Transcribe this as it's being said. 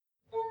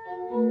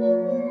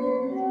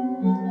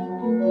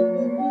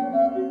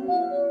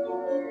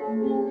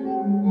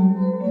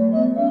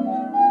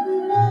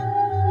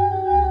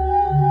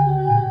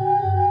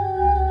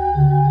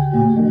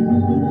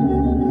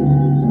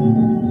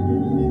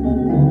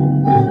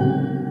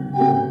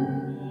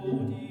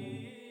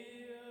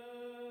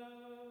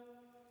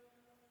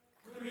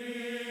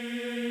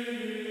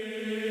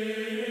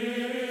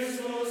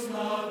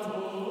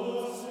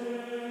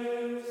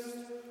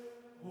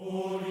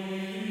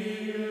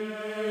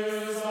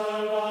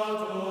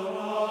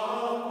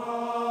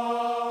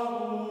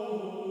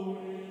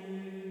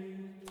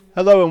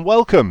Hello and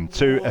welcome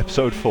to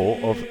episode 4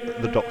 of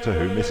the Doctor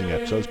Who Missing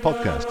Episodes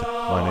podcast.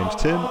 My name's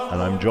Tim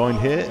and I'm joined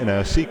here in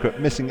our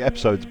secret Missing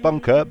Episodes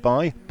bunker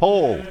by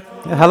Paul.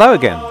 Hello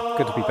again.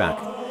 Good to be back.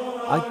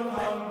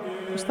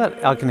 What's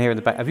that I can hear in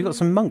the back? Have you got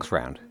some monks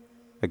round?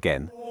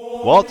 Again?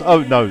 What?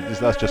 Oh no,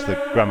 that's just the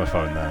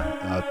gramophone there.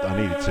 I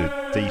needed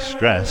to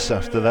de-stress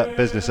after that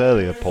business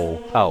earlier,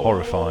 Paul. Oh.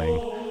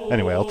 Horrifying.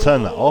 Anyway, I'll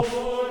turn that off.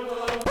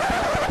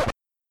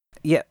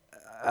 Yeah,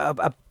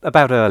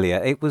 about earlier.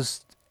 It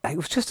was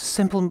just a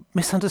simple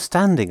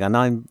misunderstanding, and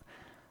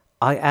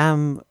I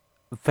am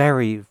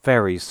very,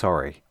 very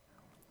sorry.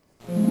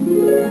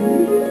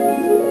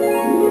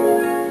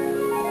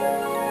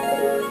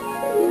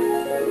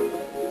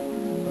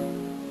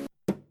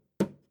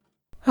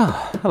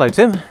 Hello,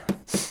 Tim.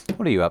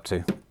 What are you up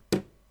to?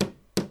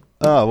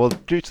 Well,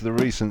 due to the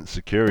recent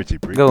security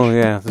breach... Oh,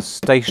 yeah, the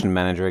station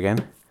manager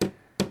again.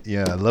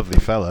 Yeah, lovely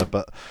fella,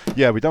 but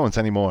yeah, we don't want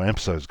any more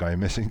episodes going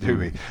missing, do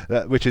we?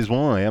 Which is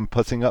why I'm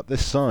putting up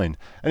this sign.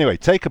 Anyway,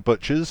 take a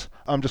butcher's.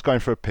 I'm just going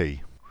for a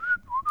pee.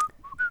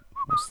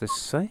 What's this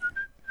say?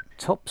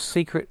 Top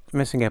secret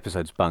missing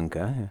episodes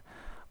bunker.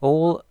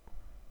 All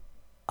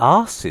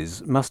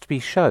arses must be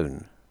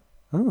shown.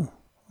 Oh,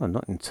 I'm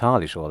not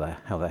entirely sure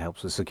how that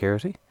helps with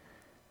security.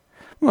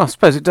 Well, I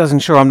suppose it does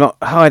ensure I'm not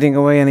hiding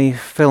away any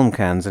film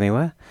cans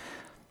anywhere.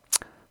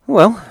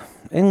 Well,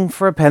 in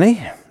for a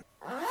penny.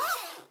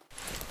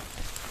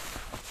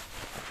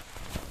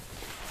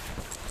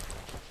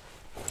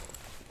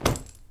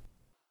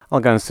 I'll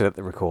go and sit at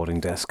the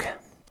recording desk.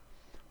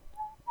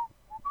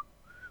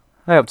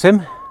 Hey up,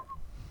 Tim.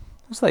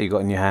 What's that you got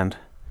in your hand?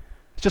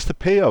 It's just the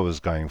pee I was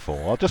going for.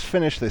 I'll just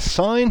finish this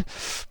sign,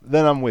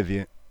 then I'm with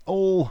you.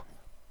 All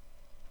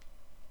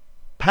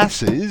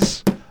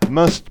passes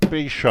must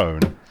be shown.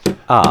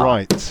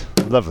 Right,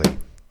 lovely.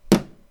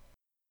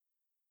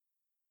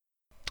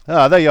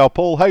 There you are,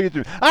 Paul. How you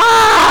doing?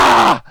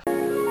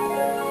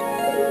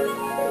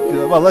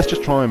 Well, let's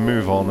just try and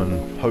move on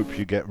and hope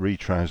you get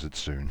retrousered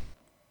soon.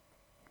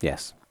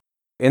 Yes.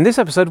 In this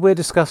episode, we're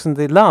discussing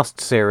the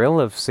last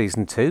serial of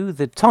Season 2,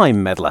 The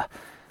Time Meddler.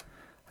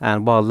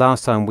 And while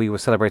last time we were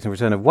celebrating the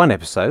return of one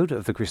episode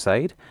of The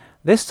Crusade,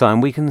 this time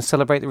we can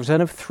celebrate the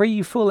return of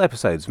 3 full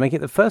episodes, making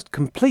it the first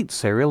complete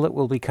serial that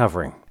we'll be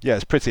covering. Yeah,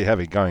 it's pretty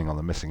heavy going on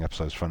the missing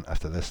episodes front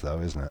after this, though,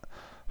 isn't it?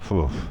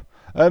 Whew.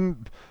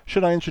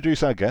 Should I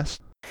introduce our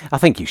guest? I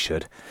think you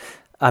should.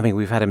 I mean,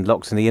 we've had him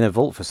locked in the inner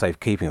vault for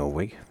safekeeping all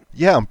week.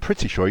 Yeah, I'm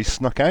pretty sure he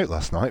snuck out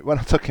last night. When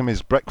I took him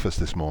his breakfast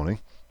this morning,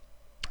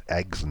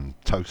 eggs and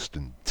toast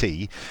and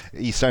tea,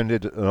 he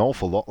sounded an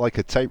awful lot like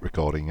a tape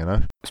recording, you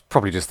know. It's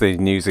probably just the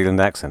New Zealand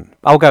accent.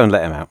 I'll go and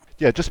let him out.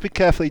 Yeah, just be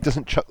careful he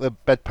doesn't chuck the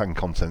bedpan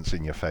contents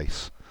in your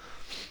face.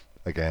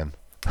 Again.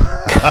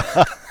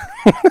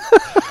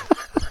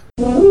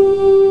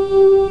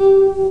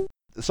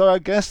 So our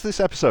guest this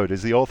episode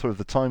is the author of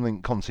the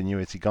Timelink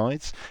Continuity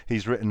Guides.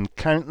 He's written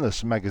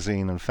countless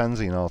magazine and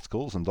fanzine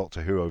articles on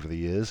Doctor Who over the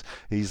years.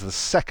 He's the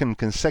second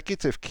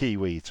consecutive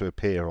Kiwi to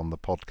appear on the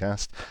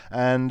podcast,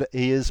 and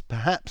he is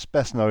perhaps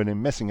best known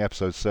in Missing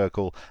Episodes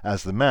Circle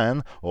as the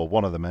man, or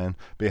one of the men,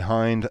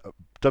 behind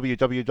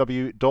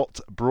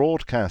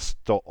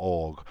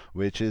www.broadcast.org,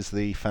 which is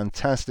the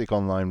fantastic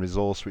online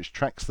resource which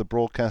tracks the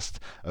broadcast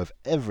of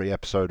every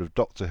episode of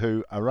Doctor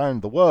Who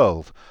around the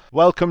world.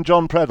 Welcome,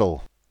 John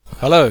Preddle.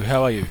 Hello,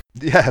 how are you?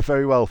 Yeah,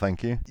 very well,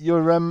 thank you.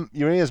 Your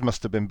ears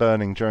must have been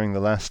burning during the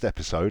last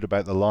episode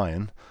about the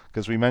lion,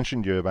 because we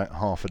mentioned you about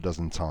half a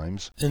dozen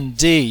times.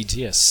 Indeed,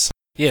 yes.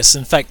 Yes,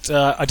 in fact,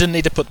 I didn't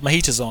need to put my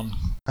heaters on.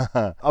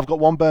 I've got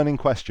one burning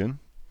question.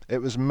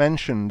 It was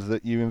mentioned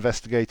that you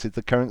investigated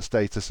the current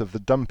status of the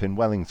dump in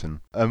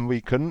Wellington, and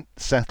we couldn't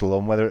settle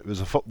on whether it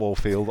was a football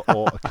field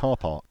or a car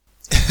park.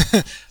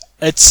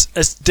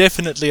 It's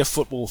definitely a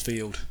football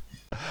field.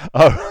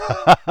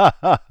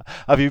 Oh,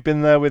 have you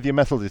been there with your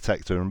metal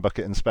detector and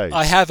bucket and spade?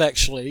 I have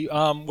actually.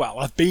 Well,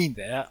 I've been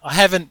there. I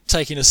haven't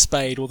taken a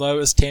spade, although I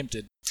was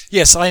tempted.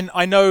 Yes,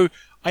 I know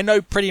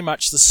pretty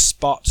much the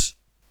spot,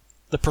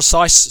 the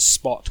precise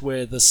spot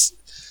where this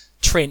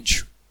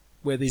trench,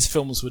 where these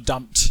films were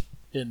dumped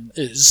in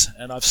is,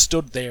 and I've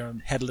stood there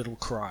and had a little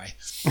cry,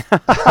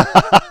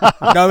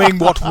 knowing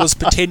what was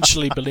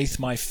potentially beneath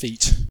my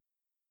feet.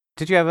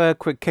 Did you have a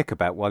quick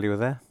kickabout while you were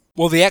there?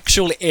 Well, the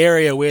actual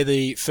area where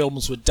the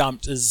films were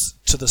dumped is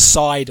to the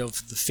side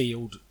of the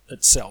field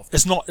itself.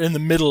 It's not in the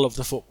middle of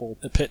the football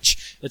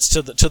pitch. It's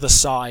to the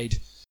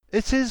side.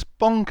 It is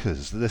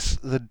bonkers,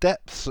 the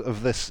depths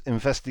of this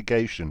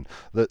investigation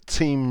that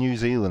Team New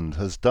Zealand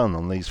has done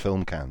on these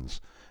film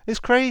cans.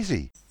 It's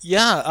crazy.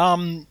 Yeah,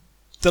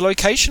 the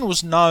location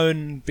was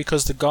known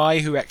because the guy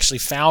who actually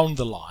found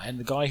the lion,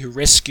 the guy who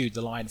rescued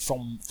the lion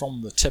from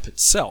the tip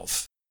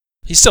itself,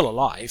 he's still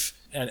alive.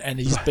 And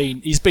he's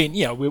been,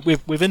 you know,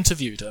 we've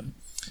interviewed him,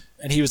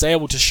 and he was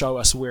able to show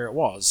us where it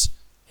was.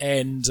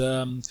 And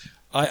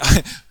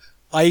I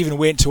even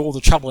went to all the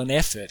trouble and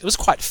effort. It was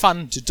quite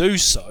fun to do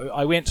so.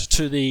 I went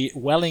to the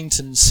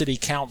Wellington City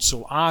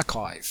Council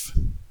archive,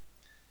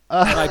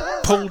 and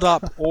I pulled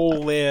up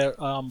all their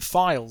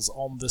files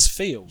on this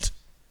field.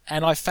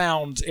 And I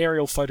found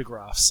aerial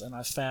photographs, and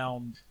I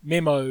found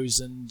memos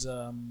and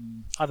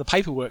other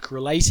paperwork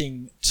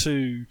relating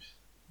to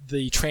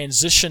the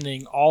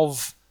transitioning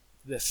of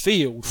the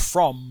field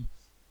from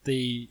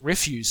the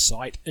refuse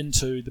site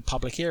into the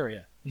public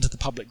area, into the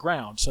public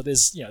ground. So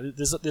there's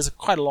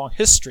quite a long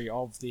history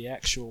of the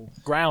actual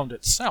ground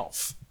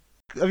itself.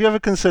 Have you ever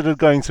considered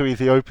going to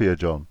Ethiopia,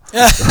 John?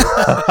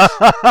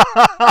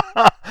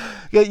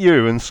 Get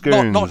you and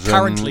Scoons. Not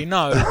currently,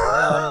 no.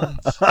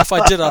 If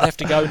I did, I'd have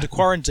to go into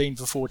quarantine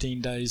for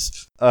 14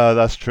 days.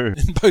 That's true.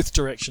 In both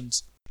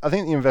directions. I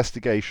think the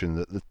investigation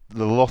that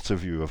the lot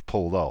of you have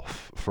pulled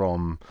off,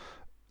 from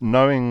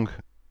knowing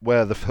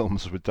where the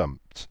films were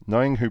dumped,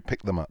 knowing who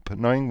picked them up,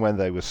 knowing where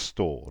they were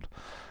stored,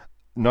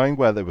 knowing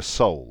where they were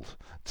sold,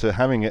 to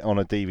having it on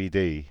a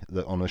DVD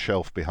on a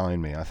shelf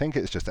behind me, I think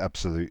it's just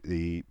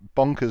absolutely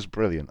bonkers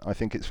brilliant. I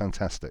think it's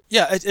fantastic.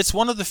 Yeah, it's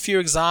one of the few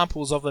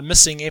examples of a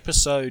missing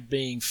episode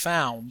being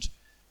found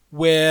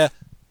where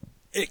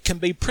it can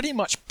be pretty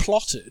much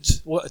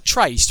plotted or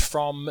traced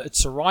from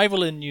its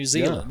arrival in New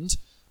Zealand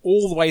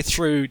all the way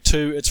through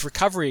to its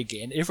recovery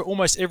again,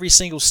 almost every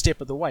single step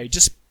of the way,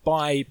 just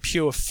by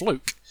pure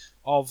fluke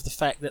of the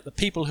fact that the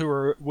people who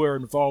were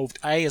involved,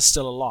 are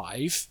still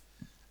alive,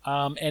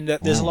 and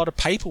that there's a lot of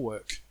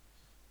paperwork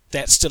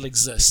that still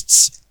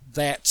exists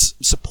that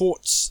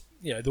supports,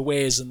 the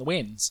wheres and the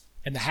whens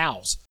and the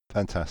hows.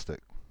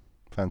 Fantastic.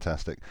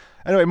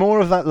 Anyway, more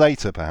of that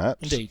later,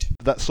 perhaps. Indeed.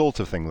 That sort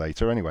of thing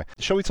later, anyway.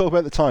 Shall we talk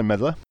about the Time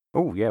Meddler?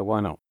 Oh, yeah,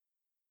 why not?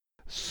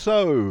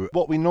 So,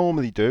 what we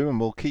normally do, and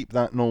we'll keep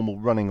that normal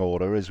running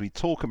order, is we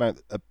talk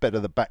about a bit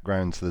of the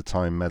background to the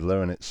Time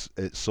Meddler and its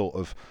sort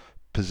of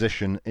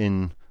position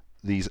in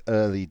these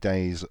early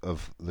days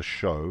of the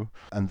show,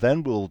 and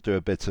then we'll do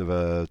a bit of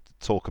a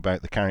talk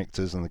about the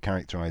characters and the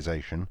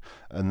characterization,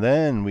 and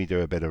then we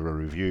do a bit of a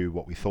review,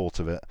 what we thought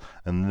of it,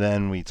 and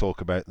then we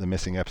talk about the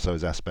missing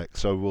episodes aspect.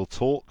 So we'll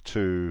talk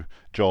to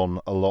John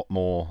a lot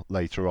more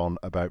later on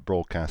about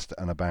broadcast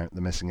and about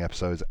the missing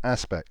episodes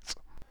aspect.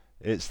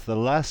 It's the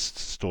last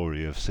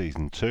story of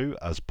season 2,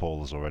 as Paul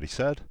has already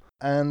said,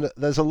 and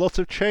there's a lot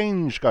of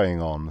change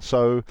going on.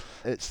 So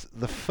it's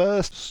the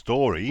first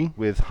story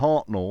with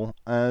Hartnell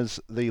as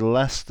the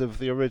last of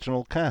the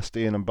original cast.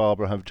 Ian and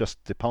Barbara have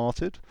just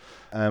departed,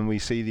 and we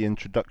see the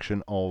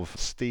introduction of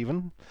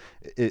Stephen.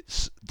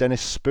 It's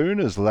Dennis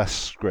Spooner's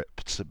last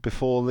script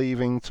before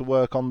leaving to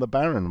work on The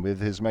Baron with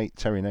his mate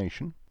Terry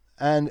Nation.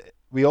 And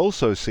we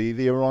also see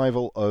the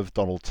arrival of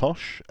Donald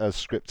Tosh as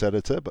script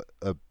editor, but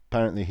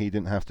apparently he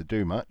didn't have to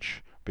do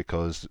much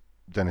because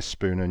Dennis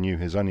Spooner knew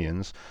his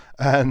onions,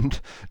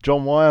 and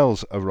John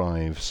Wiles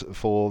arrives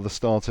for the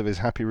start of his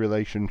happy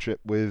relationship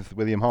with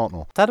William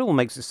Hartnell. That all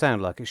makes it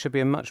sound like it should be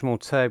a much more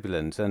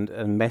turbulent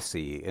and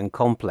messy and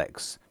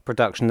complex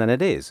production than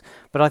it is.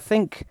 But I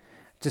think,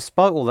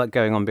 despite all that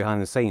going on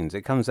behind the scenes,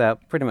 it comes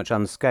out pretty much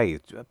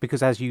unscathed,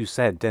 because, as you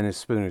said, Dennis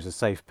Spooner is a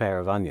safe pair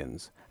of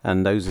onions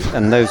and knows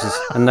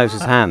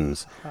his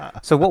hands.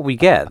 So what we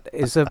get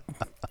is a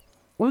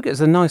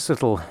nice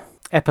little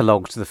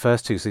epilogue to the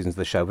first 2 seasons of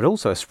the show, but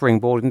also a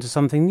springboard into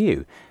something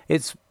new.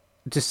 It's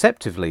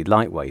deceptively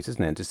lightweight,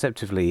 isn't it?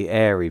 Deceptively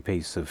airy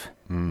piece of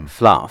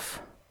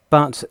fluff,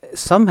 but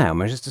somehow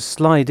manages to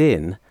slide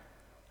in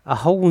a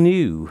whole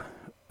new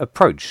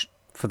approach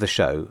for the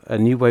show, a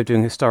new way of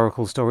doing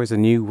historical stories, a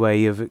new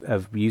way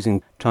of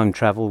using time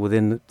travel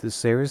within the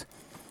series,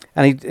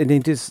 and he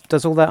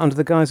does all that under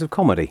the guise of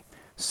comedy.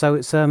 So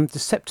it's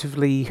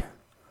deceptively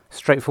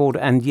straightforward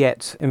and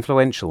yet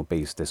influential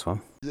beast, this one.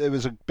 It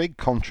was a big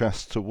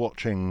contrast to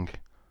watching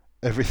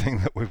everything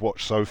that we've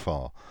watched so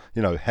far.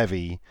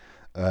 Heavy.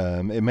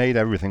 It made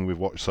everything we've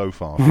watched so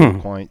far feel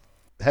quite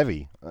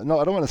heavy. No,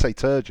 I don't want to say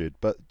turgid,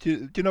 but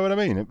do you know what I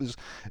mean?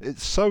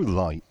 It's so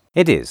light.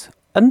 It is,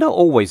 and not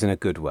always in a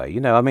good way.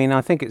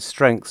 I think its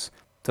strengths,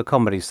 the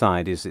comedy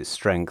side is its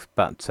strength,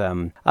 but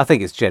I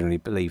think it's generally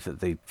believed that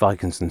the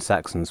Vikings and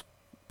Saxons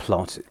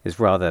plot is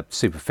rather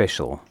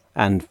superficial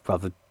and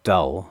rather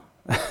dull.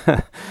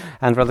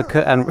 and rather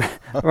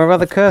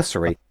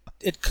cursory.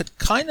 It could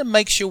kind of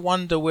makes you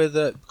wonder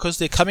whether, because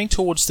they're coming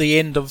towards the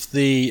end of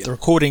the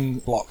recording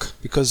block,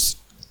 because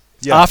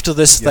after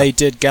this they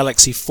did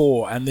Galaxy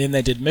 4 and then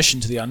they did Mission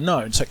to the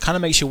Unknown, so it kind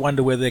of makes you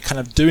wonder whether they're kind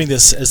of doing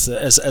this as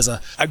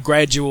a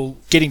gradual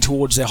getting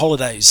towards their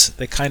holidays.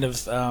 They're kind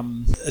of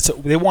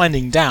they're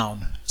winding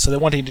down, so they're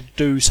wanting to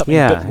do something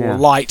a bit more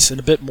light and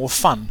a bit more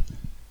fun.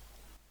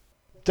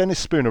 Dennis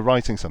Spooner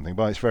writing something,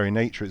 by its very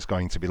nature, it's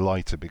going to be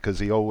lighter because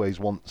he always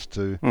wants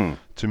to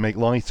make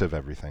light of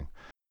everything.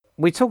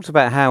 We talked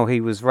about how he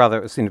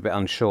seemed a bit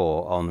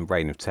unsure on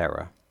Reign of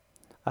Terror,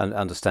 and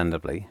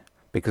understandably,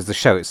 because the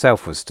show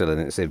itself was still in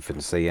its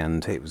infancy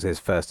and it was his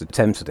first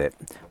attempt at it.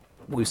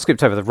 We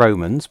skipped over the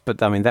Romans, but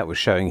that was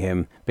showing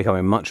him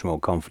becoming much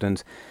more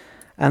confident.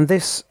 And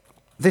this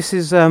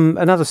is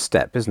another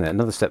step, isn't it?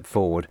 Another step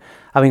forward.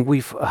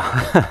 We've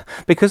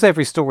because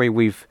every story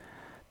we've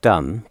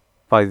done,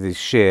 by the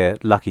sheer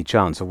lucky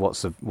chance of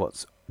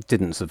what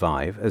didn't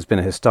survive, has been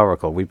a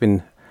historical. We've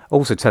been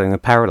also telling a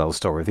parallel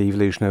story of the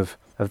evolution of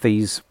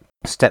these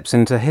steps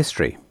into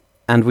history.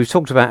 And we've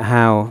talked about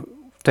how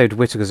David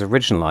Whittaker's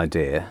original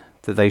idea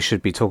that they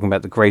should be talking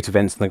about the great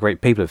events and the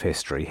great people of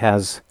history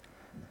has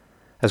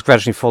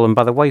gradually fallen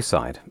by the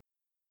wayside.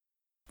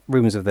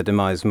 Rumours of their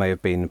demise may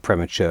have been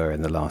premature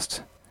in the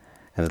last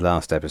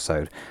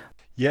episode.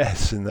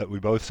 Yes, in that we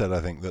both said,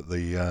 I think, that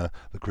the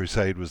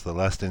Crusade was the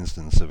last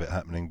instance of it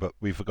happening, but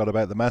we forgot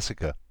about the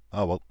massacre.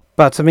 Oh well.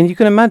 But I mean, you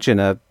can imagine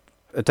a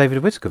David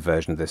Whittaker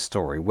version of this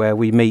story where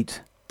we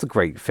meet the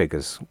great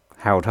figures: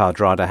 Harold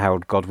Hardrada,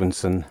 Harold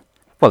Godwinson.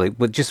 Well,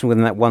 just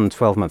within that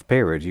 12-month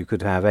period, you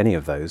could have any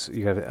of those.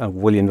 You have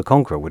William the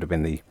Conqueror would have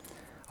been the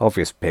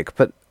obvious pick,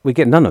 but we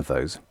get none of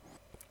those.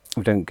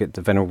 We don't get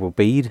the Venerable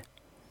Bede.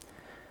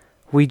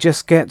 We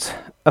just get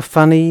a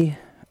funny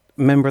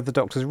member of the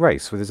Doctor's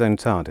race with his own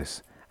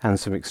TARDIS and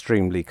some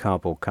extremely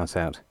cardboard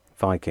cut-out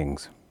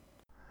Vikings.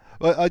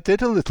 Well, I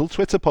did a little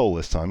Twitter poll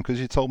this time because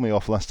you told me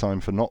off last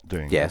time for not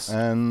doing Yes. it.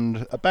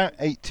 And about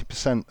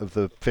 80% of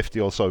the 50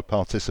 or so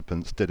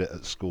participants did it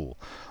at school.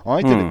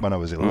 I did it when I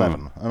was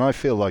 11, and I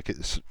feel like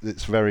it's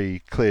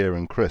very clear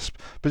and crisp.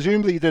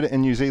 Presumably you did it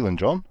in New Zealand,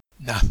 John?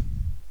 No,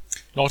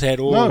 not at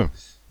all. No.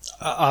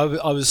 I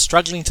was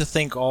struggling to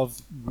think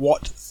of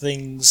what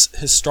things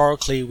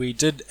historically we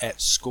did at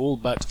school,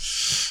 but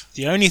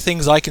the only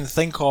things I can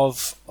think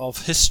of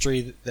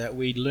history that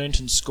we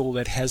learnt in school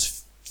that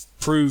has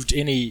proved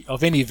any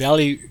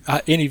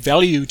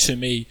value to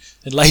me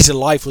in later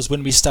life was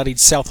when we studied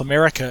South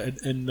America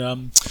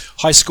in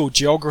high school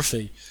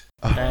geography.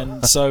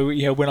 And so,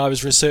 when I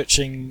was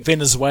researching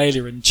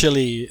Venezuela and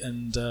Chile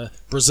and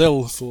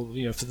Brazil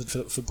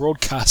for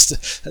broadcast,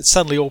 it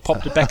suddenly all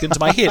popped back into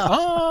my head.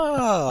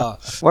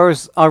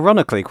 Whereas,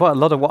 ironically, quite a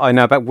lot of what I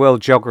know about world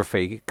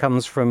geography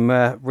comes from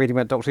reading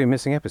about Doctor Who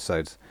missing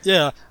episodes.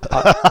 Yeah.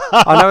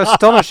 I know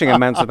astonishing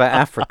amounts about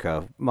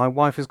Africa. My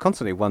wife is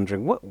constantly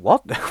wondering,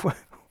 what?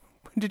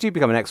 When did you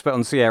become an expert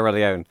on Sierra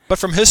Leone? But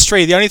from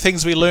history, the only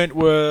things we learnt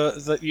were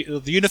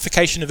the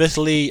unification of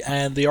Italy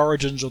and the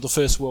origins of the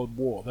First World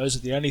War. Those are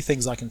the only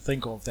things I can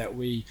think of that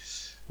we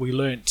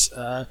learnt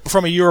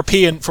from a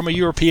European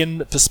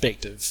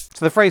perspective.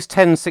 So the phrase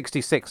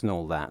 1066 and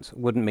all that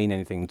wouldn't mean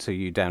anything to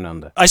you down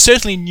under? I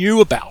certainly knew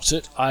about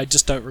it. I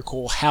just don't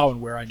recall how and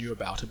where I knew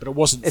about it, but it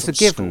wasn't. It's a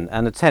given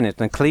and a tenet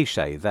and a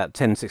cliche that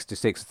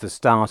 1066 is the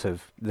start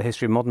of the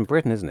history of modern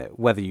Britain, isn't it?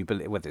 Whether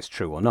it's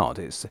true or not,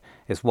 it's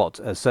what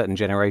a certain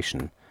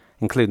generation,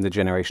 including the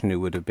generation who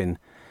would have been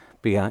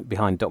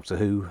behind Doctor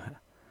Who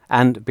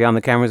and behind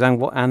the cameras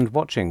and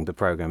watching the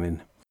programme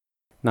in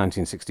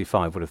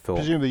 1965 would have thought.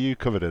 Presumably you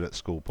covered it at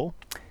school, Paul.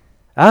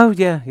 Oh,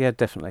 yeah,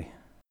 definitely.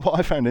 What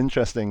I found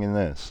interesting in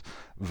this,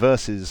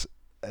 versus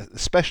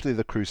especially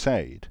the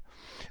Crusade,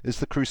 is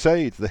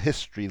the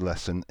history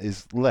lesson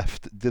is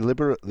left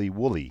deliberately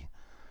woolly,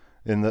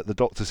 in that the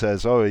Doctor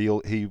says,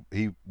 he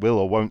will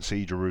or won't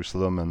see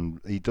Jerusalem,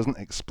 and he doesn't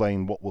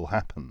explain what will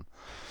happen.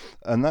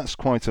 And that's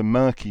quite a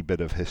murky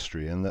bit of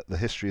history, and that the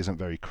history isn't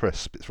very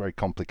crisp. It's very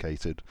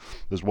complicated.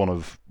 There's one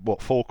of,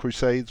 4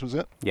 Crusades, was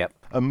it? Yep.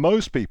 And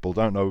most people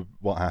don't know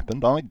what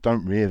happened. I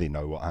don't really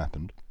know what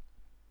happened.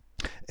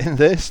 In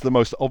this, the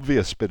most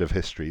obvious bit of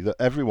history that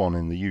everyone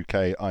in the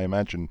UK, I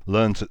imagine,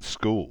 learnt at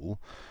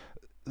school,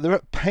 they're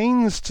at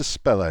pains to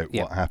spell out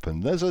what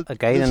happened. There's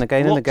again and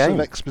again lots of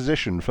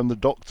exposition from the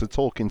Doctor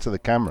talking to the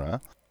camera.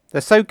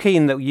 They're so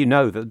keen that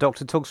that the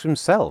Doctor talks to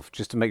himself,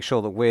 just to make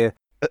sure that we're...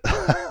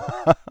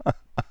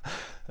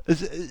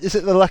 Is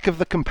it the lack of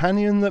the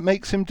companion that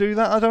makes him do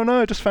that? I don't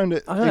know. I just found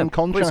it in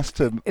contrast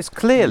to... It's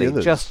clearly the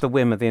others. just the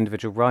whim of the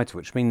individual writer,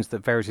 which means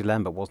that Verity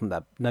Lambert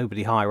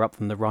nobody higher up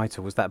than the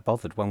writer was that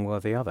bothered one way or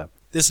the other.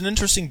 There's an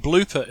interesting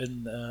blooper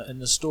in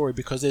the story,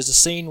 because there's a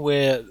scene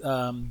where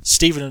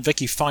Stephen and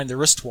Vicky find the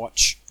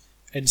wristwatch,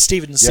 and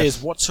Stephen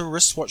says, "What's a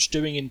wristwatch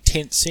doing in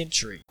 10th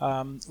century?"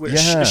 Which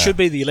should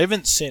be the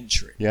 11th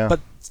century. Yeah.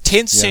 But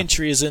 10th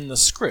century is in the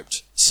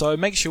script, so it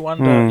makes you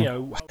wonder,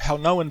 how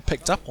no one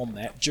picked up on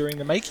that during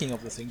the making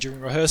of the thing, during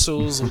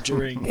rehearsals or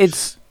during...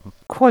 It's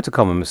quite a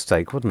common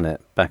mistake, wasn't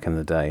it, back in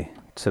the day,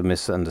 to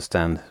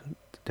misunderstand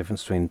the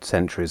difference between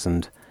centuries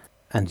and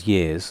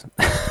years.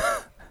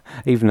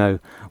 Even though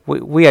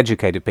we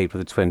educated people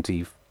of the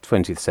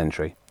 20th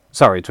century,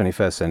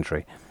 21st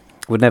century,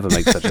 would never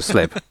make such a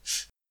slip.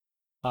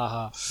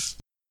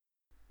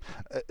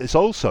 It's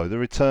also the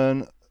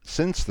return,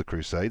 since the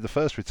Crusade, the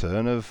first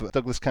return of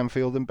Douglas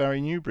Camfield and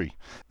Barry Newbury.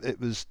 It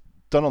was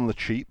done on the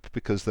cheap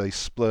because they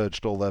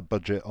splurged all their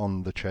budget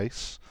on the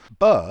chase.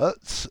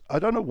 But I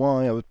don't know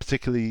why I was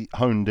particularly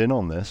honed in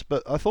on this,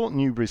 but I thought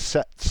Newbury's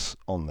sets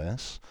on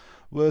this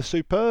were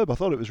superb. I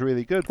thought it was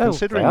really good,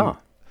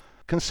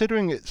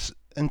 considering it's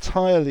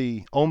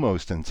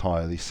almost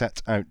entirely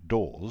set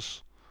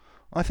outdoors.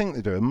 I think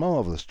they do a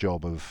marvellous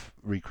job of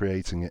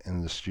recreating it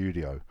in the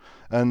studio.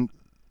 And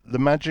the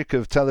magic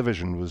of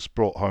television was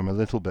brought home a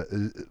little bit.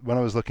 When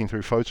I was looking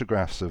through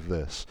photographs of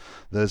this,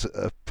 there's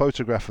a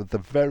photograph of the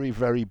very,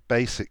 very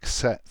basic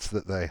set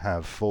that they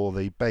have for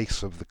the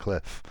base of the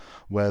cliff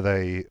where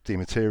they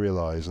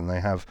dematerialize, and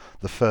they have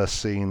the first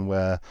scene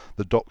where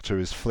the Doctor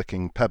is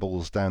flicking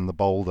pebbles down the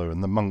boulder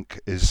and the monk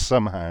is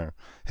somehow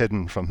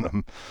hidden from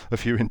them a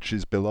few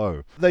inches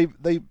below.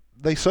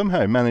 They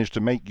somehow managed to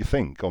make you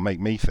think, or make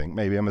me think,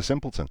 maybe I'm a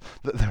simpleton,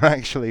 that they're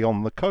actually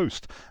on the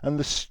coast. And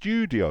the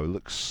studio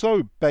looks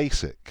so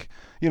basic.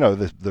 You know,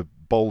 the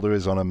boulder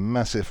is on a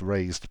massive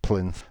raised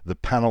plinth. The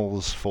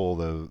panels for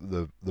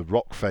the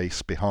rock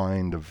face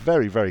behind are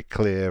very, very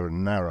clear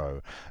and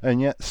narrow. And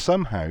yet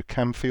somehow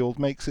Camfield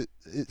makes it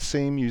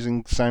seem,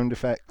 using sound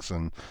effects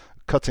and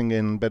cutting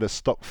in a bit of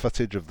stock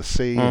footage of the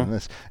sea and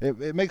this,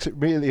 it makes it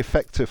really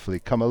effectively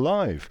come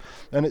alive.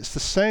 And it's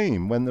the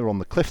same when they're on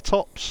the cliff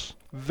tops.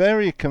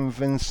 Very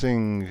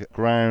convincing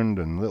ground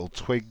and little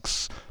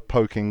twigs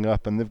poking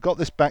up, and they've got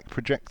this back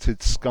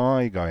projected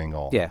sky going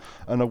on,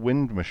 and a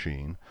wind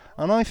machine,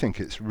 and I think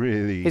it's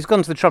really He's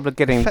gone to the trouble of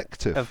getting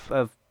effective.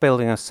 of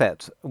building a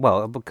set,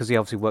 well, because he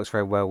obviously works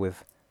very well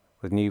with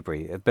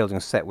Newbury, of building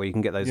a set where you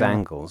can get those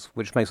angles,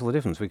 which makes all the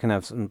difference. We can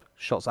have some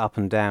shots up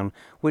and down,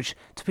 which,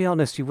 to be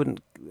honest, you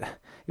wouldn't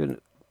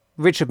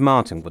Richard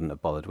Martin wouldn't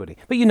have bothered, would he?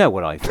 But you know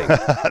what I think.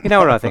 You know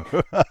what I think.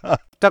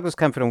 Douglas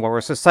Camfield and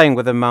Walras are saying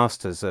we're the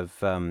masters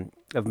of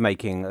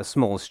making a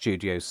small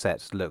studio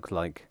set look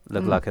like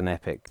an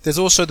epic. There's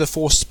also the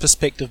forced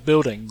perspective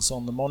buildings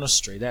on the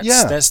monastery.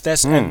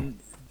 And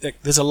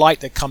there's a light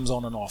that comes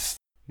on and off.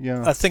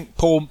 Yeah. I think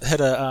Paul hit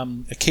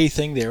a key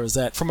thing there, is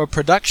that from a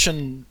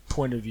production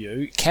point of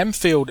view,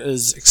 Camfield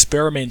is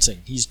experimenting.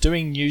 He's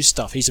doing new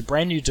stuff. He's a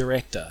brand new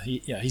director.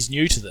 He's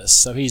new to this,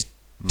 so he's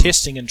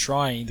testing and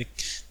trying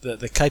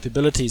the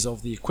capabilities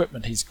of the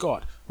equipment he's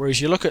got.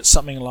 Whereas you look at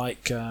something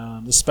like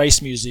the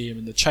Space Museum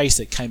and the Chase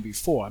that came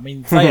before, I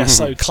mean, they are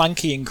so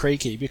clunky and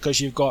creaky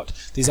because you've got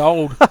these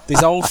old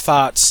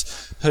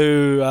farts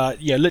who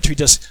literally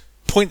just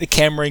point the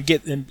camera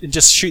and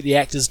just shoot the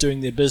actors doing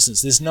their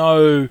business. There's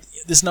no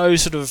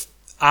sort of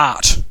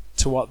art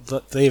to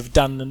what they've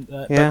done.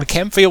 But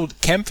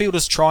Camfield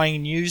is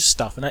trying new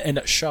stuff, and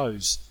it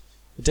shows.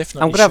 I'm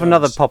going to have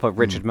another pop at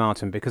Richard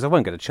Martin because I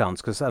won't get a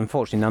chance because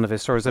unfortunately none of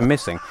his stories are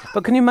missing.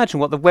 But can you imagine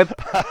what the Web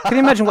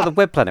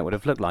Planet would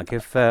have looked like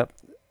if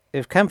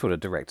Camfield had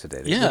directed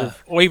it?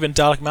 Or even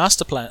Dalek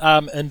Master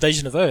Plan,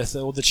 Invasion of Earth,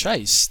 or The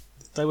Chase.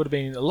 They would have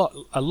been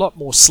a lot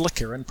more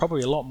slicker and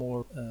probably a lot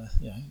more.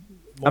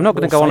 I'm not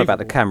going to go on about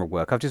the camera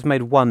work. I've just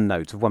made one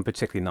note of one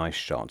particularly nice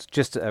shot,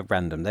 just at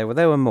random. There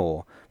were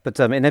more, but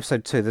in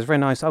episode 2, there's very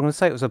nice. I'm going to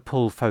say it was a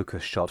pull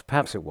focus shot.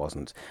 Perhaps it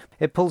wasn't.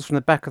 It pulls from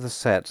the back of the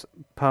set,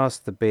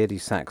 past the beardy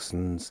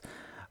Saxons,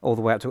 all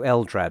the way up to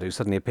Eldrad, who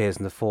suddenly appears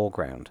in the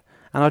foreground.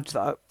 And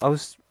I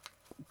was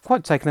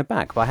quite taken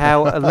aback by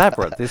how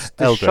elaborate this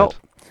shot.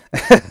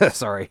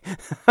 Sorry.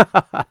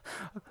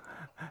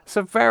 It's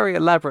a very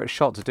elaborate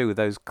shot to do with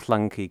those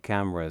clunky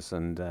cameras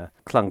and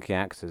clunky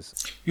actors.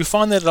 You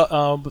find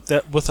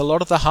that with a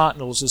lot of the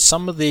Hartnells, is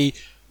some of the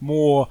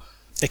more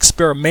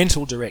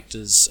experimental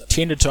directors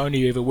tended to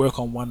only ever work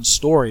on one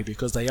story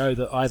because they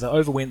either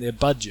overwent their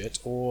budget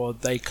or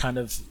they kind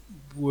of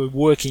were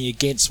working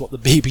against what the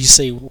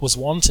BBC was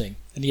wanting.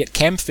 And yet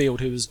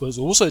Camfield, who was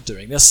also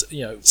doing this,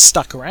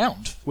 stuck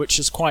around, which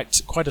is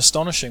quite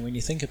astonishing when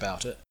you think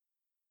about it.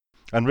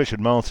 And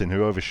Richard Martin,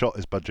 who overshot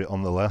his budget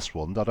on the last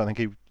one, I don't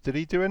think did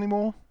he do any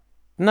more?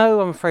 No,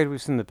 I'm afraid we've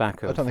seen the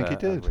back of I don't think he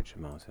did. Richard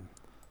Martin,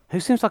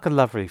 who seems like a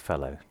lovely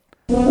fellow.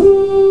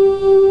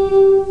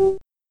 The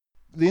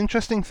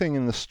interesting thing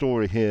in the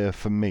story here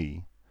for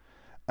me,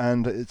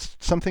 and it's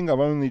something I've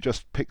only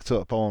just picked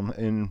up on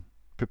in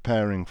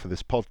preparing for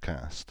this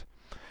podcast,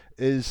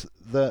 is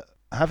that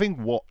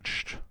having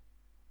watched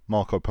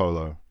Marco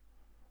Polo,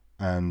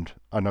 and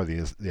I know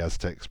the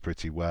Aztecs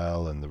pretty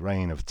well, and the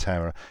Reign of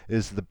Terror,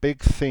 is the big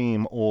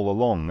theme all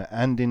along,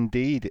 and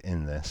indeed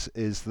in this,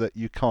 is that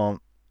you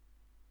can't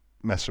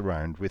mess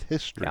around with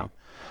history. Yeah.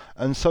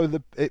 And so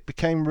it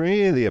became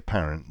really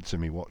apparent to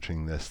me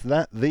watching this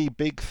that the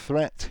big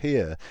threat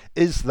here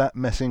is that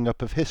messing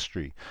up of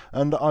history.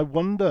 And I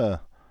wonder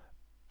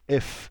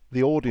if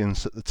the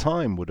audience at the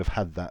time would have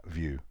had that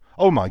view.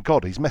 Oh my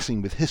God, he's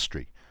messing with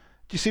history.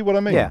 Do you see what I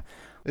mean? Yeah.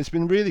 It's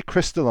been really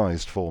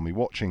crystallised for me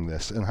watching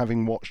this and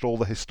having watched all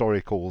the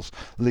historicals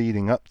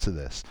leading up to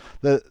this.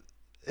 That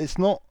it's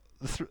not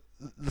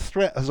the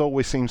threat has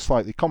always seemed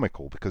slightly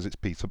comical because it's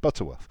Peter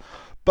Butterworth,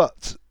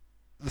 but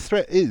the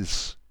threat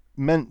is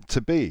meant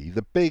to be.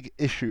 The big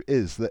issue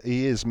is that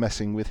he is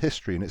messing with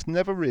history, and it's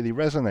never really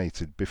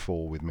resonated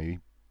before with me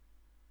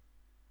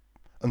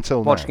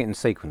until watching now. It in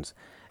sequence,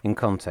 in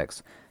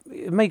context.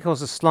 It may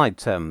cause a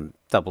slight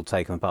double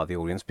take on the part of the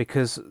audience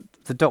because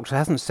the Doctor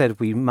hasn't said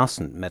we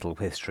mustn't meddle with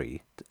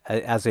history,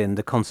 as in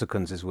the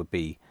consequences would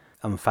be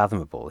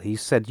unfathomable. He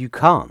said you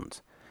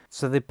can't.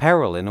 So the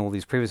peril in all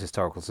these previous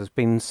historicals has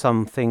been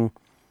something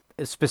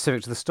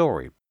specific to the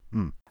story.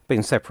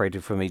 Being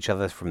separated from each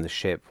other, from the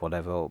ship,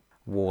 whatever,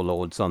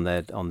 warlords on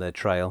their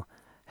trail.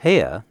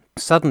 Here,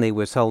 Suddenly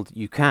we're told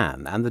you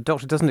can, and the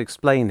Doctor doesn't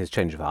explain his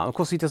change of heart. Of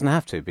course he doesn't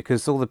have to,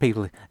 because all the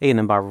people, Ian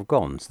and Barbara, have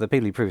gone, so the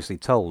people he previously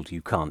told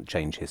you can't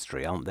change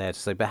history aren't there to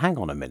say, but hang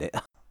on a minute.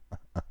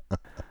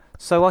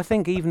 So I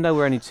think even though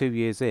we're only 2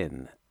 years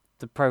in,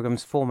 the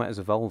programme's format is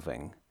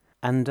evolving,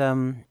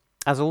 and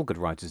as all good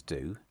writers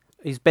do,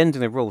 he's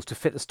bending the rules to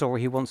fit the story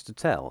he wants to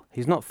tell.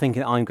 He's not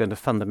thinking, I'm going to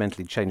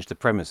fundamentally change the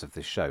premise of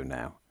this show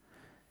now.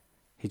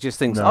 He just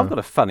thinks, No. I've got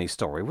a funny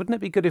story. Wouldn't it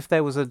be good if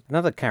there was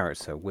another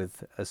character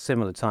with a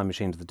similar time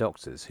machine to the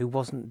Doctor's who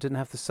didn't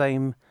have the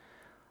same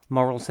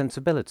moral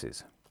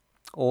sensibilities,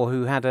 or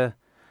who had an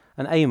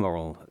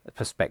amoral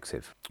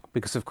perspective?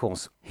 Because, of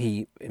course,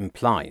 he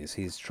implies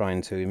he's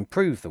trying to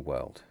improve the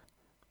world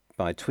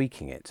by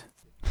tweaking it.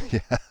 Yeah.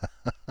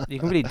 You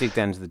can really dig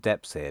down into the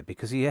depths here,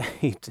 because he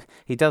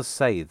does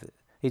say that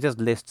he does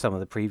list some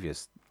of the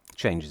previous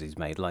changes he's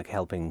made, like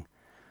helping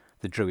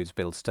the Druids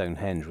build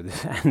Stonehenge with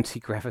his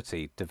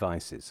anti-gravity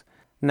devices.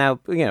 Now,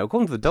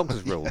 according to the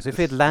Doctor's rules, if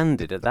he had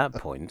landed at that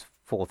point,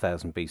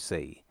 4000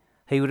 BC,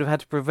 he would have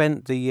had to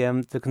prevent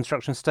the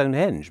construction of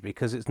Stonehenge,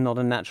 because it's not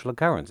a natural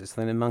occurrence. It's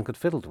something a monk had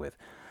fiddled with.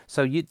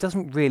 So it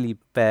doesn't really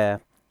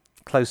bear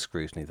close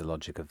scrutiny, the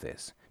logic of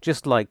this.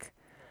 Just like,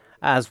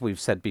 as we've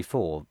said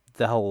before,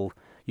 the whole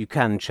you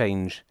can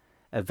change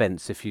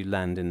events if you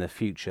land in the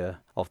future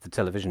of the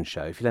television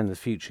show. If you land in the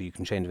future, you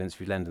can change events.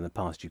 If you land in the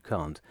past, you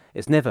can't.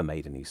 It's never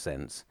made any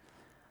sense.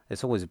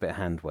 It's always a bit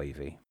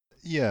hand-wavy.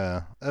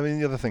 Yeah. I mean,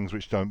 the other things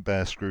which don't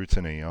bear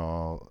scrutiny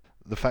are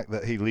the fact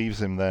that he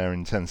leaves him there in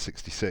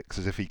 1066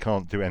 as if he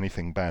can't do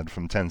anything bad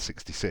from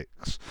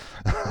 1066.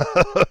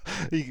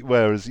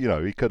 Whereas,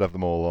 he could have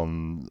them all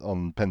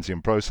on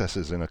Pentium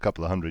processors in a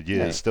couple of hundred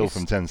years, still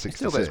from 1066. He's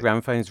still got his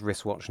gramophone, his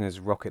wristwatch, and his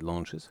rocket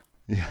launchers.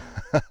 Yeah.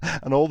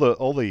 And all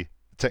the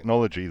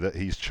technology that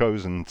he's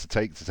chosen to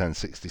take to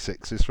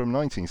 1066 is from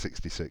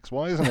 1966.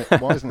 Why isn't it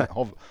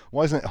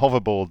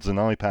hoverboards and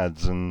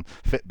iPads and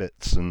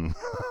Fitbits and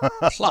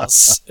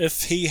Plus,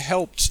 if he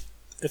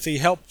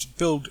helped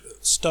build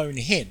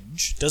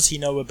Stonehenge, does he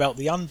know about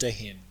the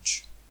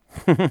underhinge?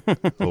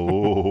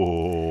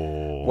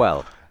 Oh.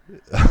 Well,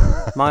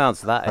 my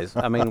answer to that is,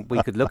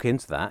 we could look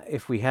into that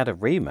if we had a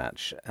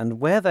rematch. And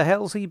where the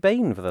hell's he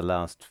been for the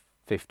last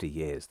 50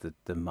 years,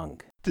 the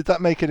monk? Did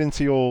that make it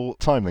into your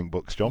Timelink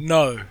books, John?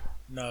 No.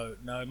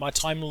 My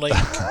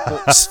Timelink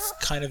books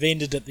kind of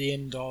ended at the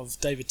end of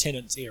David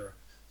Tennant's era.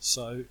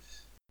 So.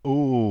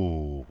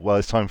 Ooh, well,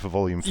 it's time for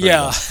volume 3.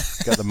 Yeah.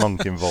 Get the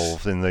monk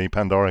involved in the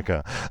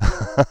Pandorica.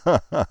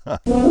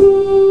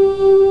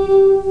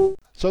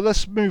 So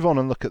let's move on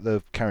and look at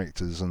the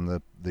characters and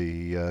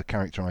the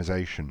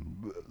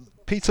characterization.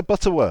 Peter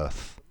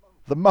Butterworth,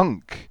 the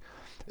monk.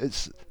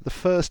 It's the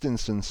first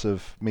instance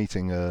of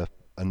meeting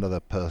another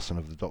person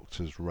of the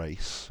Doctor's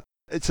race.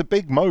 It's a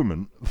big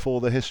moment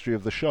for the history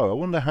of the show. I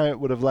wonder how it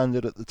would have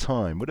landed at the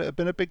time. Would it have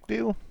been a big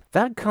deal?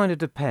 That kind of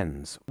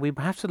depends. We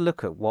have to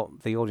look at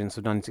what the audience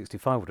of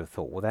 1965 would have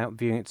thought without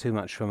viewing it too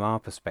much from our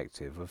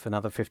perspective of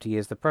another 50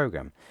 years of the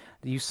programme.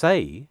 You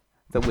say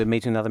that we're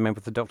meeting another member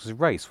of the Doctor's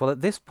race. Well,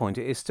 at this point,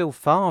 it is still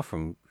far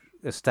from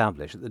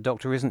established that the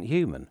Doctor isn't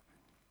human.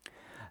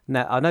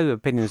 Now, I know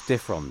opinions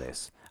differ on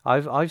this.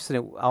 I've seen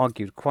it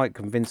argued quite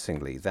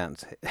convincingly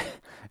that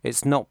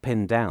it's not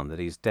pinned down that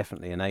he's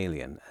definitely an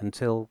alien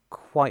until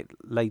quite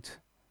late,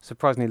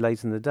 surprisingly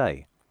late in the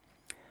day.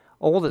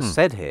 All that's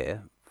said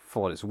here,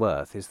 for what it's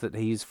worth, is that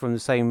he's from the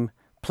same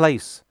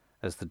place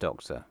as the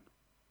Doctor.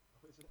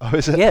 Oh,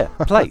 is it? Yeah,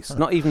 place,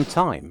 not even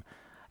time.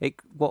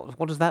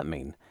 What does that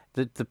mean?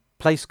 The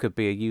place could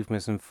be a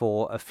euphemism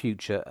for a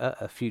future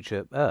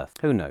Earth.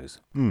 Who knows?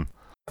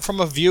 From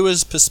a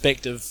viewer's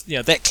perspective,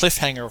 that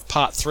cliffhanger of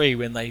part 3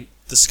 when they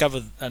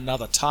discover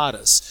another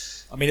TARDIS.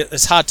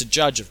 It's hard to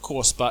judge, of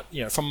course, but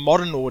from a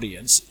modern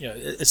audience,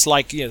 it's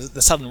like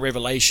the sudden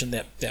revelation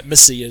that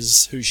Missy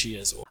is who she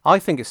is. I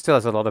think it still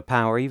has a lot of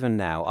power even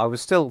now. I was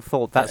still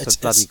thought that's a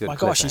bloody good. My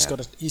gosh,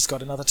 cliffhanger. he's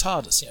got another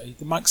TARDIS.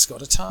 The monk's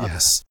got a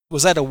TARDIS. Yeah.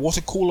 Was that a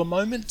water cooler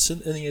moment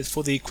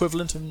for the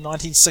equivalent of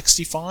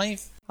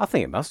 1965? I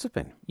think it must have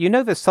been.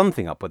 There's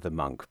something up with the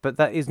monk, but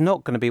that is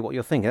not going to be what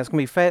you're thinking. That's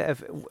going to be fair. If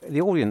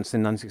the audience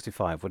in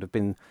 1965 would have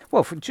been...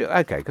 Well,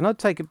 okay, can I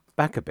take it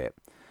back a bit?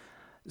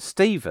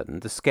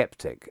 Stephen, the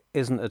skeptic,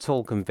 isn't at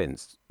all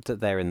convinced that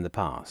they're in the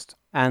past.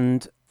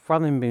 And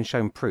rather than being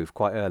shown proof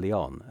quite early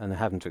on and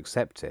having to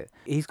accept it,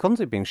 he's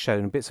constantly being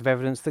shown bits of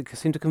evidence that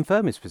seem to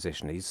confirm his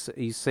position. He's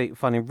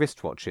finding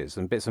wristwatches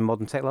and bits of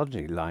modern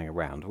technology lying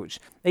around, which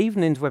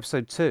even into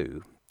episode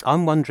 2,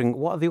 I'm wondering,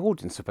 what are the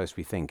audience supposed to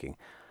be thinking?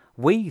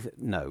 We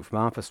know from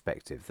our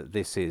perspective that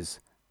this is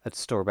a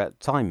story about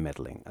time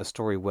meddling, a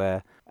story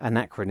where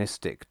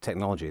anachronistic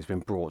technology has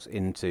been brought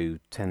into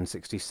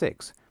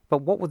 1066.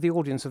 But what would the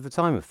audience of the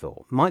time have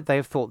thought? Might they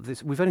have thought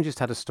this? We've only just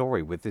had a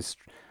story with this,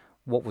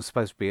 what was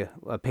supposed to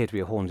appear to be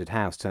a haunted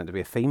house, turned out to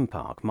be a theme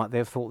park. Might they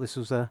have thought this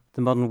was the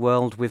modern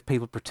world with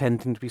people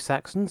pretending to be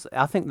Saxons?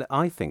 I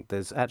think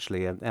there's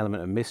actually an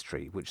element of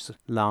mystery which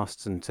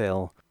lasts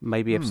until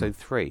maybe episode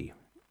 3,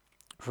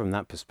 from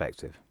that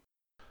perspective.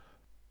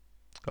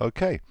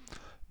 Okay,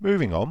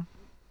 moving on.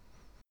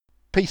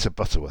 Peter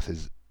Butterworth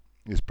is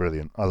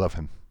brilliant. I love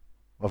him.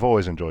 I've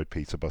always enjoyed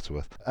Peter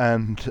Butterworth,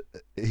 and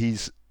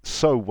he's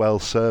so well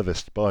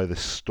serviced by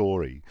this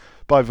story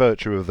by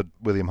virtue of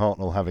William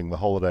Hartnell having the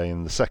holiday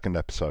in the second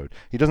episode.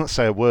 He doesn't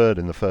say a word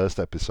in the first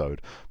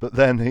episode, but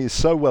then he's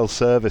so well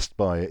serviced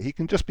by it, he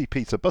can just be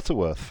Peter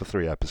Butterworth for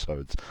 3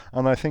 episodes,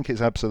 and I think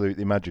it's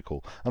absolutely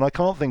magical. And I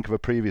can't think of a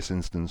previous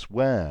instance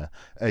where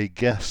a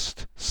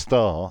guest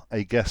star,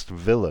 a guest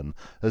villain,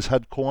 has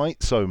had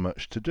quite so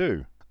much to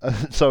do.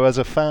 So as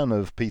a fan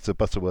of Peter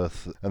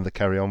Butterworth and the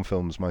Carry On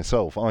films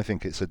myself, I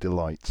think it's a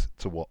delight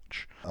to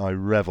watch. I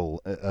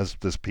revel, as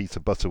does Peter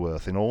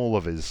Butterworth, in all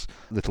of his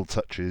little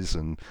touches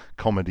and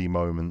comedy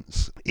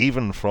moments,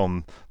 even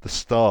from the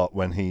start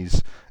when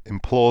he's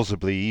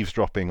implausibly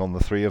eavesdropping on the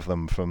 3 of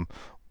them from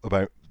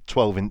about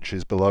 12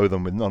 inches below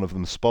them with none of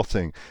them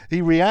spotting.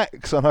 He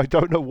reacts, and I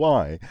don't know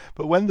why,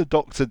 but when the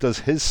Doctor does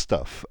his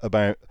stuff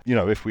about,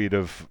 if we'd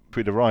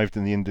arrived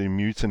in the Indian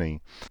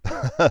Mutiny,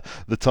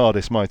 the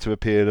TARDIS might have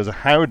appeared as a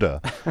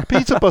howdah.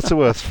 Peter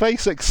Butterworth's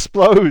face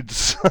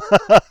explodes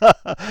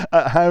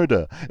at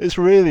howdah. It's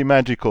really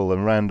magical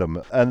and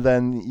random. And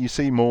then you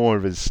see more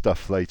of his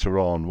stuff later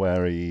on,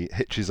 where he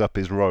hitches up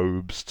his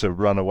robes to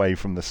run away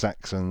from the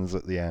Saxons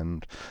at the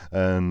end.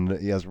 And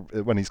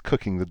when he's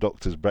cooking the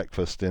Doctor's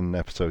breakfast in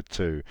episode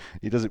 2,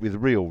 he does it with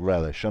real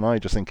relish, and I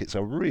just think it's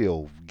a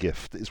real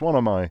gift. It's one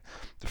of my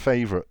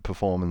favourite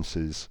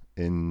performances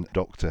in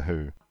Doctor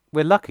Who.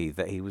 We're lucky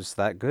that he was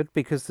that good,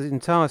 because the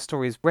entire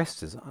story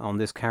rests on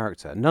this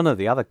character. None of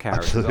the other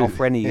characters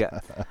offer any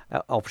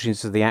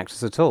opportunities to the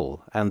actors at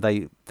all, and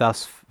they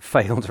thus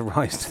fail to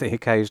rise to the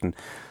occasion.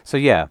 So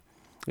yeah,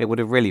 it would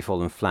have really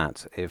fallen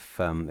flat if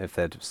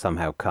they'd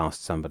somehow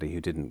cast somebody who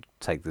didn't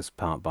take this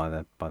part by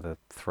the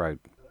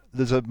throat.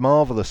 There's a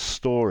marvellous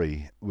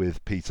story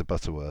with Peter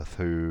Butterworth,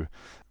 who,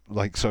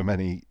 like so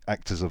many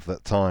actors of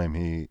that time,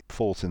 he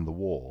fought in the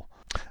war.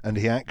 And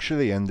he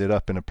actually ended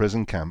up in a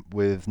prison camp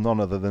with none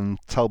other than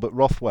Talbot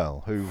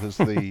Rothwell, who was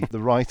the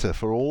writer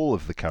for all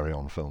of the Carry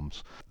On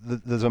films.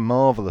 There's a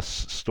marvellous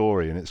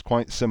story, and it's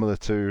quite similar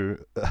to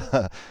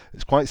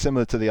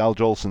the Al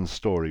Jolson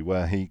story,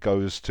 where he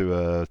goes to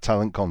a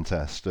talent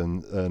contest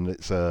and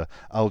it's a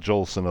Al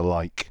Jolson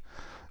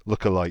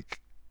look-alike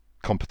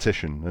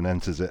competition, and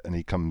enters it, and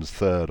he comes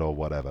 3rd or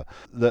whatever.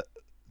 That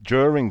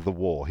during the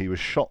war, he was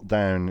shot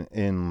down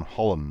in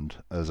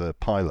Holland as a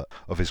pilot.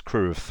 Of his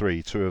crew of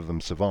 3, 2 of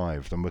them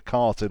survived and were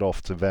carted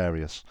off to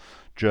various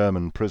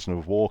German prisoner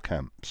of war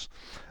camps.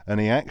 And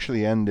he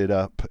actually ended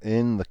up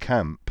in the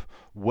camp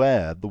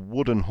where the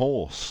wooden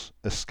horse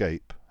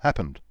escape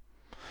happened.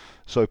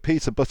 So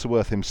Peter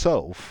Butterworth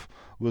himself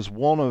was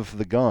one of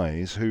the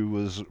guys who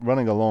was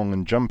running along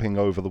and jumping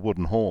over the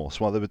wooden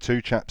horse while there were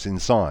 2 chaps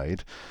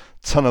inside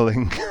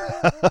tunnelling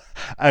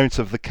out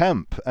of the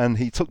camp, and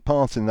he took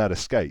part in that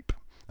escape,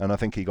 and I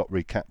think he got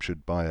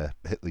recaptured by a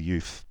Hitler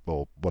Youth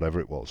or whatever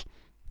it was.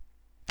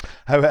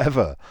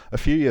 However, a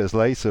few years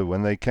later,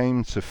 when they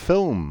came to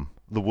film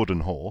The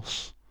Wooden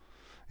Horse,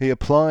 he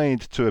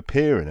applied to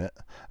appear in it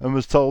and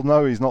was told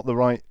no, he's not the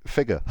right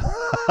figure.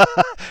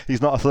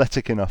 He's not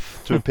athletic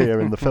enough to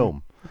appear in the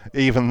film,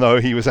 even though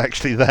he was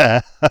actually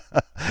there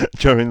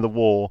during the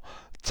war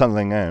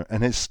tunnelling out.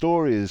 And his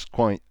story is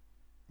quite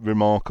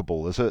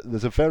remarkable.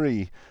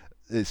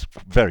 It's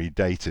very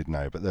dated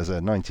now, but there's a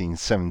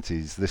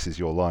 1970s This Is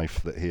Your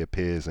Life that he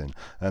appears in,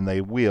 and they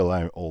wheel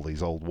out all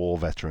these old war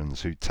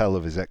veterans who tell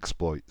of his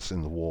exploits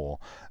in the war,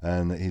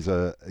 and he's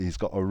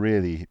got a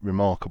really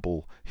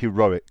remarkable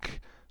heroic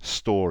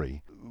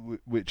story,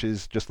 which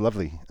is just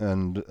lovely.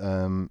 And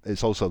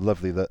it's also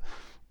lovely that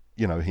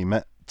he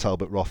met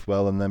Talbot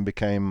Rothwell and then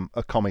became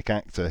a comic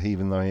actor,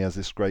 even though he has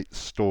this great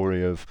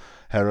story of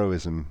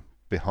heroism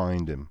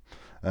behind him.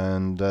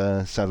 And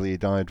sadly he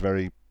died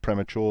very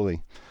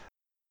prematurely.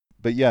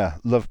 But yeah,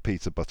 love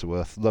Peter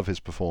Butterworth, love his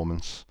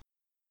performance.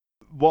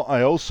 What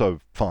I also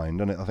find,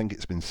 and I think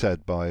it's been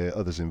said by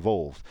others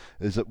involved,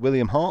 is that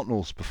William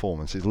Hartnell's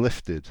performance is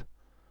lifted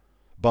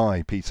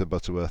by Peter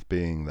Butterworth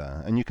being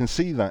there, and you can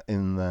see that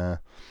in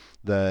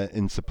their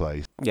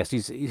interplay. Yes,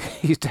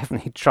 he's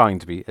definitely trying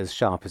to be as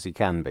sharp as he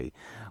can be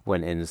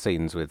when in the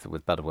scenes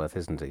with Butterworth,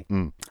 isn't he?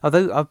 Mm.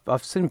 Although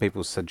I've seen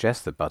people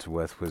suggest that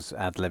Butterworth was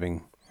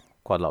ad-libbing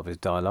quite a lot of his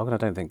dialogue, and I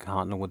don't think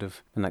Hartnell would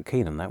have been that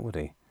keen on that, would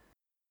he?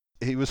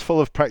 He was full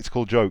of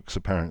practical jokes,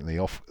 apparently,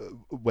 off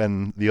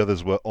when the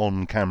others were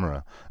on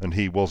camera, and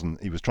he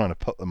wasn't. He was trying to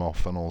put them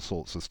off and all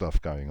sorts of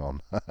stuff going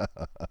on.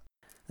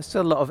 There's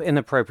still a lot of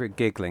inappropriate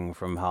giggling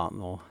from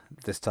Hartnell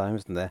this time,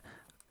 isn't there?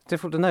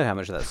 Difficult to know how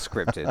much of that's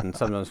scripted, and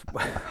sometimes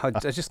I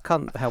just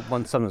can't help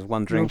sometimes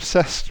wondering. You're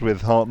obsessed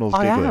with Hartnell's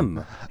giggling. I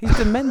am. He's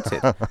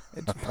demented.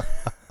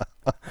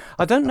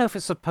 I don't know if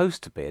it's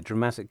supposed to be a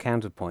dramatic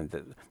counterpoint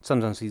that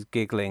sometimes he's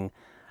giggling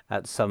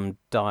at some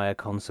dire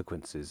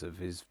consequences of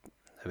his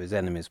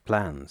enemy's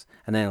plans,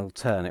 and then he'll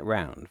turn it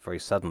round very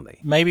suddenly.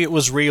 Maybe it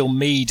was real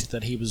mead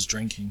that he was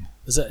drinking.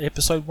 Is that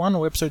episode 1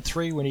 or episode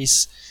 3 when he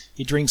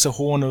drinks a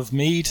horn of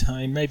mead?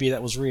 Maybe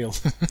that was real.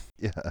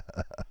 Yeah.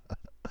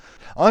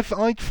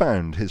 I'd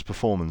found his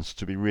performance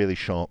to be really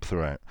sharp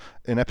throughout.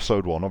 In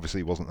episode 1, obviously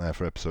he wasn't there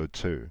for episode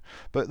 2,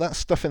 but that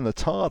stuff in the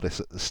TARDIS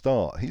at the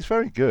start, he's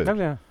very good. Oh,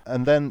 yeah.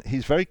 And then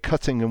he's very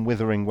cutting and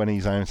withering when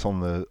he's out on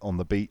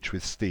the beach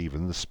with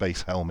Stephen, the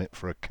space helmet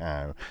for a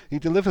cow. He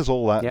delivers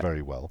all that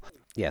very well.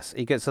 Yes,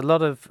 he gets a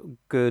lot of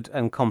good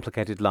and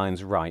complicated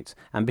lines right,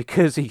 and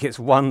because he gets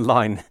one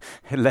line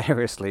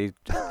hilariously,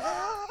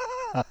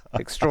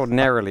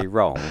 extraordinarily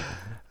wrong,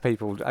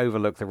 people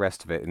overlook the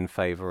rest of it in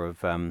favour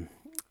of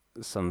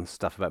some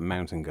stuff about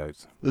mountain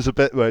goats. There's a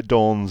bit where it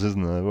dawns,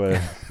 isn't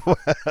there,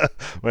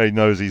 where he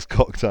knows he's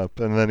cocked up,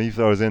 and then he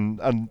throws in,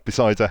 and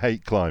besides, I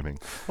hate climbing.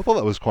 I thought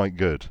that was quite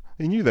good.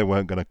 He knew they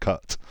weren't going to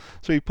cut,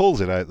 so he pulls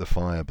it out the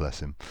fire,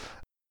 bless him.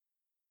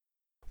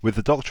 With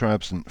the Doctor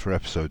absent for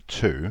episode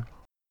 2,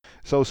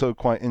 it's also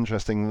quite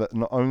interesting that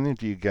not only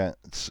do you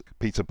get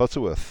Peter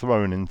Butterworth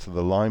thrown into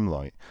the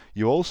limelight,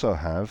 you also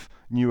have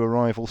new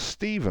arrival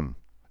Stephen,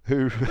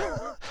 who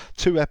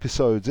 2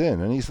 episodes in,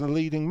 and he's the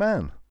leading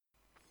man.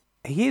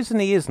 He is and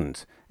he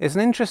isn't. It's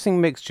an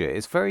interesting mixture.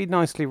 It's very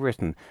nicely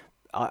written.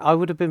 I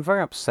would have been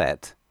very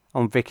upset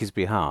on Vicky's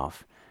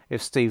behalf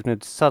if Stephen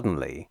had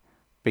suddenly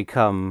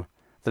become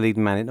the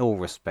leading man in all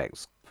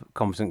respects,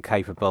 competent,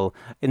 capable,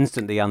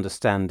 instantly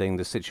understanding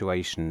the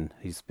situation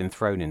he's been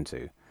thrown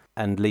into,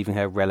 and leaving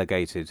her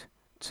relegated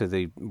to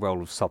the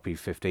role of soppy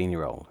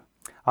 15-year-old.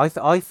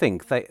 I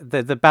think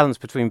the balance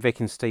between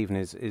Vic and Stephen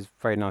is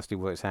very nicely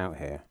worked out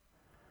here.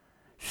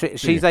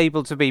 She's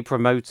able to be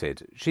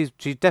promoted. She's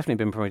definitely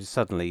been promoted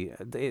suddenly.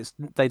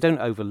 They don't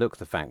overlook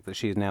the fact that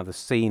she is now the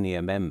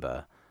senior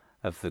member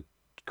of the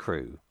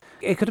crew.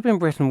 It could have been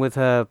written with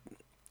her,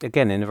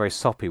 again, in a very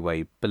soppy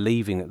way,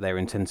 believing that they're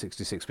in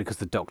 1066 because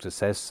the Doctor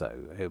says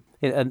so.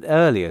 An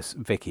earlier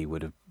Vicky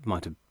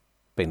might have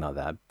been like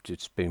that,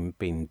 just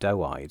been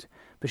doe-eyed.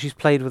 But she's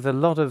played with a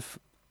lot of...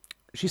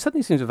 She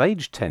suddenly seems to have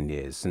aged 10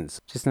 years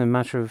since, just in a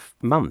matter of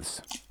months.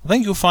 I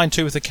think you'll find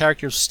too with the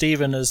character of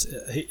Stephen is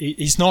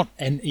he's not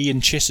an Ian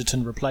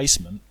Chesterton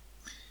replacement.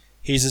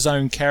 He's his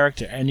own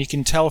character, and you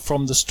can tell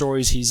from the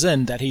stories he's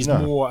in that he's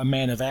more a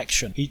man of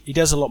action. He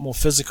does a lot more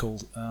physical,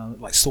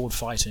 like sword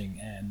fighting,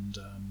 and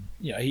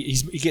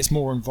he gets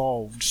more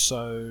involved.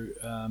 So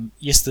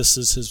yes, this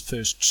is his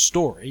first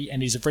story,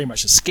 and he's very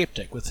much a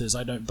skeptic with his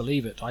 "I don't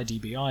believe it"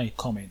 IDBI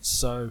comments.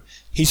 So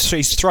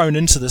he's thrown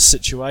into this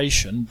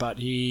situation, but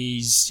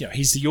he's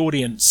the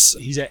audience.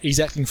 He's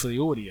acting for the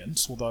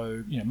audience,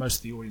 although most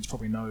of the audience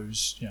probably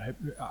knows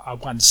are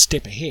one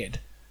step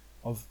ahead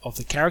of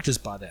the characters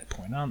by that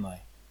point, aren't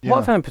they? Yeah.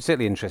 What I found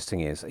particularly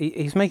interesting is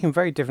he's making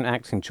very different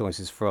acting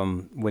choices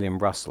from William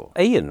Russell.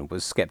 Ian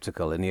was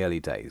sceptical in the early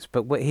days,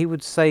 but he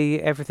would say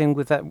everything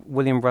with that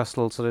William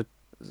Russell sort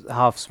of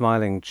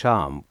half-smiling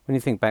charm when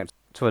you think back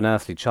to An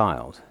Earthly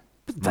Child.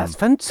 But that's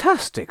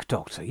fantastic,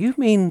 Doctor. You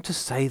mean to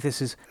say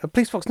this is a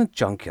police box in a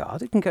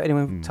junkyard? It can go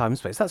anywhere in time and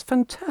space. That's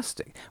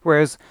fantastic.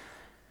 Whereas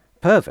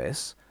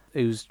Purvis,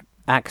 who's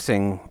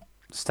acting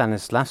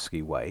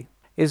Stanislavski way,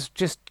 is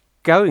just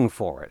going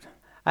for it.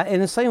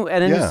 In the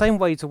same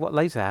way to what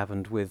later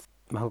happened with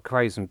Michael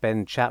Craze and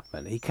Ben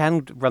Chapman, he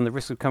can run the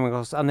risk of coming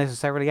across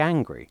unnecessarily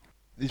angry.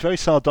 He's very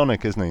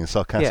sardonic, isn't he, and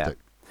sarcastic.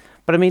 Yeah.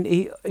 But I mean,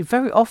 he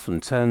very often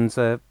turns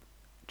a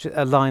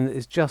line that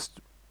is just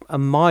a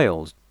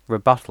mild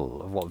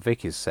rebuttal of what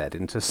Vic has said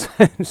into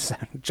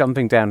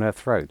jumping down her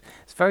throat.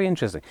 It's very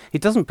interesting. He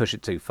doesn't push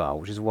it too far,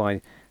 which is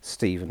why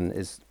Stephen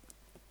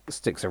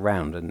sticks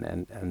around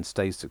and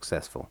stays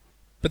successful.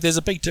 But there's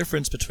a big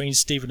difference between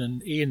Stephen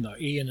and Ian, though.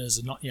 Ian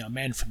is a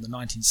man from the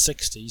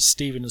 1960s.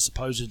 Stephen is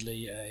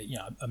supposedly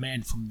a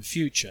man from the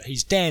future.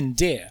 He's Dan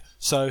Dare,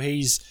 so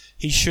he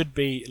should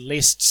be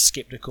less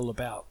skeptical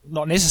about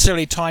not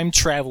necessarily time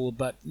travel,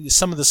 but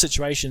some of the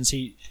situations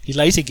he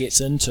later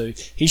gets into.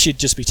 He should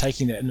just be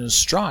taking that in his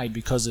stride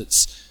because it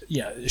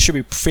should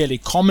be fairly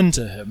common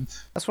to him.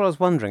 That's what I was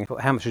wondering.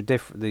 How much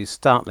the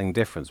startling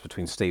difference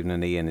between Stephen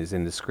and Ian is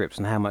in the scripts,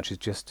 and how much is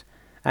just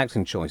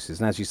acting choices.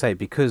 And as you say,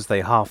 because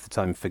they half the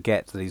time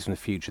forget that he's from the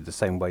future, the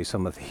same way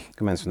some of the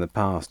commands from the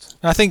past.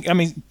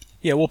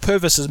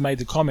 Purvis has made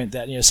the comment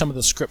that some of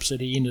the scripts that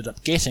he ended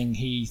up getting,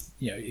 he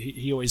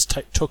always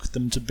took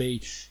them to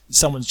be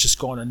someone's just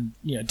gone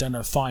and done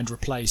a find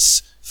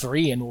replace for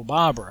Ian or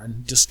Barbara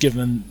and just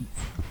given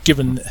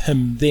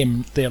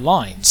them their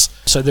lines.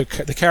 So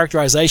the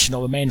characterization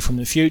of a man from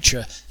the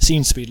future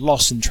seems to be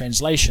lost in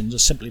translation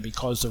just simply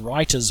because the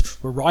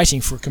writers were writing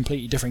for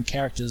completely different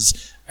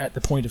characters at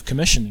the point of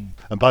commissioning.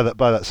 And by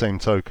that same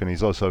token,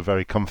 he's also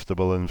very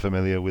comfortable and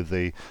familiar with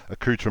the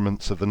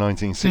accoutrements of the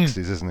 1960s,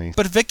 isn't he?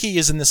 But Vicky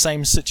is in the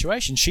same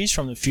situation. She's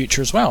from the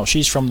future as well.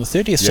 She's from the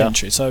 30th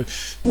century. So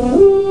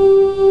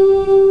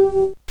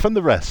from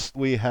the rest,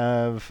 we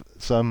have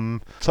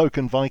some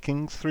token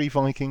Vikings, 3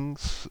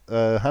 Vikings,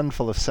 a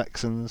handful of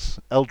Saxons,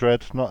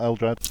 Eldred, not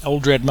Eldred.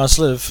 Eldred must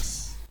live.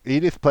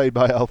 Edith, played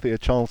by Althea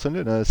Charlton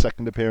in her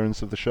second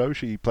appearance of the show.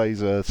 She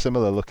plays a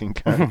similar-looking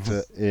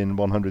character in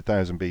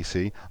 100,000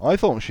 BC.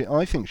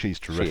 I think she's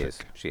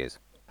terrific. She is.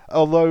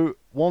 Although,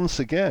 once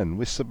again,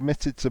 we're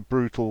submitted to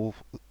brutal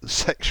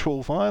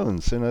sexual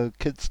violence in a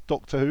kid's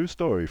Doctor Who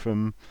story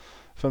from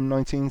from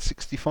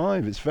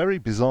 1965. It's very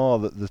bizarre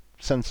that the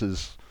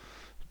censors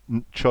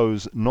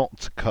chose not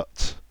to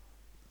cut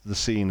the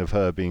scene of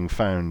her being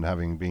found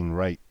having been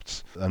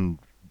raped and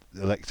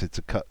elected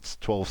to cut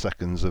 12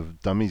 seconds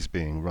of dummies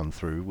being run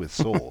through with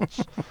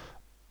swords.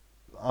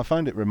 I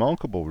find it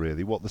remarkable,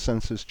 really, what the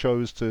censors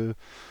chose to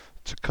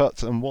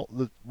cut, and what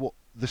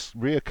this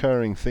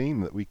reoccurring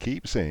theme that we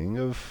keep seeing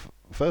of,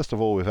 first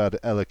of all, we've had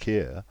Ella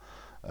Keir,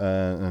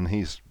 and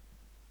he's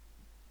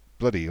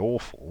bloody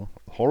awful,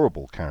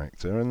 horrible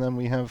character, and then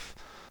we have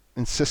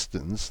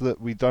insistence that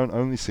we don't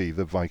only see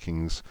the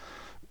Vikings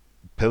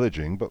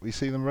pillaging, but we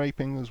see them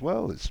raping as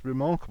well. It's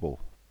remarkable.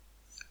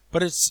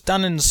 But it's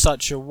done in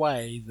such a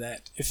way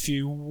that if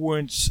you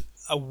weren't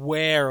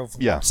aware of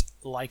what's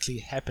likely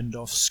happened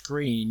off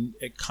screen,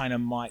 it kind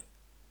of might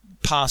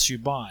pass you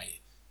by.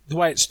 The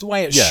way it's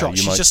shot,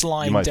 she's just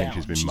lying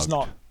down. She's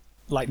not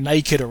like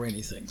naked or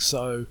anything.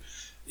 So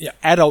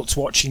adults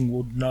watching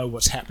would know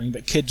what's happening,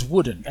 but kids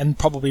wouldn't, and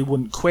probably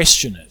wouldn't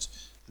question it.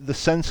 The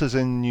censors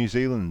in New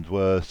Zealand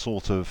were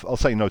sort of, I'll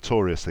say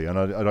notoriously, and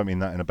I don't mean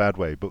that in a bad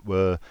way, but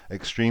were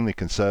extremely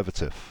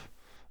conservative.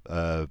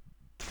 Even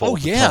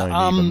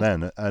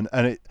then, and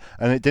it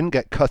didn't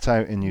get cut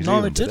out in New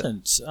Zealand. No, it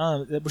didn't.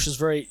 Which is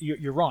very.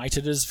 You're right.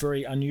 It is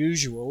very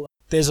unusual.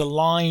 There's a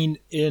line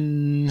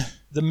in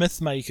The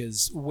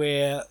Mythmakers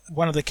where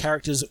one of the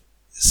characters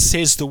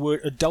says the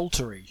word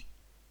adultery.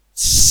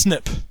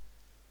 Snip.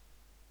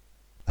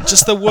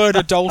 Just the word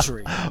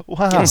adultery.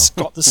 Wow.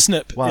 Got the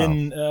snip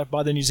in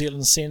by the New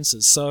Zealand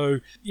censors. So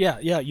yeah,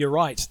 you're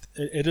right.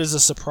 It is a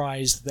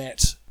surprise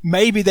that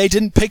maybe they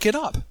didn't pick it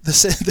up.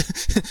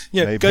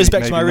 It goes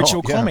back to my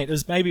original comment.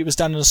 Maybe it was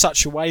done in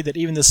such a way that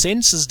even the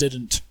censors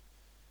didn't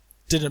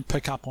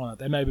pick up on it.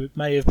 They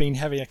may have been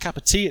having a cup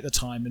of tea at the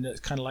time, and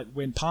it kind of like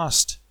went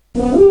past.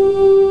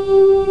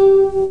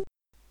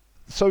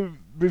 So,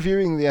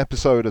 reviewing the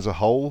episode as a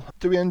whole,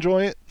 do we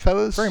enjoy it,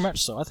 fellas? Very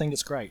much so. I think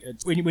it's great.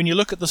 When you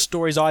look at the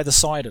stories either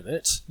side of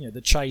it, the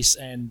chase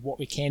and what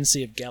we can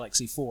see of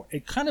Galaxy 4,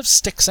 it kind of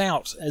sticks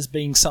out as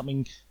being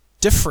something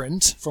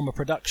different from a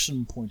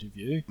production point of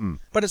view.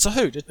 But it's a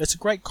hoot. It's a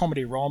great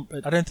comedy romp.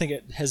 I don't think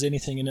it has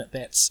anything in it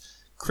that's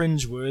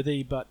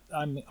cringeworthy, but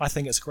I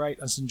think it's great.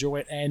 I just enjoy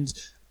it. And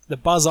the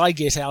buzz I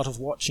get out of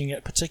watching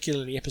it,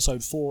 particularly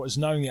episode 4, is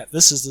knowing that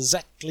this is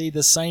exactly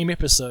the same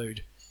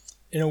episode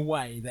in a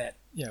way that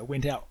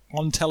went out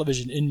on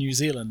television in New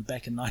Zealand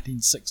back in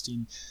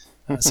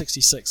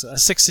 1966,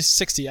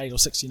 68 or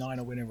 69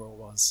 or whenever it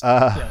was.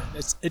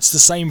 It's the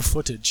same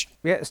footage.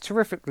 Yeah, it's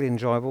terrifically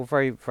enjoyable,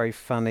 very, very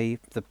funny.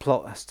 The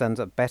plot stands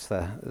up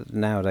better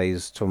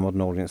nowadays to a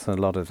modern audience than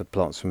a lot of the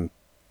plots from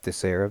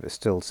this era, but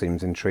still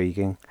seems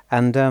intriguing.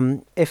 And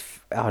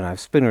if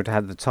Spooner had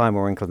had the time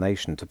or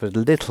inclination to put a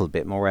little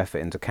bit more effort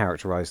into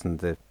characterising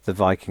the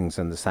Vikings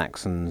and the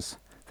Saxons,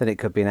 then it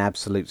could be an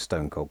absolute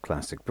stone-cold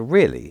classic. But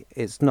really,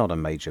 it's not a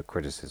major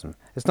criticism.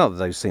 It's not that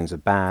those scenes are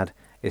bad,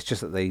 it's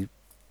just that they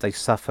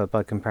suffer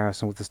by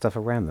comparison with the stuff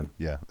around them.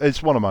 Yeah,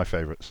 it's one of my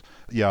favourites.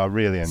 Yeah, I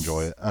really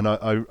enjoy it. And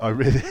I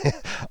really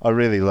I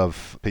really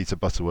love Peter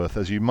Butterworth,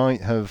 as you might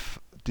have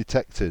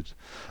detected.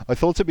 I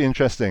thought it'd be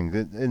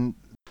interesting.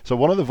 So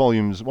one of the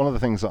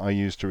things that I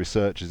use to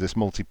research is this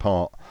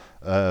multi-part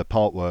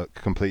part work,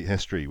 Complete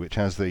History, which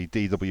has the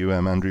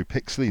DWM Andrew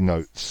Pixley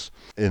notes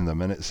in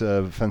them, and it's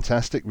a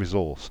fantastic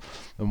resource.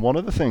 And one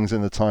of the things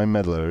in the Time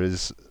Meddler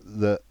is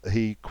that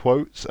he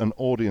quotes an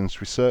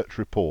audience research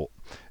report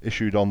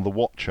issued on The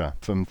Watcher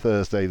from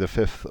Thursday the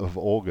 5th of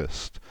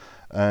August,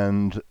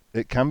 and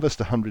it canvassed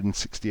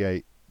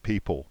 168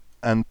 people.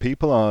 And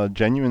people are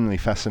genuinely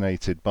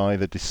fascinated by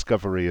the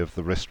discovery of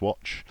the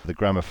wristwatch, the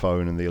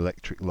gramophone and the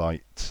electric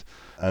light,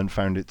 and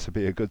found it to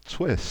be a good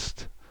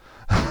twist.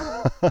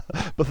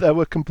 But there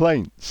were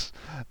complaints,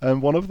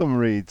 and one of them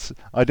reads,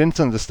 "I didn't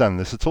understand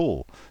this at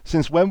all.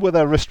 Since when were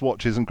there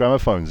wristwatches and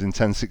gramophones in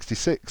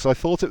 1066? I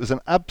thought it was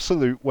an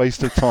absolute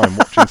waste of time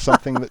watching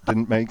something that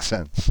didn't make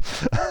sense."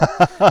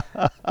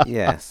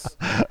 Yes.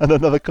 And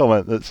another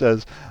comment that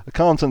says, "I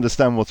can't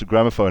understand what a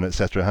gramophone,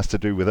 etc. has to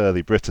do with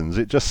early Britons.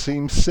 It just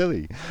seems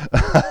silly."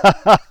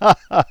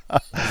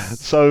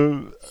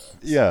 So,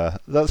 yeah,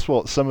 that's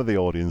what some of the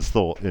audience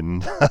thought in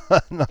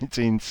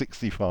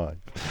 1965.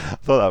 I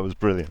thought that was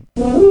brilliant.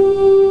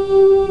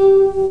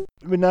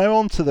 We're now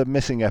on to the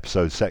missing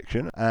episode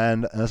section,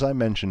 and as I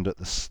mentioned at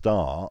the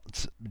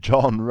start,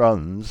 John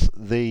runs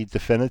the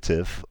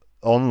definitive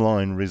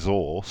online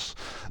resource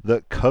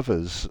that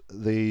covers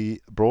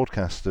the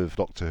broadcast of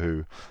Doctor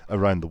Who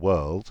around the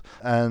world,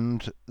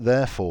 and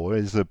therefore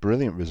is a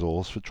brilliant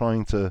resource for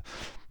trying to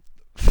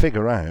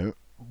figure out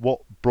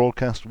what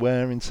broadcast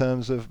where in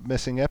terms of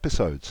missing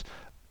episodes.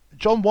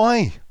 John,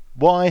 why?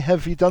 Why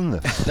have you done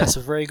this? That's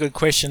a very good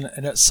question,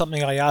 and it's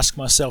something I ask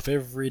myself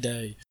every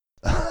day.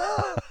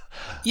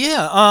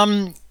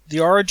 The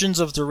origins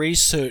of the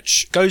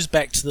research goes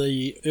back to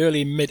the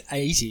early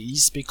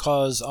mid-80s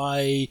because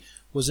I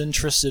was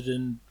interested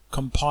in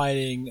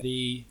compiling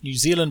the New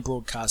Zealand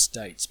broadcast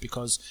dates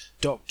because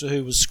Doctor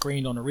Who was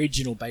screened on a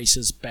regional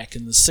basis back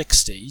in the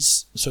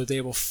 60s. So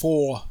there were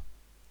 4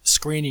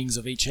 screenings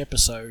of each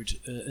episode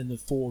in the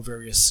 4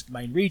 various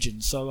main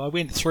regions. So I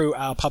went through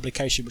our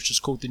publication, which is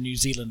called the New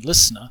Zealand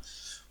Listener,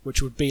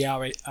 which would be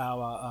our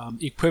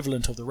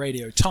equivalent of the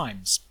Radio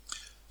Times.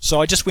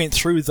 So I just went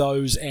through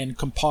those and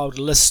compiled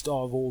a list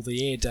of all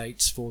the air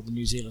dates for the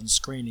New Zealand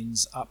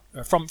screenings up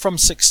from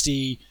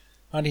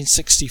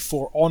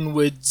 1964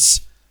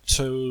 onwards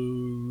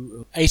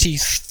to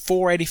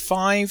 84,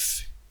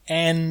 85,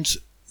 and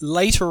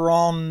later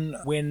on,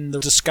 when the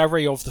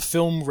discovery of the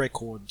film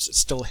records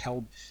still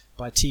held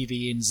by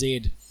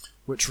TVNZ,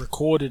 which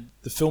recorded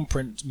the film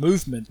print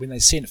movement when they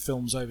sent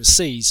films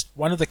overseas,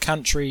 one of the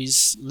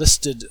countries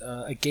listed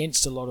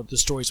against a lot of the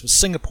stories was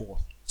Singapore.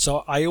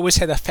 So I always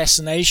had a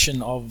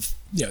fascination of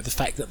the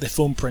fact that the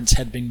film prints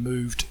had been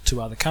moved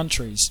to other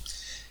countries.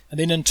 And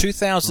then in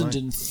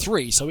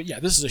 2003, right. So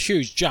this is a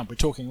huge jump, we're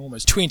talking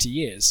almost 20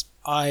 years,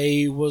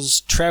 I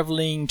was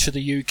travelling to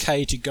the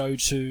UK to go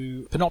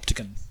to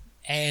Panopticon.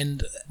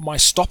 And my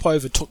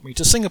stopover took me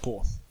to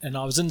Singapore. And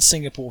I was in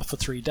Singapore for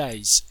 3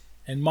 days.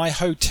 And my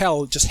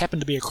hotel just happened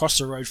to be across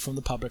the road from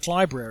the public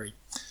library.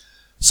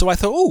 So I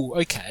thought,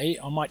 okay,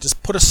 I might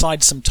just put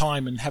aside some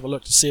time and have a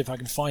look to see if I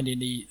can find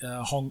any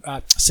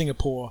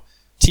Singapore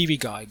TV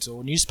guides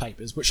or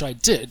newspapers, which I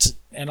did,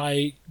 and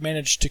I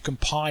managed to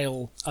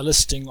compile a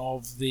listing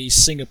of the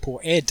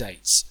Singapore air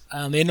dates.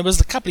 And then it was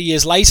a couple of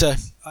years later,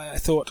 I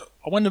thought,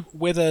 I wonder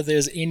whether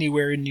there's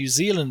anywhere in New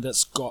Zealand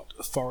that's got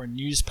foreign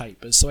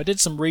newspapers. So I did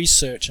some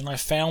research, and I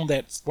found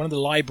that one of the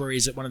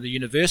libraries at one of the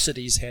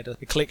universities had a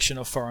collection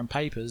of foreign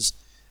papers.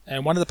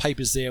 And one of the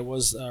papers there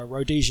was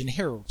Rhodesian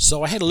Herald.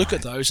 So I had a look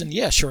at those, and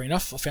sure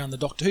enough, I found the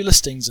Doctor Who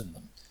listings in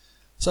them.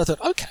 So I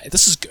thought, okay,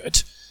 this is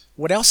good.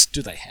 What else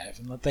do they have?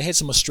 And they had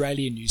some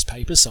Australian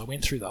newspapers, so I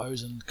went through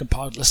those and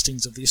compiled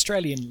listings of the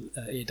Australian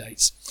air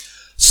dates.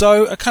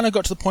 So I kind of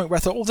got to the point where I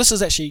thought, this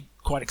is actually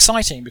quite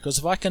exciting, because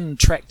if I can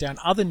track down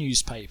other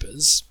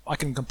newspapers, I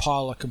can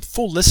compile a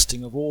full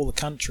listing of all the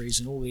countries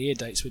and all the air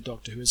dates where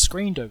Doctor Who has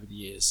screened over the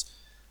years.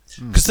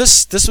 Because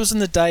this was in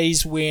the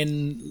days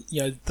when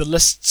the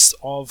lists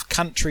of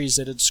countries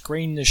that had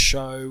screened the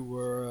show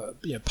were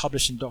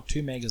published in Doctor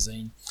Who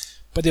magazine,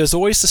 but there was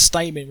always the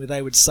statement where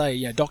they would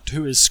say, Doctor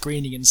Who is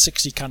screening in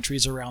 60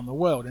 countries around the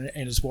world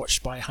and is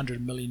watched by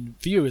 100 million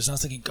viewers. And I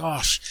was thinking,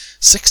 gosh,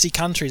 60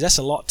 countries, that's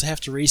a lot to have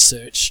to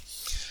research.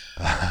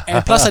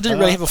 And plus I didn't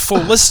really have a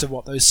full list of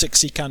what those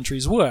 60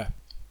 countries were.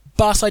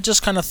 But I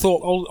just kind of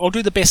thought, I'll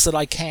do the best that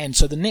I can.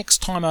 So the next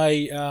time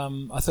I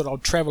thought I'll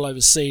travel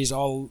overseas,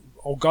 I'll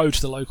go to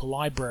the local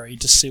library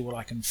to see what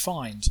I can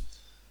find.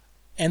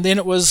 And then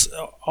it was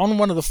on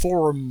one of the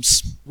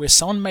forums where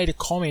someone made a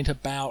comment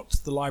about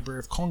the Library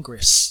of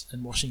Congress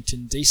in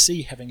Washington,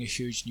 D.C. having a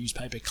huge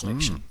newspaper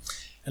collection.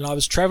 And I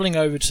was traveling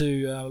over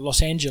to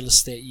Los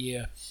Angeles that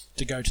year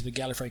to go to the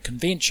Gallifrey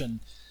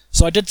Convention.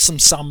 So I did some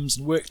sums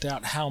and worked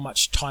out how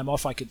much time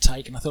off I could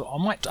take. And I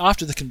thought,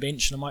 after the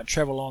convention, I might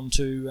travel on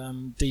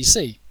to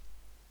D.C.,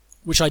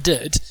 which I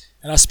did.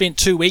 And I spent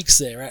 2 weeks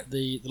there at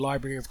the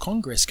Library of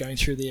Congress going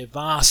through their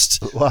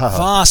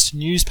vast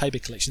newspaper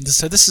collection.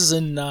 So this is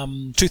in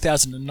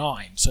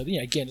 2009. So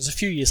again, it's a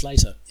few years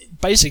later.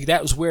 Basically,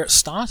 that was where it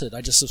started.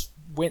 I just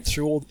went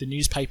through all the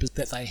newspapers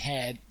that they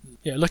had,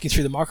 looking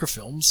through the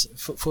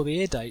microfilms for the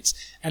air dates.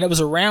 And it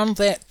was around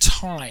that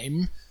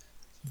time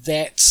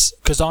that,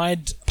 because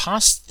I'd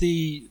passed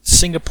the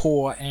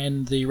Singapore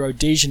and the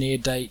Rhodesian air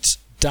date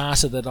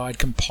data that I'd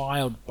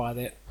compiled by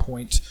that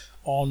point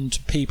on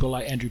to people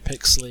like Andrew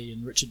Pixley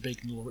and Richard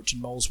Bignell or Richard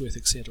Molesworth,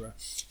 etc.,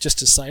 just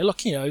to say,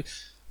 look,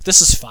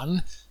 this is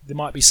fun. There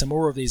might be some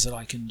more of these that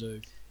I can do.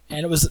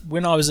 And it was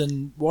when I was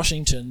in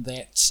Washington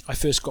that I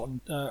first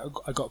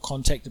I got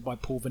contacted by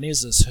Paul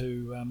Venezis,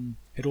 who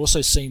had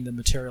also seen the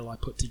material I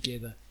put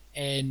together.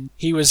 And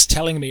he was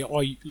telling me,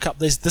 look up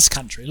this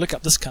country, look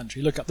up this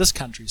country, look up this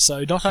country.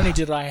 So not only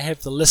did I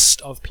have the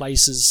list of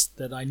places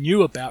that I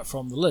knew about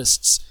from the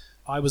lists,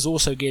 I was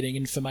also getting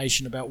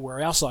information about where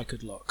else I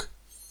could look.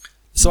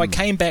 So I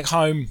came back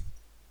home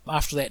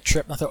after that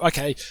trip and I thought,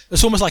 okay,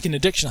 it's almost like an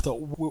addiction. I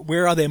thought,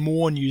 where are there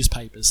more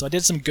newspapers? So I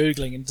did some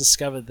Googling and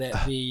discovered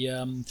that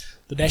the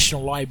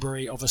National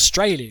Library of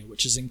Australia,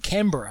 which is in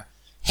Canberra,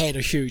 had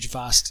a huge,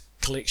 vast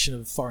collection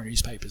of foreign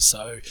newspapers.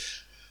 So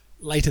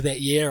later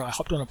that year, I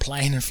hopped on a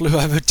plane and flew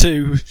over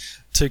to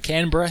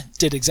Canberra,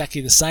 did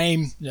exactly the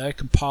same,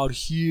 compiled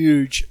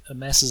huge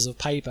masses of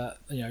paper,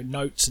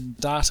 notes and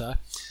data.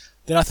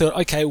 Then I thought,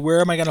 okay, where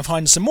am I going to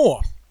find some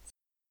more?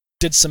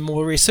 Did some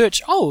more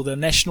research. The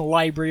National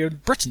Library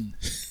of Britain,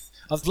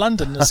 of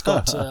London, has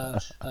got a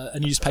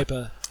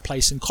newspaper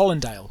place in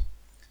Colindale.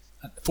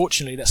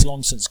 Fortunately, that's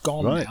long since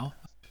gone now.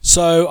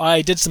 So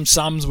I did some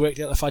sums, worked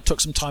out if I took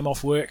some time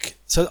off work.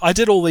 So I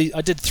did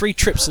I did 3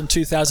 trips in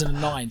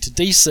 2009 to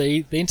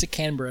DC, then to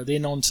Canberra,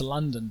 then on to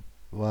London.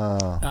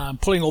 Wow.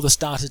 Pulling all this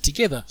data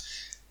together.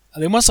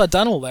 And then once I'd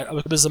done all that,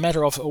 it was a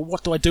matter of,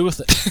 what do I do with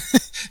it?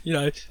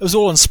 It was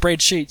all in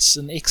spreadsheets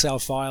and Excel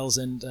files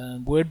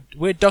and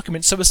Word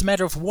documents. So it was a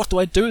matter of, what do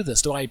I do with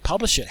this? Do I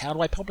publish it? How do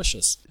I publish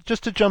this?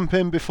 Just to jump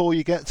in before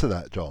you get to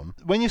that, John,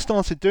 when you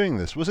started doing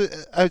this, was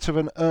it out of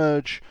an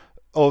urge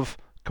of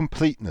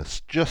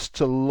completeness, just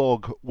to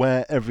log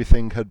where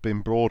everything had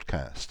been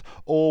broadcast?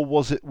 Or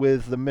was it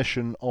with the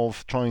mission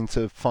of trying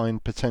to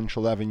find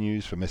potential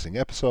avenues for missing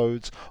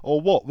episodes?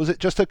 Or what? Was it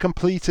just a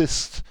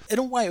completist? In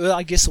a way, well,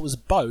 I guess it was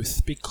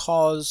both,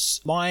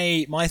 because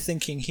my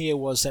thinking here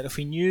was that if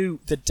we knew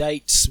the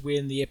dates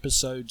when the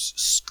episodes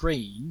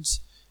screened,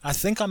 I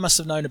think I must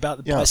have known about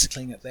the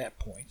bicycling at that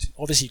point.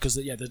 Obviously, because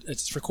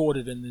it's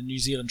recorded in the New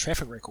Zealand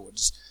traffic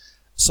records.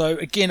 So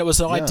again, it was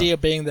the idea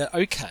being that,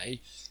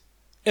 okay,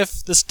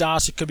 if this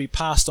data could be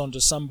passed on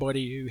to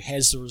somebody who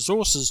has the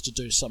resources to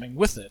do something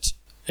with it,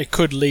 it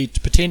could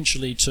lead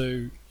potentially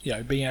to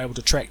being able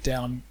to track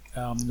down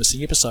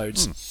missing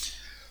episodes.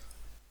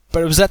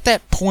 But it was at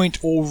that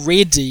point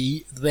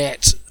already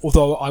that,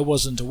 although I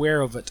wasn't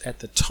aware of it at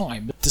the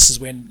time, this is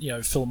when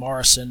Phil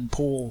Morris and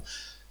Paul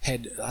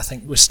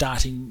were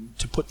starting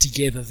to put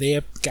together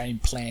their game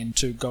plan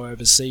to go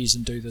overseas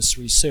and do this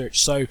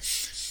research. So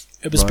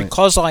it was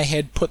because I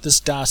had put this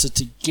data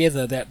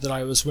together that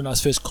I was, when I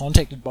was first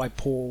contacted by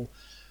Paul,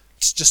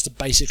 just to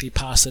basically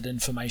pass that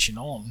information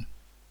on,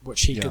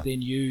 which he could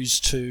then use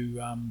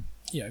to,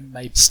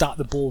 maybe start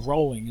the ball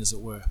rolling, as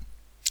it were.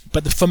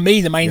 But for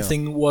me, the main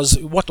thing was,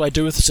 what do I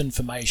do with this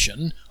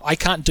information? I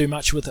can't do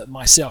much with it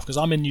myself because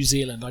I'm in New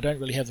Zealand. I don't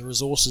really have the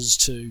resources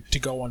to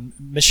go on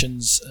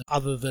missions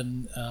other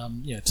than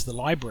to the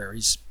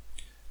libraries.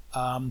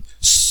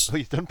 Well,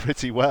 you've done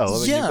pretty well. I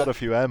mean, you've got a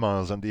few air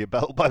miles under your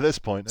belt by this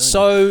point.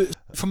 So,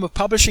 from a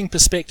publishing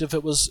perspective,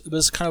 it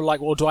was kind of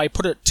like, well, do I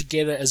put it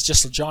together as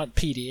just a giant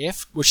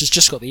PDF, which has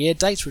just got the air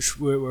dates, which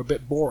were a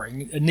bit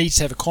boring? It needs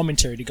to have a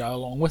commentary to go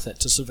along with it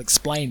to sort of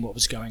explain what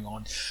was going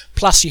on.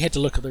 Plus, you had to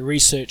look at the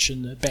research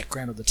and the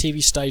background of the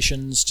TV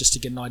stations just to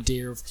get an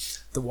idea of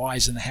the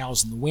whys and the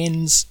hows and the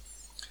whens.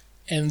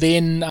 And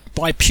then,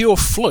 by pure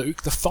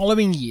fluke, the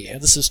following year,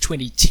 this is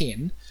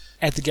 2010,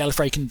 at the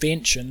Gallifrey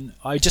convention,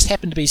 I just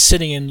happened to be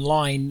sitting in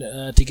line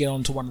to get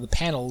onto one of the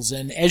panels,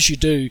 and as you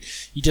do,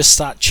 you just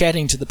start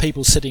chatting to the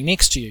people sitting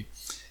next to you.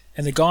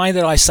 And the guy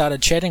that I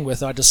started chatting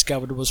with, I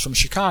discovered, was from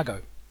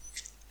Chicago.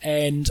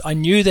 And I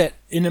knew that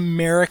in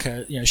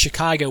America,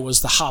 Chicago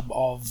was the hub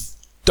of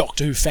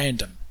Doctor Who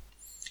fandom.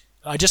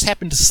 I just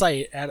happened to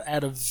say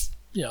out of,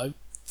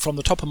 from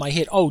the top of my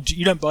head, oh,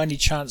 you don't by any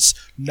chance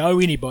know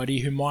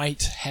anybody who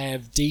might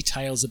have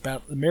details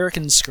about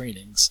American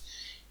screenings?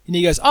 And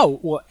he goes,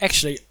 oh, well,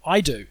 actually, I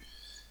do.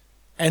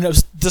 And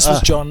this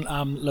was John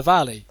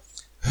Lavalley,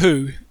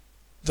 who,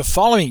 the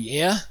following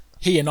year,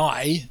 he and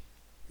I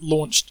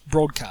launched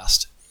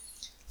Broadcast.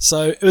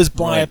 So it was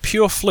by a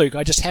pure fluke.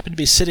 I just happened to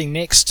be sitting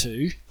next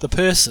to the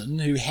person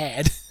who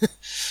had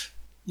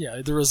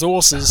the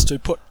resources to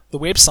put the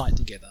website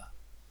together.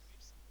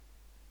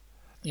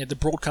 The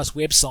Broadcast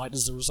website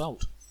is the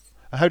result.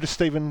 How does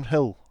Stephen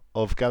Hill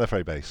of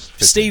Gallifrey Base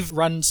fit Steve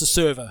runs the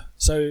server.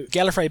 So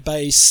Gallifrey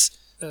Base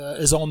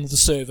is on the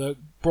server,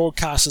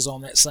 Broadcast is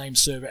on that same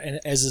server, and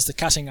as is the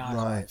Cutting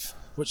Archive,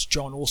 which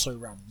John also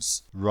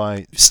runs.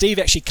 Right. Steve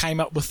actually came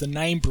up with the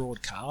name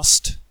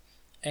Broadcast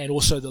and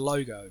also the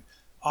logo.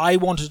 I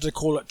wanted to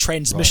call it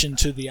Transmission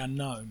to the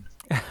Unknown.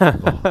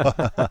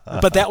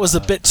 But that was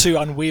a bit too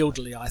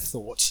unwieldy, I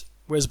thought.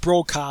 Whereas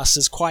Broadcast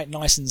is quite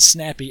nice and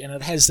snappy, and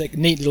it has that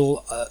neat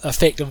little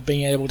effect of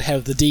being able to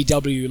have the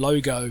DW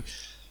logo,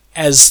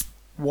 as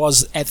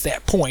was at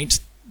that point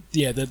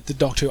the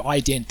Doctor Who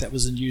ident that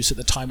was in use at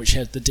the time, which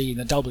had the D and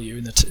the W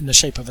in the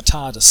shape of a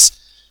TARDIS.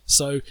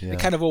 So it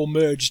kind of all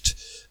merged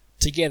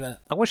together.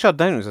 I wish I'd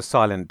known it was a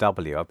silent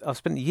W. I've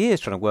spent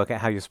years trying to work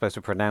out how you're supposed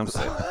to pronounce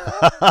it.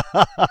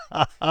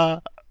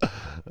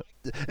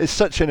 It's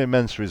such an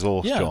immense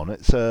resource, John.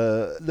 It's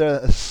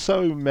there are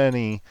so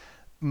many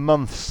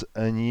months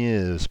and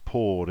years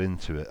poured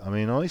into it. I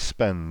mean, I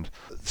spend,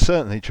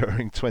 certainly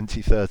during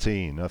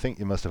 2013, I think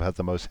you must have had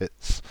the most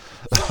hits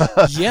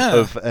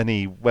of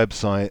any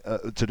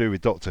website to do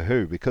with Doctor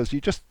Who, because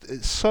it's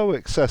so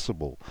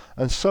accessible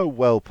and so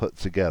well put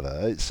together.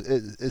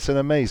 It's an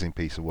amazing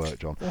piece of work,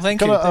 John. Well,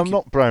 thank you. I'm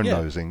not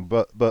brown-nosing,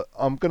 but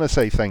I'm going to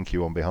say thank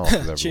you on behalf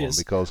of everyone,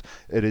 because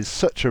it is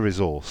such a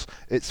resource.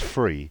 It's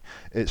free.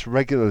 It's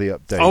regularly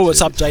updated. Oh,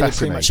 it's updated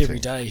pretty much every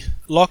day.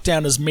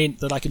 Lockdown has meant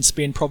that I can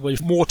spend probably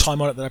more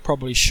time on it than I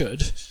probably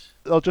should.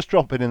 I'll just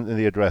drop it in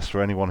the address for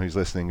anyone who's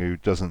listening who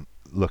doesn't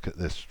look at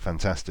this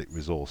fantastic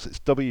resource. It's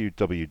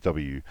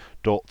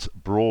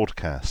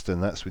www.broadcast,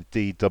 and that's with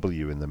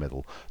DW in the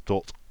middle,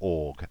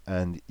 .org,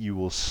 and you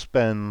will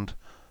spend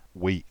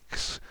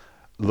weeks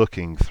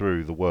looking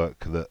through the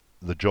work that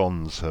the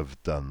Johns have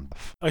done.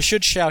 I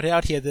should shout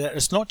out here that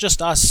it's not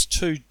just us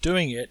two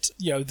doing it.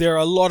 There are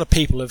a lot of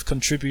people who have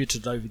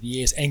contributed over the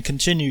years and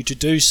continue to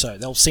do so.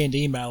 They'll send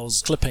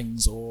emails,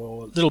 clippings,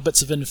 or little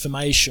bits of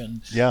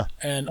information. Yeah.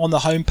 And on the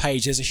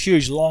homepage, there's a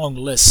huge long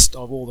list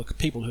of all the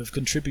people who have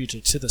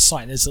contributed to the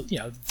site. There's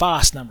a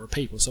vast number of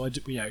people. So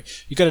you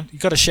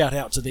got to shout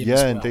out to them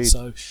as well. Indeed.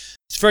 So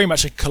it's very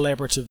much a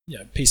collaborative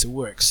piece of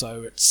work.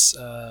 So it's.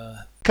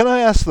 Can I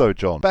ask though,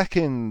 John, back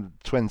in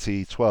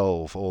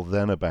 2012 or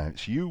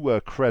thereabouts, you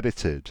were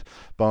credited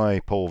by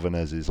Paul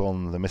Venezes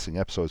on the Missing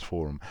Episodes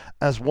forum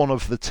as one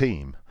of the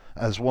team.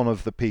 as one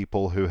of the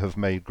people who have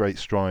made great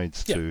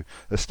strides to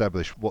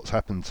establish what's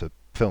happened to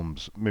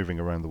films moving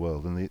around the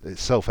world, and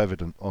it's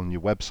self-evident on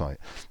your website.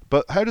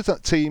 But how does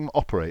that team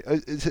operate?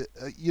 Is it,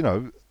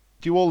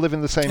 do you all live in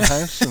the same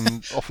house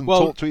and often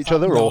talk to each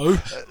other? No,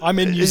 I'm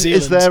in New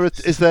Zealand.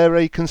 Is there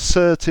a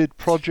concerted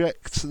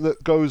project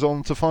that goes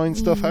on to find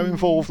stuff? How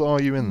involved are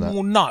you in that?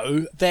 Well,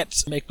 no.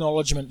 That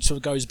acknowledgement sort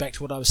of goes back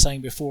to what I was saying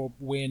before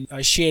when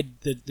I shared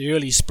the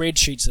early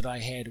spreadsheets that I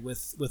had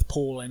with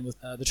Paul and with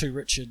the two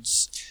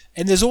Richards.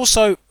 And there's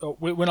also,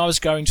 when I was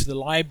going to the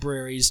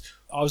libraries,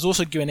 I was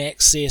also given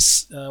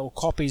access or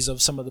copies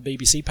of some of the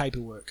BBC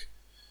paperwork,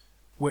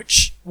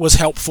 which was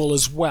helpful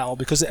as well,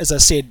 because, as I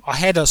said, I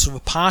had a sort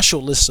of a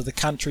partial list of the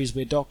countries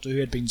where Doctor Who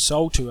had been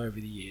sold to over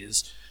the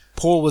years.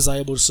 Paul was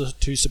able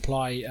to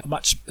supply a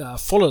much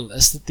fuller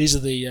list. These are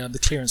the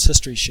clearance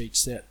history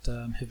sheets that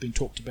have been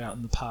talked about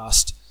in the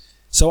past.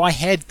 So I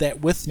had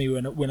that with me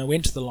when I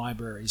went to the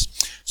libraries.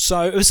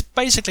 So it was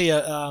basically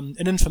an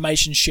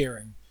information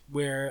sharing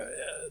where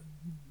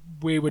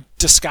we would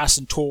discuss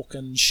and talk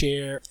and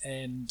share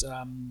and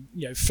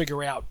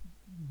figure out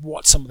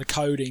what some of the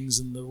codings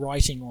and the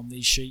writing on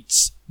these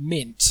sheets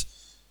meant,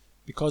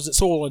 because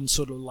it's all in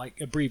sort of like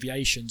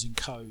abbreviations and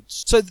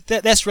codes. So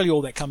that's really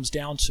all that comes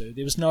down to.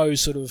 There was no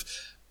sort of,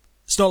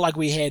 it's not like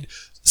we had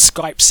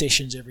Skype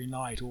sessions every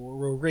night or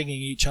were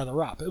ringing each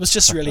other up. It was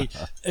just really,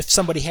 if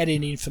somebody had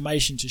any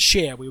information to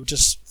share, we would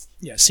just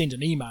send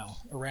an email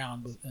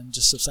around and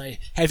just sort of say,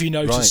 have you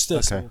noticed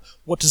this? Okay. Or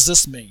what does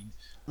this mean?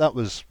 That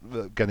was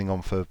getting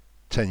on for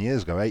 10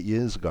 years ago, 8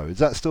 years ago. Is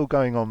that still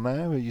going on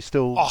now? Are you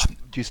still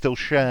do you still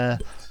share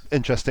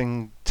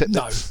interesting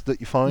tidbits that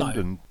you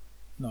find?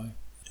 No.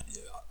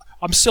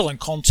 I'm still in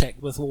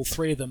contact with all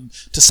three of them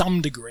to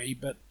some degree,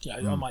 but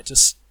I might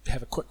just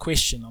have a quick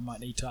question. I might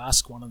need to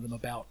ask one of them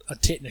about a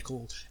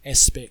technical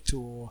aspect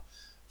or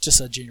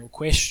just a general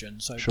question.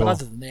 So, sure. But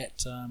other than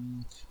that,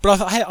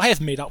 but I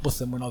have met up with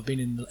them when I've been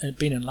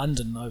in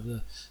London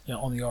over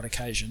on the odd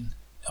occasion.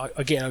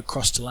 I get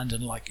across to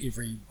London like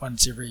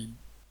once every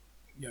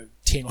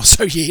 10 or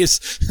so years.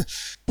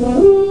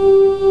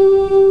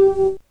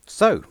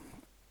 So,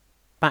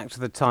 back to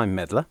the Time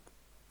Meddler.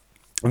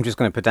 I'm just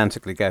going to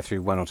pedantically go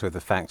through one or two of the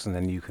facts and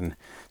then you can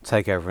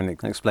take over and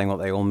explain what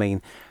they all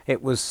mean.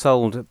 It was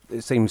sold,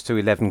 it seems, to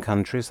 11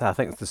 countries. I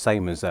think it's the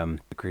same as The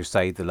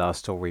Crusade, the last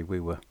story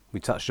we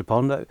touched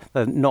upon.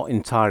 They're not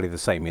entirely the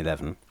same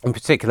 11. In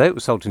particular, it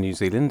was sold to New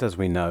Zealand, as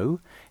we know.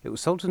 It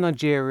was sold to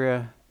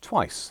Nigeria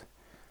twice,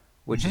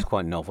 which is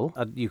quite novel.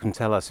 You can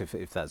tell us if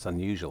that's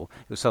unusual.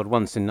 It was sold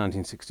once in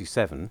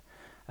 1967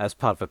 as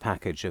part of a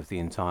package of the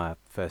entire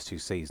first two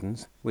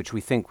seasons, which we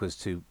think was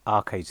to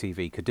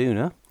RKTV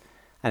Kaduna,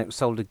 and it was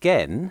sold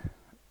again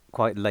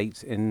quite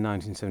late in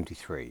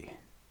 1973.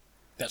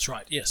 That's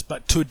right, yes,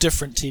 but to a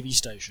different TV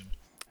station.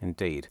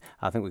 Indeed.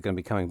 I think we're going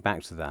to be coming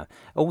back to that.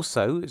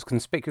 Also, it's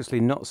conspicuously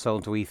not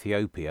sold to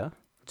Ethiopia.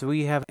 Do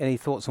we have any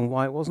thoughts on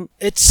why it wasn't?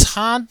 It's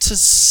hard to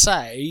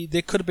say.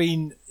 It could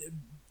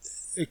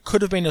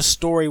have been a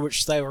story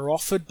which they were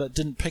offered but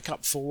didn't pick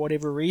up for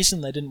whatever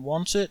reason. They didn't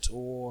want it,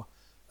 or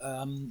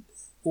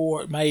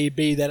it may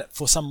be that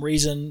for some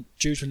reason,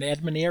 due to an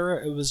admin error,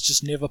 it was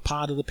just never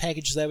part of the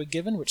package they were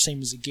given, which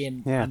seems,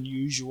 again,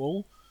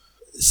 unusual.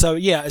 So,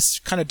 it's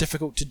kind of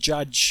difficult to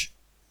judge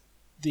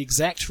the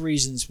exact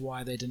reasons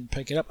why they didn't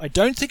pick it up. I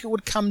don't think it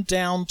would come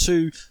down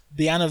to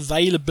the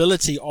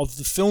unavailability of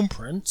the film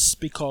prints,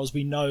 because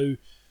we know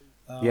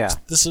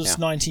this was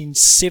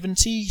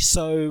 1970,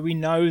 so we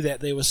know that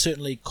there were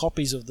certainly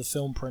copies of the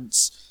film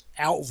prints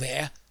out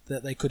there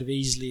that they could have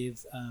easily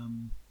have,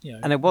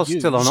 and it was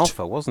used. Still on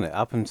offer, wasn't it,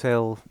 up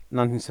until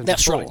 1974?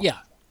 That's right,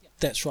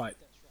 that's right.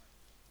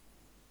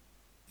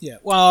 Yeah,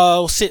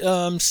 well,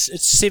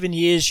 it's 7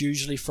 years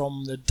usually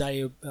from the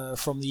day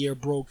from the year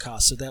of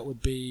broadcast, so that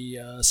would be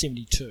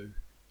 72.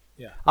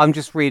 Yeah. I'm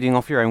just reading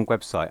off your own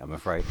website, I'm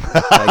afraid.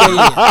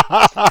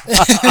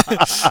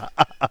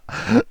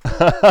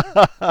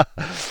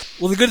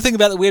 Well, the good thing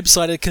about the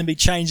website, it can be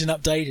changed and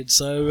updated,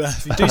 so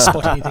if you do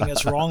spot anything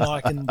that's wrong,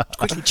 I can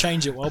quickly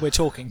change it while we're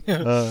talking.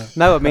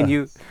 No, I mean,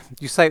 you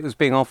say it was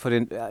being offered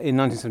in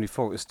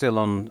 1974. It was still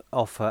on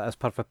offer as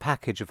part of a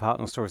package of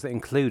Hartnell stories that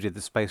included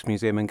the Space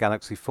Museum and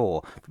Galaxy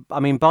 4. I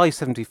mean, by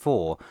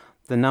 74,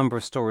 the number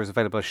of stories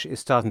available is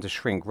starting to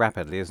shrink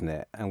rapidly, isn't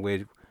it? And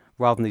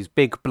rather than these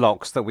big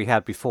blocks that we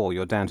had before,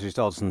 you're down to just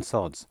odds and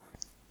sods.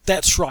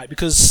 That's right,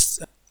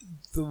 because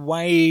the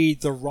way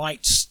the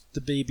rights,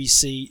 the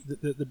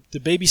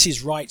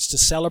BBC's rights to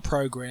sell a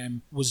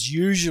program was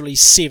usually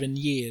 7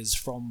 years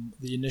from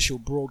the initial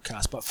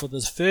broadcast, but for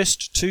the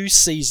first two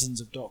seasons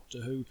of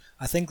Doctor Who,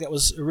 I think that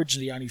was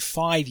originally only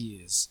 5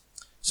 years.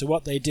 So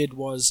what they did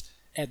was,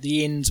 at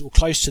the end, or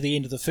close to the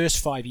end of the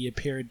first 5-year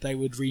period, they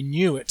would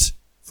renew it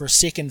for a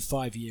second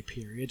 5-year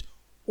period,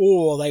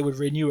 or they would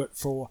renew it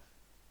for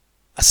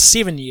a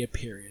 7-year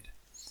period.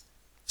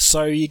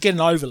 So you get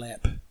an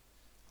overlap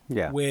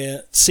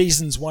where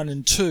seasons 1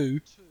 and 2,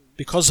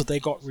 because they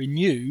got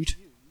renewed,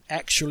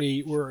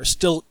 actually were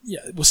still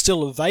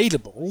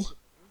available,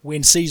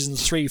 when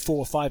seasons 3,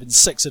 4, 5 and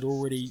 6 had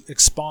already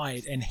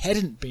expired and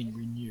hadn't been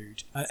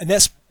renewed. And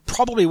that's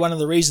probably one of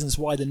the reasons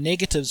why the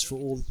negatives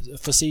for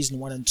season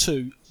 1 and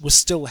 2 were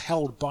still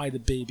held by the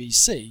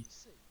BBC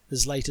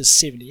as late as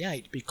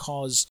 78,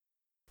 because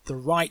the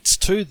rights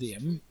to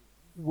them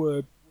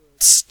were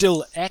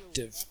still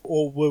active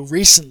or were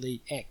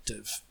recently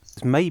active.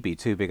 It's maybe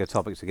too big a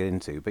topic to get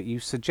into, but you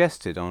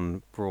suggested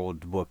on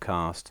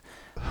Broadcast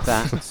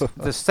that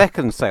the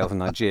second sale to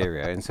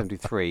Nigeria in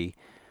 73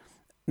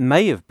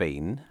 may have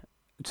been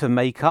to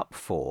make up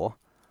for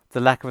the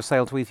lack of a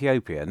sale to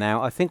Ethiopia.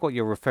 Now, I think what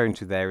you're referring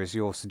to there is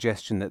your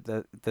suggestion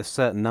that the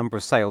certain number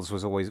of sales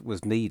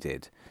was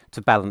needed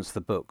to balance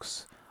the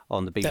books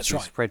on the BBC That's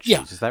right. spreadsheets.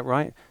 Yeah. Is that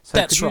right? So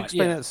That's could you right,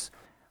 explain yeah. that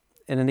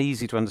in an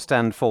easy to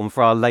understand form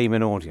for our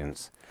layman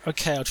audience?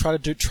 Okay, I'll try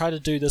to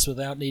do this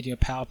without needing a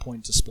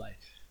PowerPoint display.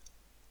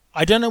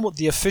 I don't know what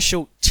the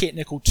official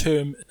technical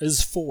term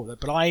is for it,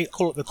 but I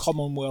call it the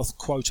Commonwealth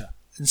quota.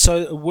 And so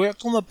it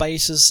worked on the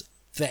basis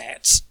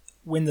that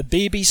when the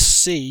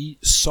BBC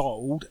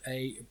sold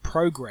a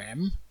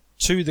program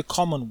to the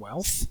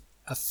Commonwealth,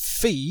 a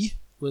fee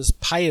was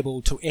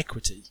payable to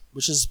Equity,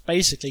 which is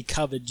basically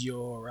covered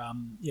your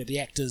the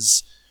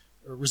actors'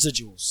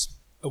 residuals.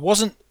 It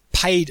wasn't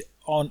paid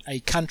on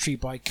a country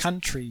by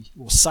country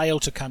or sale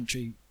to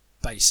country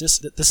basis.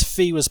 That this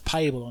fee was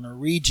payable on a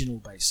regional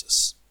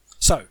basis.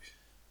 So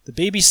the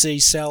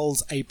BBC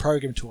sells a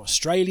program to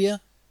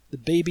Australia. The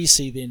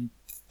BBC then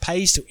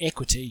pays to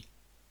Equity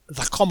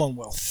the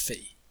Commonwealth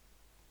fee.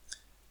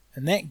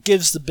 And that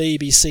gives the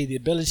BBC the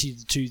ability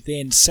to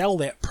then sell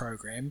that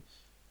program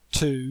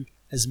to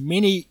as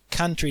many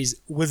countries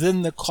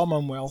within the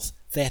Commonwealth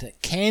that it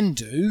can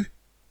do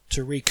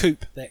to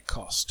recoup that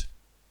cost.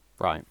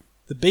 Right.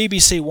 The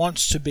BBC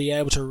wants to be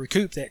able to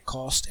recoup that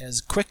cost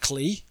as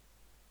quickly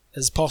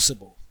as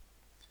possible.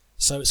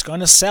 So it's going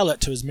to sell it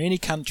to as many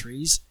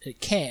countries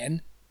it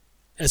can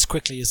as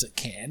quickly as it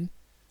can,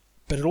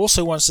 but it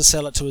also wants to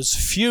sell it to as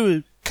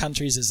few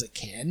countries as it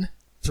can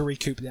to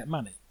recoup that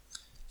money.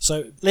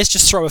 So let's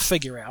just throw a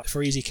figure out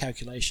for easy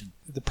calculation.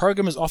 The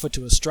program is offered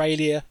to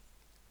Australia.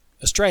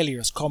 Australia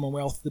is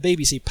Commonwealth. The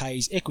BBC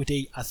pays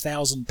Equity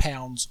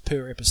 £1,000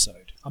 per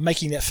episode. I'm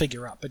making that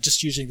figure up, but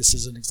just using this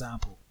as an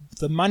example.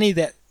 The money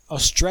that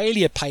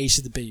Australia pays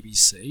to the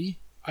BBC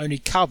only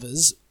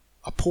covers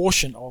a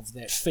portion of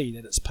that fee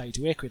that it's paid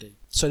to Equity.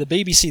 So the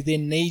BBC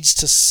then needs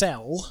to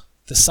sell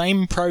the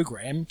same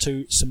program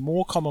to some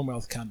more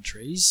Commonwealth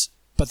countries,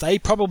 but they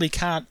probably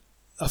can't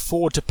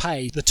afford to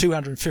pay the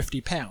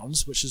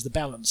 £250, which is the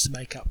balance to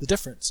make up the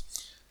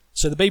difference.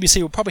 So the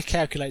BBC will probably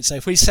calculate, say,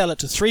 if we sell it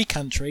to 3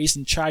 countries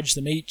and charge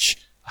them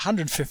each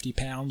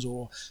 £150,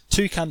 or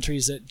 2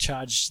 countries that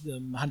charge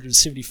them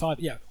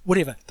 £175,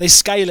 whatever. They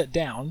scale it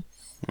down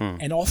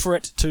and offer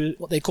it to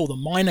what they call the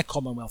minor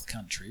Commonwealth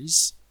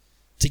countries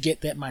to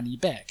get that money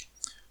back.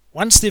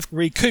 Once they've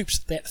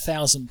recouped that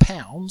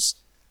 £1,000,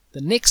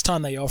 the next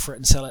time they offer it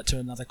and sell it to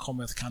another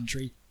Commonwealth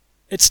country,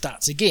 it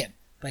starts again.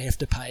 They have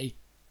to pay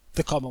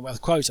the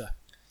Commonwealth quota.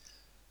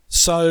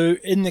 So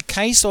in the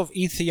case of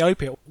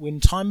Ethiopia, when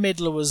Time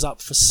Meddler was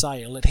up for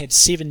sale, it had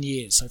 7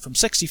 years. So from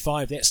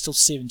 65, that's still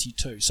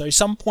 72. So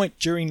some point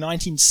during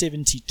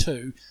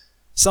 1972,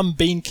 some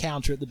bean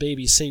counter at the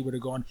BBC would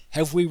have gone,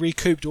 have we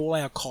recouped all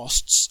our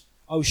costs?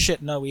 Oh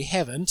shit, no we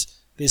haven't.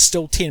 There's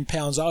still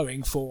 £10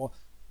 owing for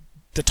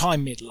the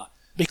Time Meddler.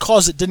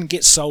 Because it didn't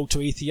get sold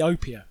to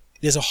Ethiopia,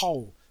 there's a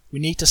hole. We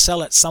need to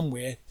sell it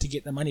somewhere to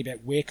get the money back.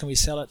 Where can we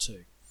sell it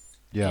to?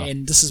 Yeah.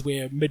 And this is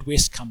where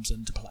Midwest comes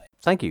into play.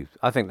 Thank you.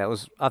 I think that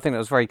was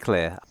very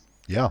clear.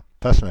 Yeah,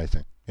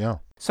 fascinating. Yeah.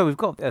 So we've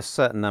got a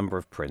certain number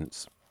of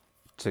prints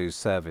to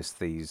service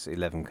these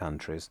 11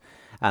 countries,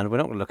 and we're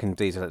not going to look in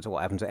detail at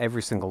what happened to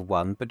every single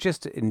one, but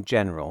just in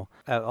general,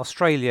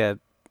 Australia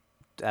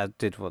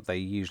did what they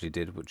usually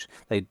did, which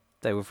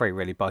they were very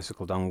rarely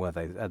bicycled on, were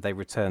they? They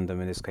returned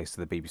them, in this case,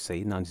 to the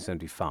BBC in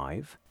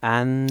 1975,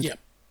 and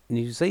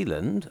New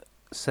Zealand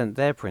sent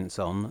their prints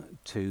on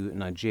to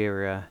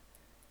Nigeria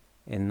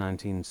in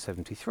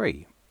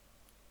 1973.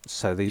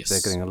 So they're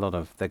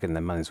getting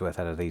their money's worth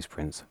out of these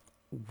prints.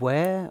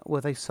 Where were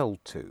they sold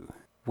to?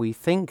 We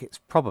think it's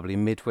probably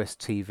Midwest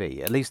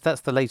TV. At least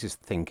that's the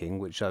latest thinking,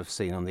 which I've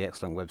seen on the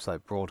excellent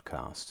website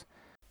Broadcast.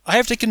 I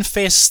have to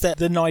confess that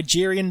the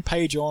Nigerian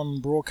page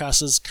on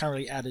Broadcast is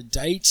currently out of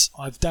date.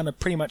 I've done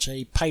pretty much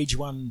a page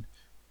 1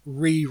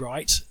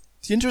 rewrite.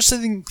 The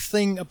interesting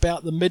thing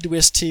about the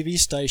Midwest TV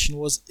station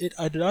was it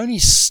had only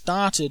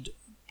started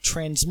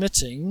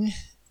transmitting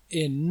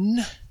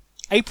in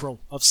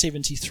April of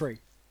 73.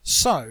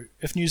 So,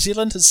 if New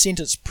Zealand had sent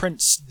its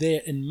prints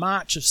there in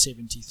March of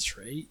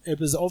 73, it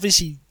was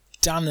obviously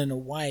done in a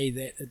way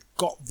that it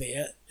got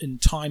there in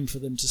time for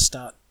them to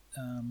start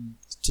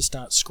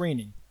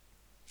screening.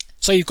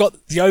 So you've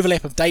got the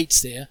overlap of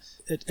dates there.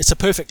 It's a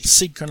perfect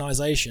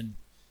synchronization.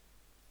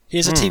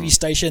 Here's a TV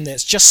station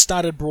that's just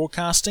started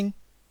broadcasting,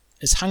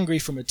 is hungry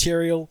for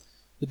material.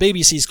 The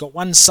BBC's got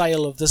one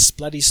sale of this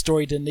bloody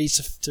story that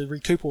needs to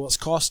recoup all its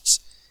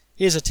costs.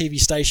 Here's a TV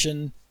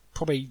station,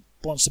 probably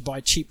wants to buy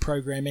cheap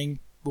programming.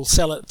 we'll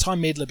sell it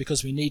Time Meddler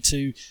because we need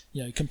to,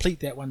 complete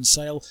that one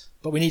sale,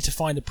 but we need to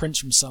find a prince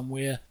from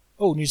somewhere.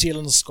 Oh, New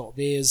Zealand's got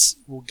theirs.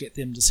 We'll get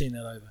them to send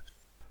that over.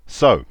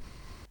 So,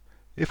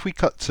 if we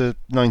cut to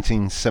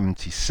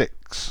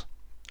 1976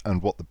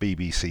 and what the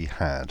BBC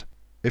had,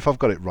 if I've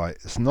got it right,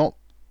 it's not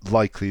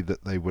likely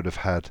that they would have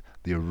had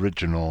the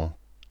original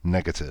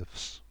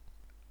negatives.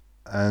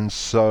 And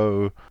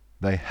so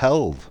they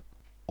held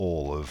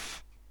all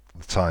of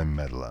the Time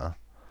Meddler,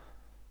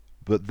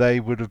 but they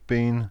would have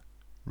been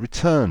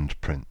returned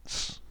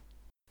prints.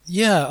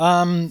 Yeah,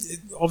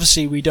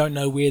 obviously we don't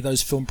know where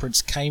those film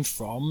prints came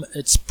from.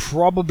 It's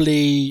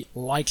probably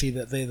likely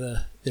that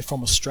they're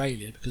from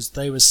Australia because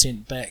they were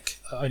sent back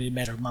only a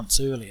matter of months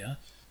earlier.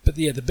 But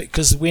yeah,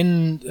 because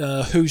when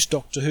Who's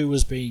Doctor Who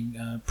was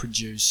being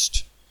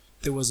produced,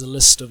 there was a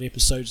list of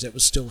episodes that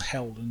was still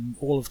held, and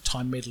all of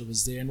Time Meddler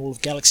was there, and all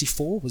of Galaxy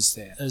 4 was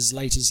there, as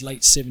late as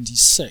late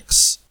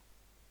 76.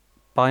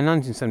 By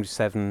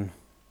 1977,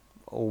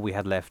 all we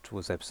had left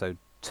was episode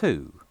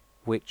 2,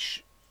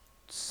 which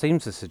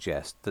seems to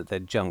suggest that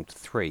they'd junked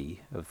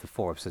 3 of the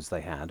 4 episodes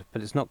they had,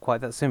 but it's not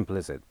quite that simple,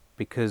 is it?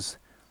 Because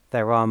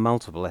there are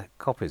multiple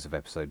copies of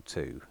episode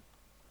 2.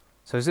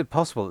 So is it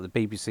possible that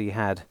the BBC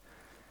had,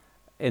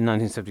 in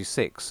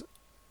 1976,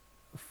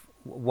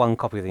 one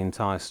copy of the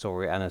entire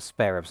story and a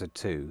spare episode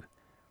 2,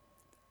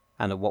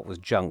 and that what was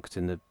junked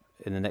in the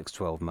next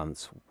 12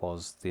 months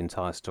was the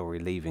entire story,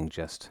 leaving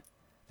just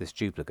this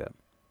duplicate?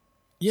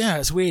 Yeah,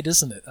 it's weird,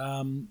 isn't it?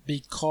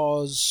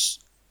 Because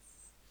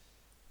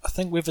I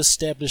think we've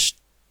established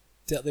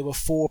that there were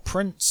 4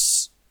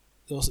 prints,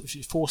 there was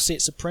 4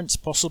 sets of prints,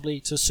 possibly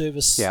to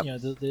service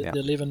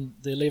the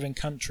 11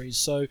 countries.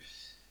 So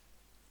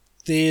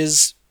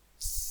there's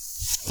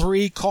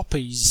 3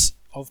 copies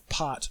of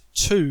Part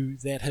 2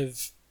 that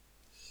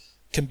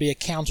can be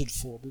accounted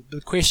for. But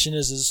the question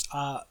is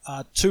are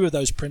 2 of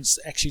those prints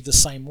actually the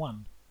same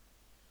one?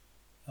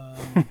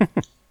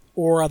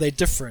 Or are they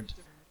different?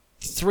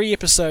 3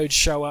 episodes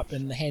show up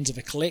in the hands of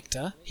a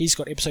collector. He's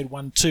got episode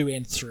 1, 2,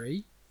 and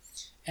 3.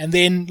 And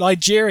then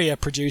Nigeria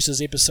produces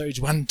episodes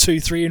 1, 2,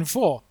 3, and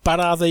 4. But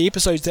are the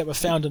episodes that were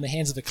found in the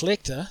hands of a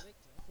collector,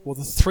 or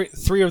the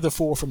 3 of the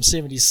 4 from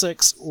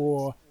 76,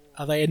 or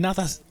are they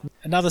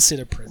another set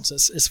of prints?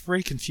 It's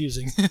very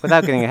confusing.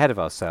 Without getting ahead of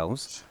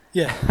ourselves,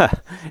 yeah.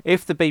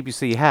 If the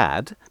BBC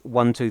had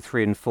 1, 2,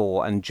 3, and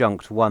 4 and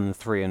junked 1,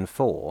 3, and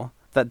 4,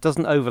 that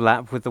doesn't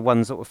overlap with the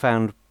ones that were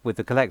found with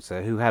the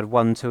collector who had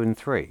 1, 2, and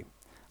 3.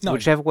 No.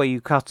 Whichever way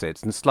you cut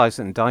it and slice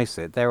it and dice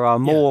it, there are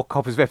more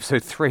copies of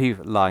episode 3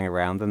 lying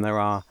around than there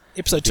are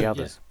episode 2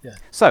 others. Yeah.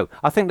 So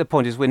I think the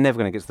point is we're never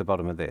going to get to the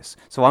bottom of this.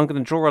 So I'm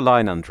going to draw a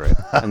line under it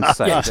and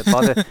say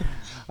that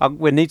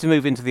we need to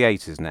move into the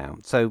 80s now.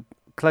 So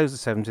close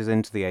the 70s,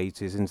 into the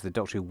 80s, into the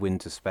Doctor Who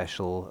Winter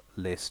Special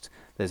list.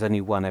 There's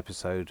only 1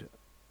 episode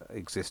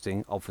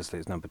existing. Obviously,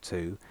 it's number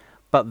 2.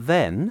 But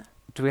then,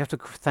 do we have to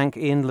thank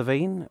Ian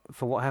Levine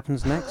for what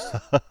happens next?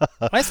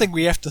 I think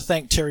we have to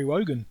thank Terry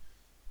Wogan.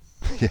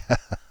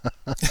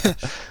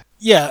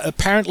 Yeah,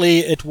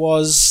 apparently there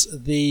was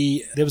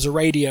a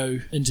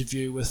radio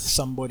interview with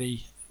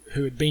somebody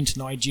who had been to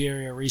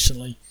Nigeria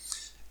recently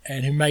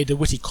and who made the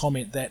witty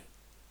comment that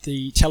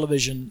the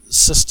television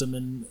system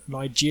in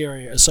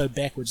Nigeria is so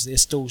backwards they're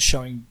still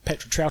showing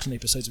Patrick Troughton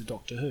episodes of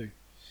Doctor Who.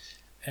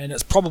 And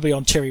it's probably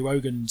on Terry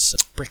Wogan's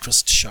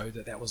breakfast show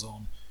that was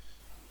on.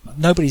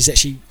 Nobody's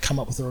actually come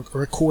up with a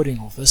recording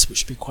of this,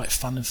 which would be quite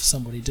fun if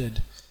somebody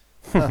did.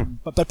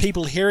 But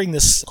people hearing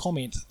this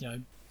comment,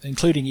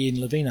 including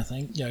Ian Levine, I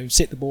think,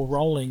 set the ball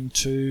rolling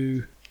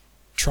to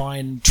try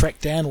and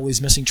track down all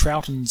these missing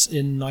Troughtons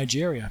in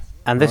Nigeria.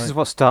 And this is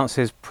what starts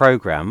his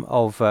programme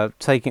of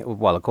taking,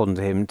 well, according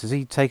to him, does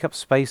he take up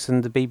space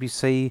in the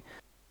BBC,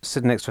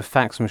 sitting next to a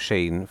fax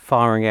machine,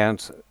 firing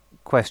out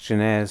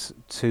questionnaires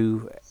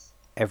to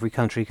every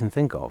country he can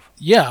think of?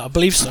 Yeah, I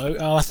believe so.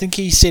 I think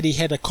he said he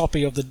had a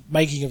copy of the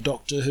making of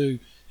Doctor Who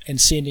and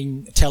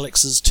sending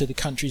telexes to the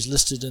countries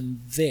listed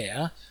in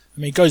there. I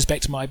mean, it goes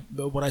back to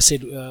what I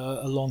said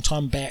a long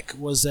time back,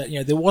 was that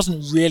there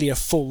wasn't really a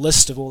full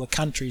list of all the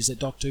countries that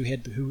Doctor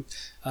Who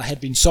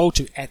had been sold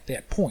to at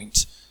that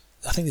point.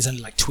 I think there's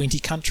only like 20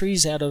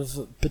 countries out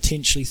of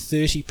potentially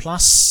 30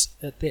 plus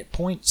at that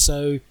point.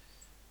 So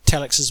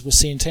telexes were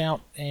sent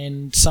out,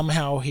 and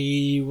somehow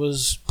he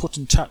was put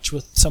in touch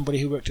with somebody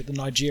who worked at the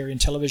Nigerian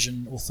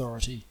Television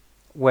Authority.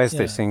 Where's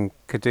this, in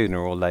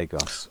Kaduna or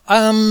Lagos?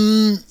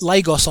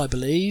 Lagos, I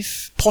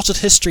believe. Potted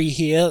history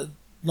here.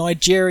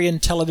 Nigerian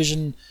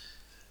Television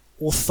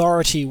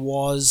Authority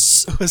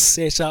was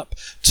set up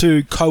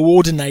to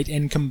coordinate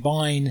and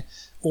combine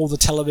all the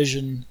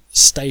television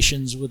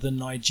stations within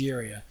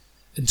Nigeria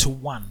into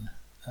one.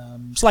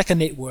 It's like a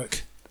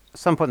network. At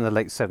some point in the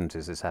late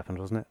 70s this happened,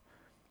 wasn't it?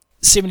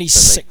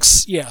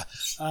 76, yeah.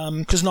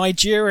 Because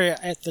Nigeria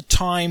at the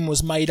time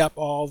was made up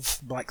of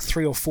like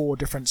 3 or 4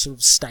 different sort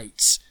of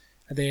states.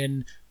 And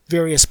then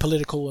various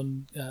political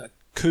and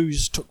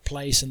coups took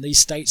place, and these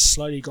states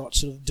slowly got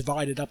sort of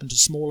divided up into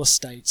smaller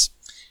states.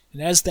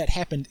 And as that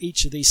happened,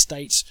 each of these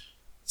states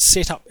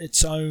set up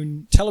its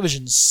own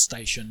television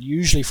station,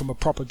 usually from a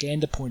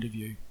propaganda point of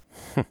view.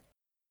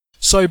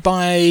 So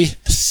by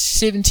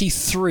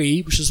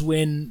 73, which is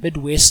when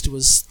Midwest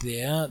was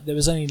there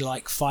was only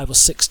like 5 or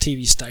 6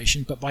 TV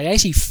stations, but by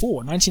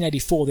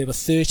 1984, there were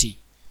 30.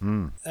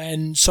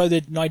 And so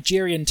the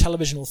Nigerian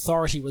Television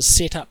Authority was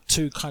set up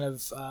to kind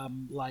of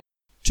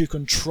to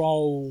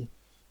control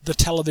the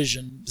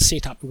television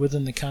setup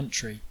within the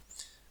country.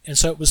 And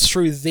so it was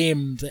through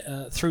them,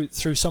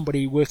 through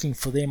somebody working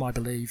for them, I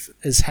believe,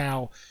 is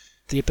how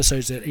the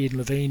episodes that Ian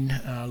Levine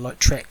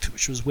tracked,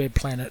 which was Web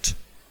Planet,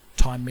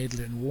 Time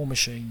Meddler and War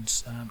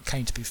Machines,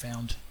 came to be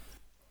found.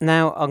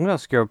 Now, I'm going to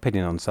ask your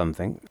opinion on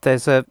something.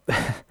 There's a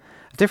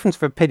difference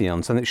of opinion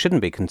on something that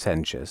shouldn't be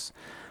contentious.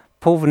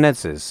 Paul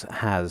Venezes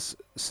has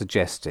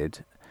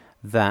suggested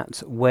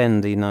that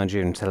when the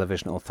Nigerian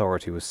Television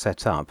Authority was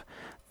set up,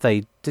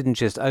 they didn't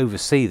just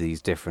oversee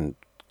these different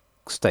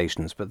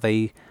stations, but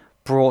they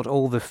brought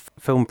all the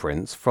film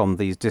prints from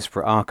these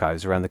disparate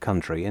archives around the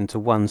country into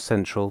one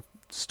central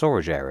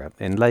storage area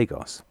in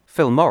Lagos.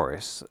 Phil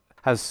Morris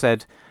has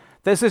said,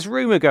 there's this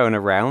rumour going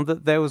around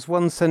that there was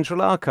one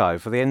central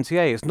archive for the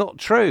NTA. It's not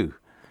true.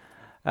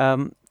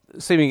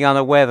 Seemingly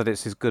unaware that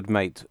it's his good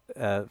mate,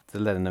 the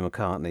Lennon and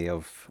McCartney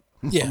of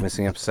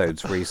Missing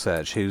Episodes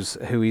research, who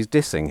he's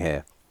dissing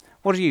here.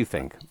 What do you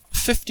think?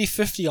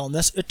 50-50 on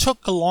this. It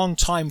took a long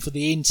time for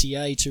the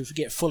NTA to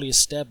get fully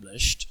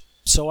established,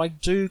 so I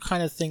do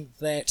kind of think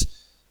that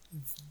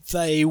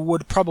they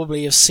would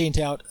probably have sent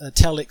out a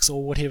telex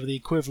or whatever the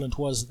equivalent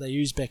was that they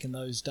used back in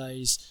those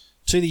days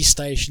to these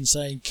stations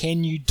saying,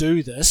 can you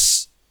do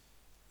this?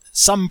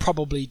 Some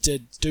probably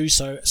did do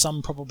so,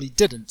 some probably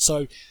didn't.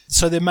 So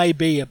there may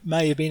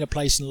have been a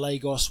place in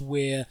Lagos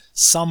where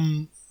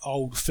some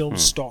old film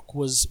stock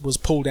was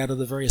pulled out of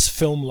the various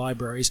film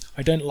libraries.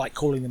 I don't like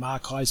calling them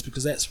archives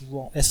because that's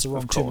wrong. That's the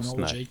wrong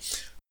terminology.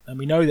 No. And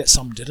we know that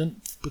some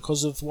didn't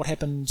because of what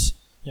happened,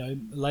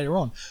 later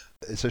on.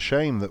 It's a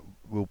shame that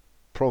we'll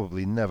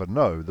probably never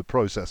know the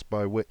process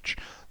by which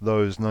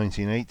those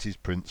 1980s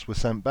prints were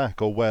sent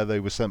back or where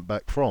they were sent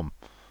back from.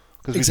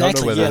 Because we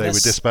don't know whether they were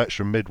dispatched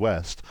from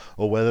Midwest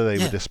or whether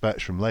they were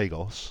dispatched from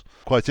Lagos.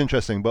 Quite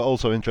interesting, but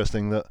also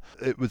interesting that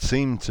it would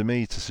seem to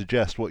me to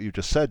suggest what you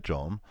just said,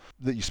 John,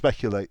 that you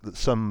speculate that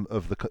some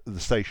of the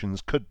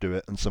stations could do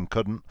it and some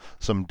couldn't,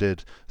 some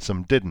did,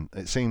 some didn't.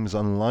 It seems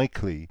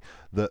unlikely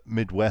that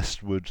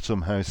Midwest would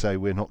somehow say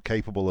we're not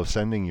capable of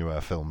sending you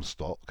our film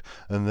stock,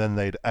 and then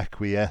they'd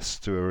acquiesce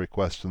to a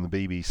request from the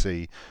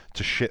BBC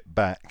to ship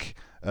back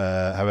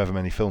however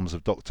many films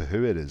of Doctor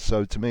Who it is.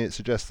 So to me it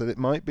suggests that it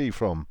might be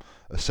from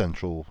a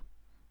central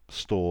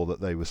store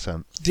that they were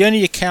sent. The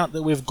only account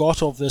that we've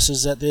got of this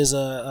is that there's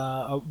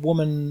a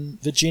woman,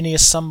 Victoria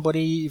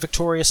somebody,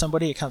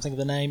 I can't think of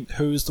the name,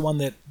 who's the one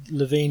that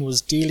Levine was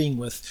dealing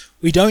with.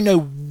 We don't know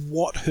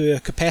what her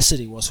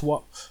capacity was,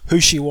 who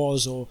she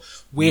was or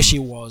where she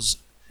was,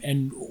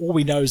 and all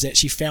we know is that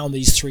she found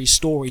these 3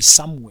 stories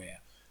somewhere.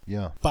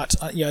 Yeah. But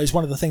it's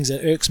one of the things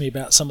that irks me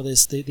about some of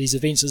these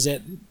events is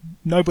that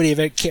nobody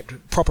ever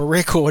kept proper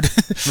record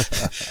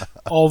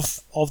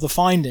of the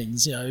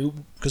findings.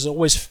 Because it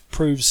always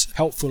proves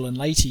helpful in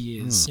later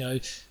years.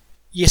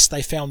 Yes,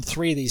 they found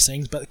 3 of these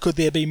things, but could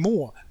there be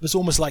more? It was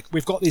almost like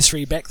we've got these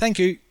 3 back. Thank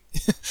you.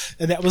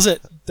 And that was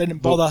it. They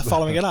didn't bother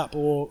following it up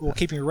or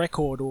keeping a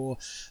record or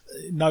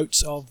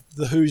notes of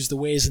the who's, the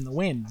where's, and the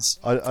when's.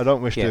 I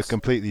don't wish to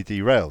completely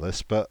derail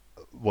this, but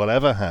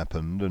whatever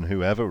happened and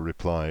whoever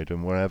replied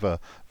and wherever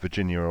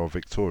Virginia or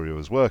Victoria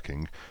was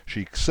working,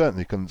 she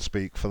certainly couldn't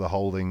speak for the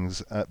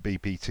holdings at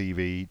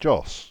BPTV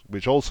Jos,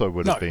 which also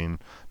would have been,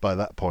 by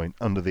that point,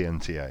 under the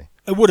NTA.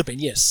 It would have been,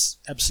 yes,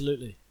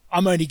 absolutely.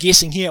 I'm only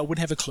guessing here, I wouldn't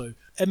have a clue.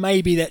 It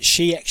may be that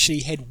she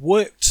actually had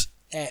worked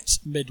at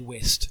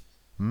Midwest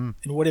in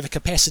whatever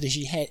capacity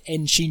she had,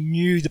 and she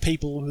knew the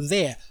people who were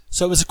there.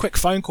 So it was a quick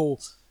phone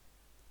call.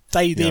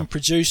 They then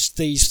produced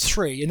these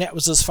 3, and that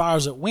was as far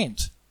as it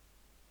went.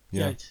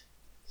 Yeah.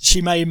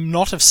 She may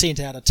not have sent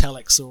out a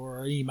telex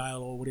or an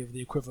email or whatever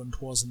the equivalent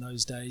was in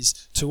those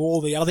days to all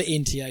the other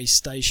NTA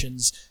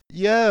stations.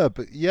 Yeah,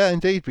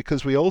 indeed,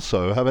 because we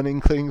also have an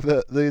inkling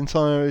that the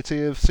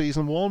entirety of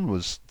season 1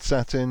 was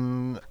set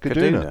in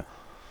Kaduna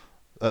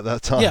at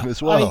that time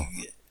as well.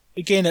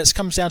 Again, it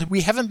comes down to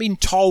we haven't been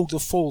told the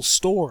full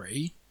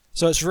story,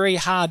 so it's very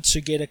hard to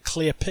get a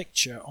clear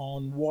picture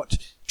on what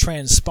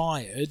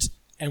transpired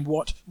and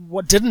what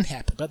didn't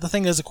happen. But the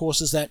thing is, of course,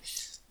 is that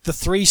the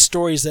 3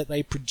 stories that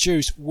they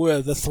produced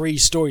were the 3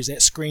 stories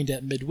that screened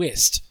at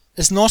Midwest.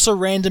 It's not a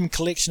random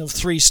collection of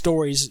 3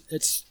 stories,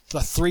 it's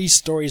the 3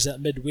 stories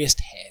that Midwest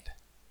had.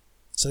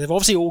 So they've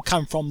obviously all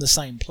come from the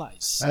same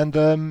place.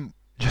 And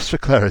just for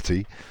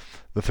clarity,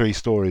 the 3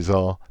 stories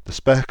are the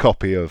spare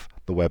copy of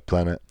The Web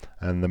Planet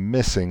and the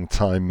missing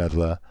Time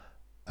Meddler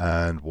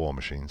and War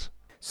Machines.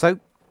 So,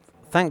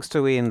 thanks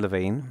to Ian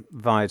Levine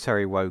via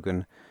Terry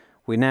Wogan,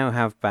 we now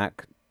have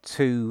back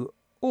 2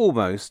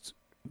 almost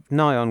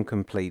nigh on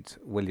complete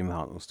William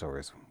Hartnell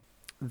stories.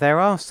 There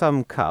are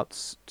some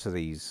cuts to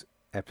these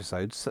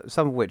episodes,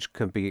 some of which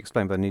can be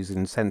explained by New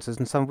Zealand censors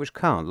and some of which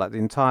can't. Like the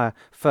entire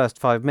first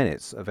 5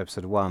 minutes of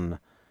episode 1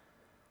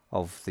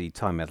 of The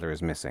Time Meddler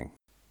is missing.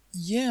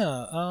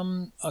 Yeah,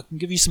 I can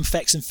give you some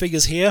facts and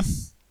figures here.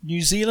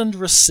 New Zealand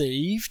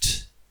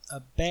received a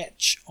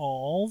batch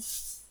of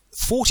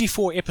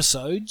 44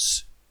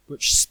 episodes,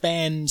 which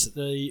spans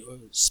the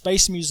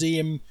Space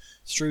Museum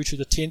through to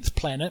the 10th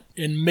planet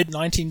in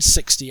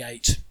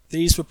mid-1968.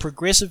 These were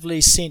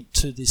progressively sent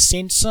to the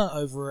censor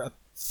over a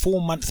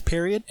 4-month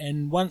period,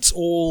 and once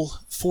all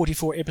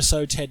 44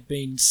 episodes had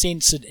been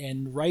censored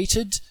and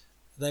rated,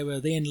 they were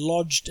then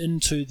lodged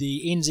into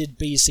the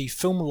NZBC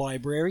Film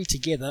Library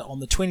together on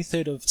the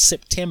 23rd of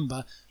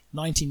September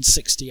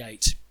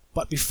 1968.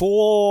 But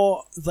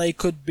before they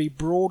could be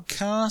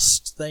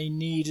broadcast, they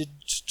needed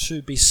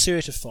to be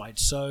certified.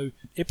 So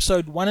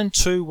episode 1 and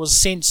 2 was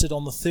censored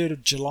on the 3rd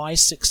of July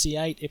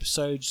 68.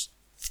 Episodes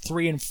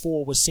 3 and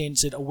 4 were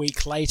censored a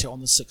week later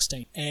on the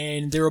 16th.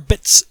 And there are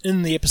bits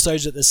in the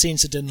episodes that the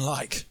censor didn't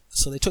like.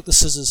 So they took the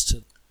scissors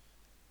to...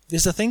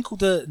 There's a thing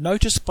called the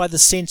Notice by the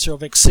Censor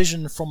of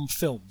Excision from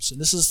Films,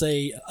 and this is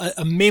a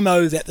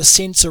memo that the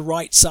censor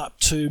writes up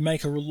to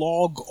make a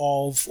log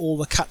of all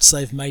the cuts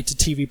they've made to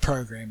TV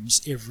programs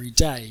every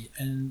day.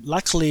 And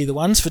luckily the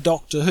ones for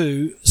Doctor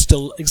Who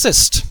still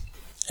exist,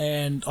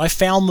 and I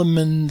found them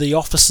in the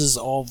offices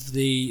of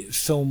the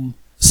film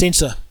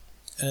censor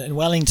in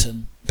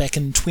Wellington back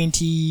in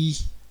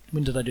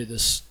when did I do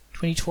this?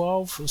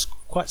 2012? It was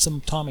quite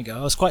some time ago.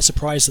 I was quite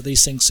surprised that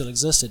these things still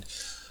existed.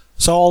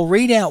 So I'll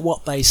read out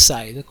what they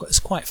say. It's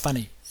quite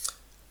funny.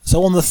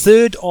 So on the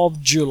 3rd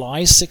of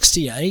July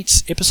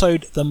 68,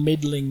 episode The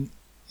Meddling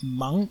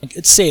Monk,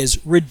 it says,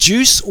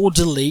 reduce or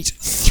delete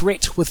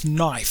threat with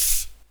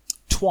knife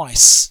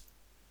twice.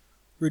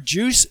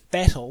 Reduce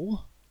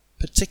battle,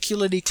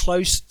 particularly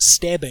close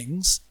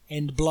stabbings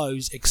and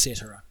blows,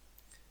 etc.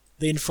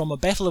 Then from a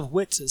battle of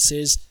wits it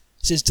says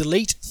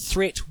delete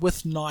threat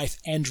with knife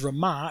and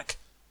remark,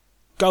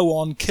 go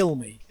on, kill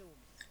me.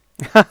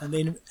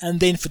 and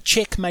then for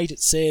checkmate it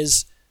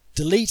says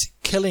delete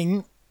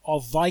killing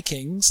of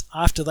Vikings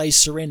after they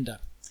surrender.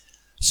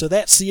 So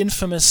that's the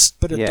infamous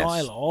bit of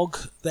dialogue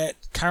that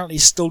currently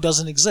still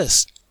doesn't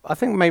exist. I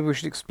think maybe we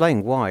should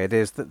explain why it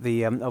is that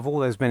the of all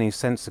those many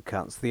censor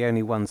cuts, the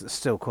only ones that's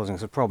still causing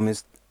us a problem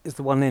is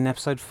the one in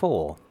episode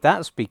 4.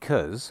 That's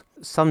because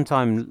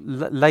sometime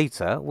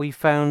later we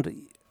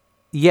found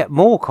yet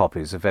more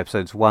copies of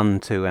episodes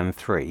 1, 2 and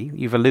 3.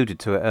 You've alluded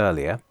to it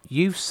earlier.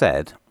 You've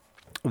said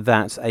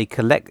that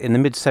in the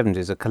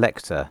mid-70s a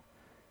collector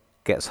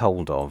gets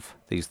hold of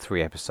these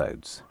 3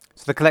 episodes.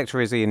 So the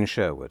collector is Ian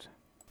Sherwood.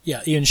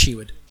 Yeah, Ian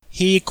Sherwood.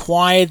 He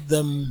acquired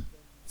them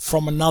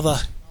from another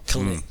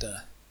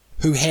collector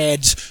who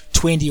had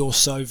 20 or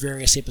so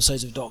various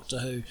episodes of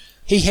Doctor Who.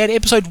 He had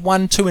episode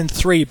 1, 2 and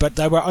 3, but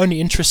they were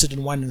only interested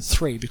in 1 and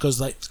 3 because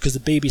the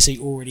BBC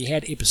already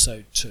had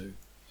episode 2.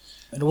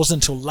 And it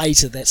wasn't until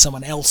later that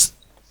someone else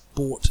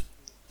bought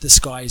this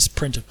guy's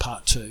print of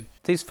part 2.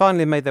 These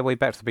finally made their way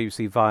back to the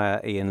BBC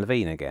via Ian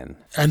Levine again.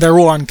 And they're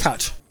all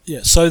uncut. Yeah,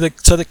 so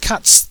the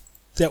cuts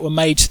that were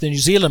made to the New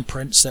Zealand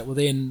prints that were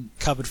then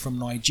covered from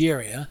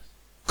Nigeria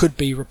could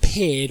be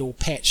repaired or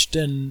patched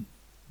in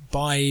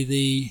by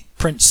the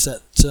prints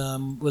that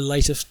were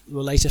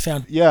later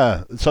found.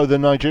 Yeah, so the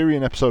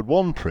Nigerian episode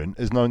 1 print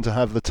is known to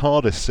have the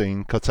TARDIS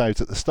scene cut out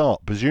at the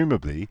start,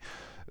 presumably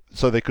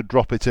so they could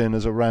drop it in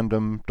as a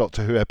random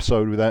Doctor Who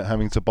episode without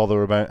having to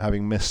bother about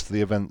having missed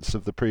the events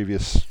of the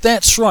previous...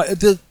 That's right.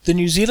 The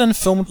New Zealand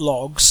film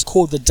logs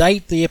record the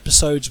date the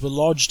episodes were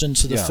lodged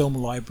into the film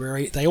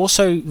library. They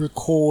also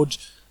record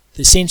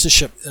the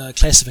censorship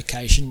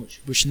classification,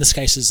 which in this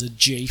case is a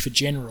G for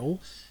general,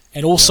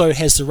 and also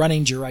has the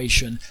running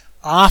duration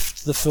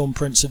after the film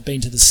prints have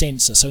been to the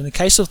censor. So in the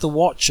case of The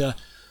Watcher,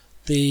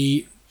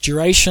 the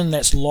duration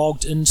that's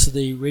logged into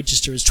the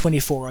register is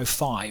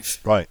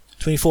 24:05. Right.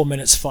 24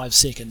 minutes 5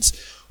 seconds,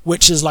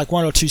 which is like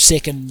 1 or 2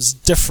 seconds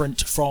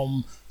different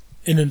from,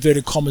 in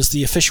inverted commas,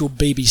 the official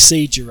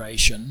BBC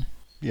duration.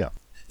 Yeah.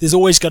 There's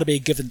always got to be a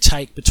give and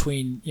take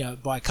between,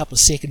 by a couple of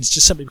seconds,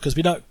 just simply because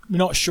we're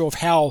not sure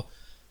of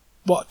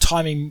what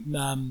timing,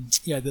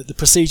 the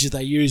procedure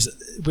they use,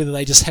 whether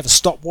they just have a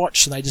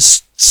stopwatch and they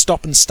just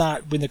stop and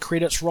start when the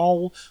credits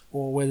roll,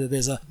 or whether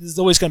there's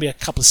always going to be a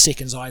couple of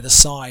seconds either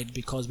side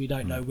because we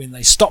don't know when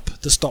they stop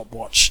the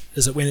stopwatch.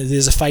 Is it when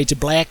there's a fade to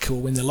black or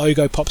when the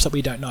logo pops up?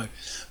 We don't know.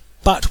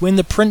 But when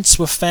the prints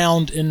were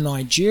found in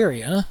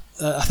Nigeria,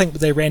 I think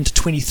they ran to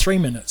 23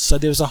 minutes. So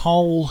there was the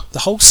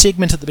whole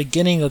segment at the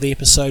beginning of the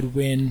episode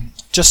when,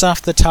 just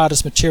after the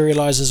TARDIS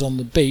materialises on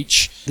the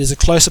beach, there's a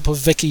close-up of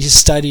Vicky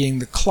studying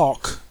the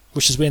clock,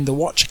 which is when the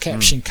Watcher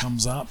caption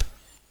comes up.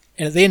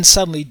 And it then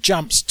suddenly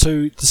jumps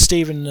to the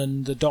Stephen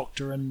and the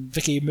Doctor and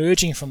Vicky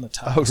emerging from the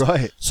TARDIS. Oh,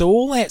 right. So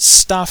all that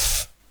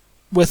stuff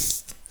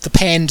with the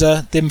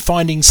panda, them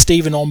finding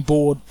Stephen on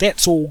board,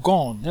 that's all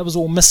gone. That was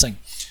all missing.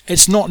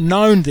 It's not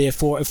known,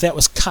 therefore, if that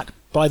was cut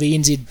by the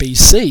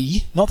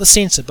NZBC, not the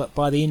censor, but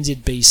by the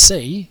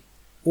NZBC,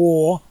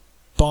 or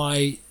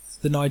by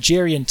the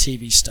Nigerian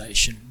TV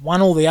station,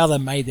 one or the other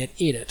made that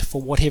edit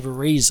for whatever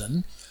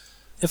reason.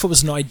 If it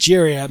was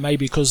Nigeria,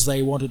 maybe because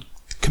they wanted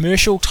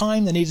commercial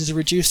time, they needed to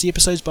reduce the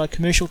episodes by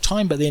commercial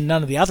time, but then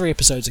none of the other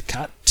episodes are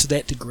cut to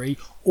that degree.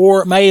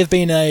 Or it may have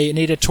been an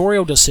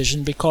editorial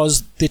decision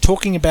because they're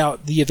talking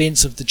about the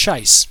events of The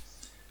Chase.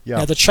 Yeah.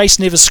 Now, The Chase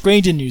never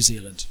screened in New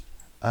Zealand.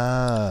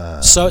 Ah.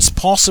 So it's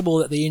possible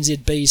that the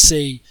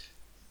NZBC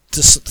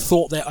just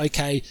thought that,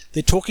 okay,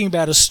 they're talking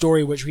about a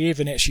story which we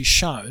haven't actually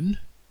shown.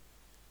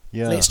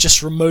 Yeah. Let's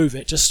just remove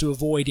it just to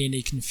avoid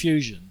any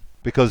confusion.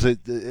 Because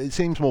it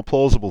seems more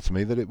plausible to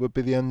me that it would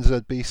be the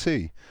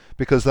NZBC,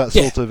 because that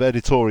sort of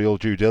editorial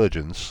due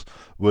diligence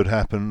would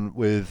happen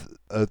with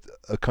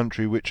a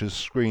country which has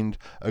screened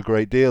a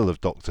great deal of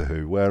Doctor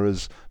Who,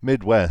 whereas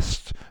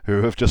Midwest,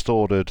 who have just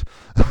ordered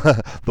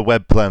the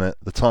Web Planet,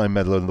 the Time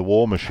Meddler and the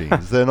War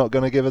Machines, they're not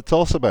going to give a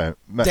toss about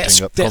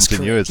matching up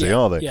continuity, correct.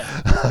 are they?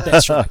 Yeah,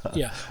 that's right.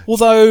 Yeah.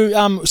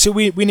 Although, so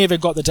we never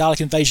got the Dalek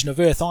invasion of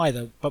Earth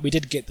either, but we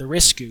did get the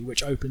Rescue,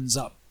 which opens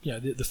up.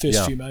 The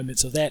first few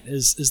moments of that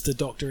is the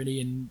Doctor and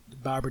Ian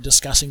Barbara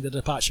discussing the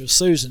departure of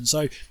Susan.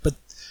 So, but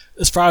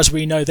as far as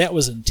we know, that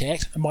was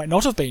intact. It might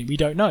not have been. We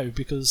don't know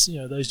because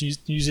those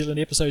New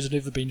Zealand episodes have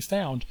never been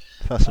found.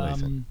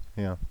 Fascinating.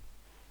 Yeah.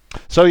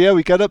 So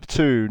we get up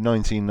to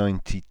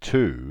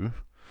 1992,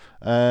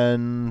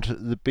 and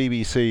the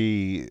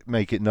BBC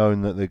make it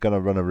known that they're going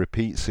to run a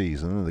repeat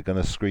season. They're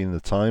going to screen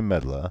the Time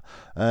Meddler,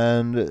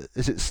 and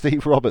is it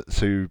Steve Roberts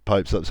who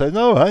pipes up saying,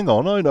 "No, hang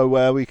on, I know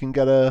where we can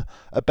get a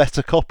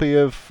better copy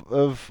of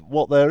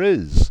what there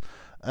is."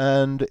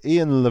 And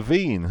Ian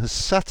Levine has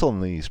sat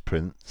on these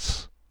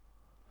prints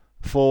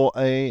for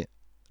a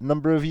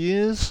number of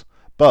years,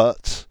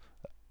 but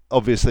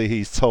obviously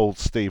he's told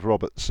Steve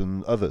Roberts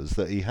and others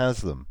that he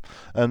has them.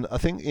 And I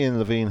think Ian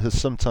Levine has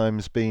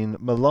sometimes been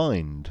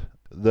maligned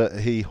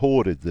that he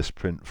hoarded this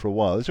print for a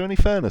while. Is there any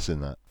fairness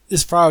in that?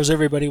 As far as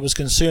everybody was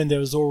concerned, there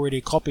was already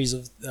copies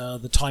of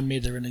the Time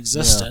Meddler in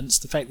existence.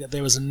 The fact that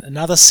there was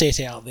another set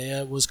out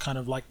there was kind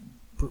of like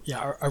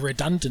a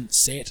redundant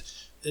set.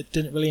 It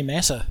didn't really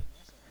matter.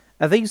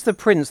 Are these the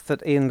prints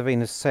that Ian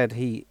Levine has said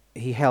he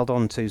held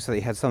on to so that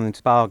he had something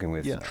to bargain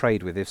with, to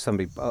trade with if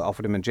somebody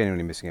offered him a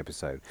genuinely missing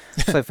episode?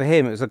 So for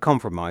him, it was a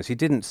compromise. He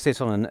didn't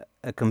sit on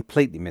a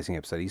completely missing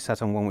episode. He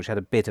sat on one which had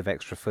a bit of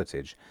extra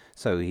footage,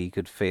 so he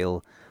could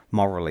feel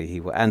morally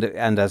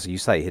and as you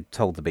say, he'd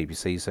told the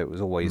BBC, so it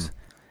was always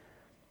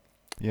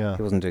he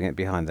wasn't doing it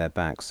behind their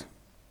backs.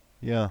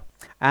 Yeah.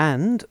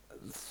 And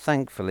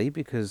thankfully,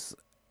 because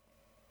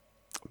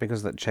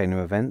of that chain of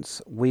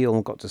events, we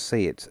all got to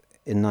see it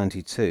in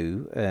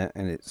 92,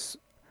 and it's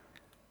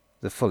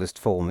the fullest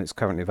form it's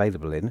currently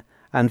available in.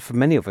 And for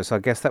many of us, I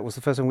guess that was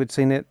the first time we'd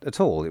seen it at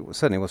all. It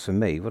certainly was for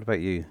me. What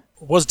about you?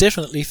 It was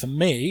definitely for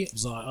me.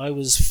 I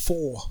was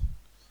 4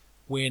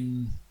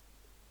 when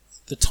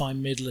the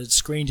Time Meddler had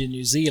screened in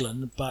New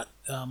Zealand, but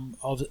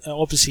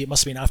obviously it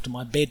must have been after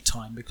my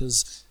bedtime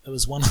because it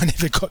was one I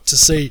never got to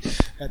see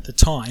at the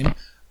time.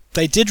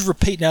 They did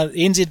repeat. Now,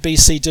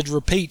 NZBC did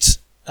repeat,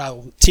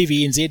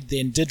 TVNZ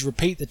then did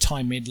repeat the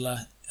Time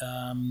Meddler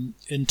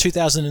in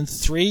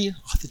 2003. I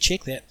have to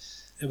check that.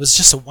 It was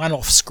just a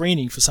one-off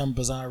screening for some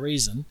bizarre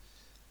reason.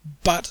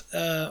 But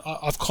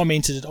I've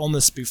commented on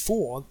this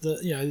before.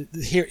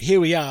 Here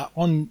we are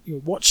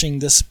watching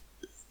this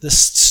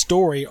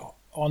story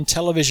on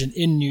television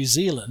in New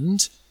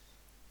Zealand,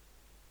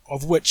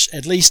 of which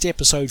at least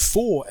episode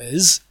 4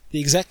 is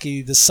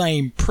exactly the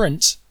same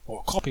print,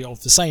 or a copy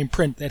of the same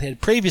print that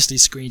had previously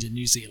screened in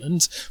New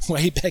Zealand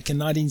way back in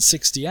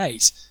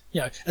 1968.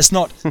 It's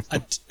not.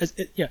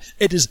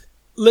 It is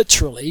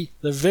literally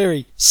the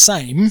very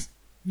same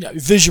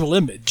visual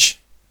image,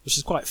 which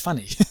is quite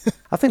funny.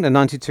 I think the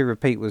 92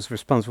 repeat was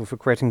responsible for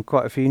creating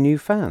quite a few new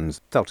fans.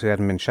 Doctor Who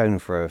hadn't been shown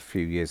for a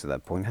few years at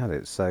that point, had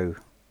it? So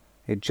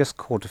it just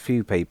caught a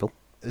few people.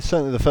 It's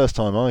certainly the first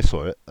time I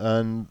saw it,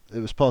 and it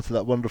was part of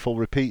that wonderful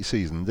repeat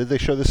season. Did they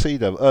show the Sea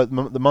Devil,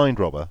 the Mind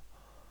Robber?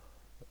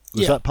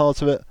 Was that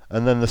part of it?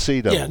 And then the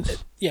Sea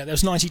Devils? Yeah, there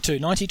was 92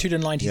 to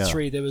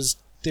 93. Yeah.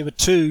 There were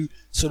 2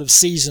 sort of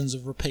seasons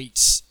of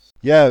repeats.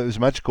 Yeah, it was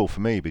magical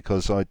for me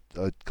because I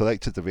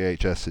collected the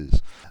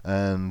VHSs,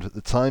 and the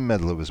Time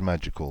Meddler was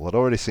magical. I'd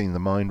already seen the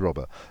Mind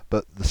Robber,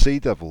 but the Sea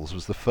Devils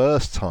was the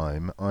first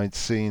time I'd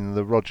seen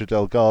the Roger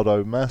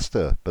Delgado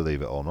Master,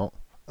 believe it or not.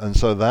 And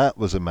so that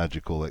was a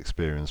magical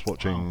experience,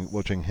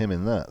 watching him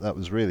in that. That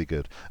was really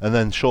good. And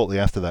then shortly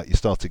after that, you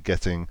started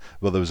getting,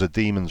 there was a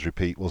Demons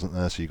repeat, wasn't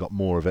there? So you got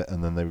more of it,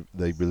 and then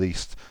they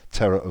released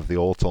Terror of the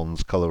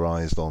Autons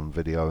colorized on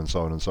video and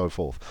so on and so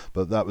forth.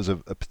 But that was a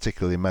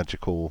particularly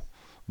magical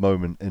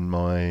moment in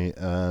my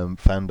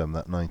fandom,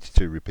 that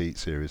 92 repeat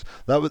series.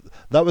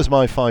 That was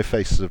my 5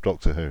 Faces of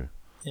Doctor Who.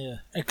 Yeah,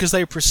 because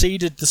they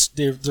preceded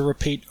the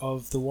repeat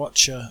of The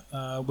Watcher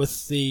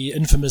with the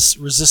infamous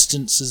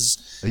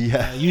Resistance's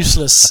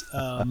useless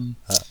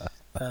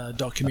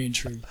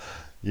documentary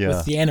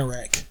with the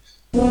Anorak.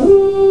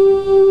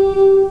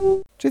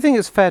 Do you think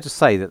it's fair to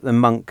say that the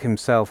monk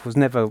himself was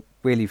never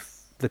really,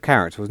 the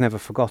character was never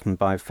forgotten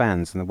by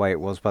fans in the way it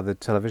was by the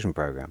television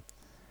programme?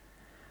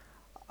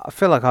 I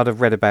feel like I'd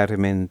have read about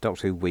him in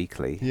Doctor Who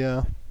Weekly.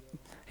 Yeah.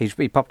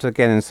 He popped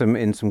again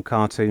in some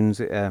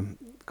cartoons,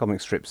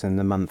 comic strips in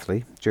the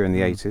monthly during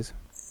the 80s.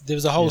 There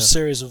was a whole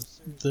series of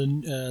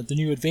the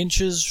New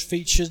Adventures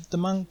featured the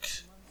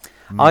monk.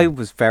 I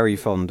was very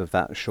fond of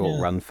that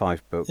short run,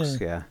 5 books.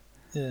 Yeah.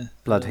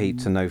 Blood Heat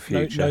to No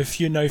Future.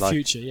 No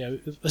Future. Yeah.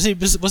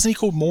 Wasn't he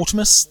called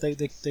Mortimus? They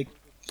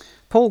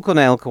Paul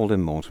Cornell called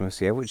him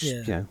Mortimus. Yeah, which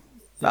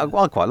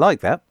I quite like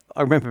that.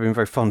 I remember being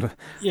very fond of.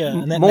 Yeah,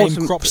 and that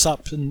name crops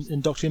up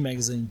in Doctor Who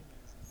magazine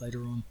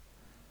later on.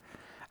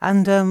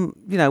 And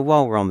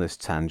while we're on this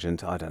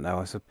tangent, I don't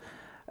know.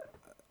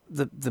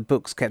 The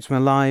books kept me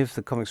alive.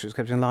 The comic strips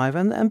kept me alive,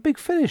 and Big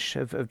Finish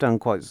have done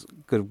quite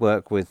good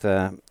work with.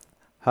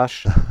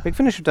 Hush. Big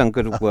Finish have done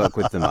good work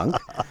with the monk.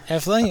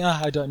 Have they?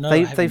 I don't know.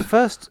 They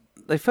first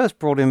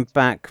brought him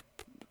back.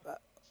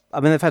 I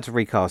mean, they've had to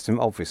recast him,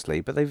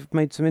 obviously, but they've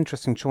made some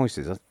interesting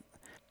choices.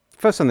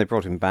 First time they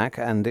brought him back,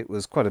 and it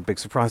was quite a big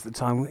surprise at the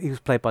time. He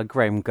was played by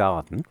Graham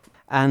Garden,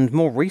 and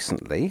more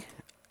recently,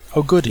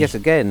 yet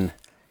again,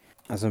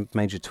 as a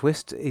major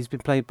twist, he's been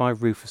played by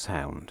Rufus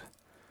Hound.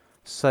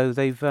 So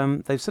they've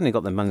certainly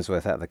got their money's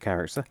worth out of the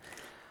character.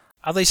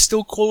 Are they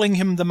still calling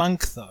him the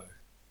monk though?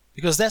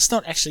 Because that's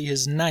not actually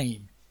his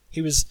name.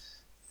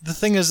 The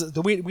thing is,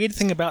 the weird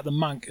thing about the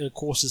monk, of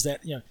course, is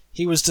that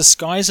he was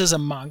disguised as a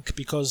monk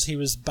because he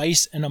was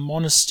based in a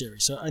monastery.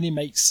 So it only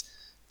makes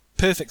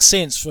perfect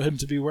sense for him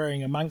to be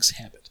wearing a monk's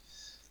habit.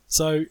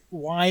 So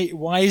why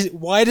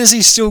does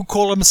he still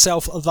call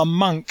himself the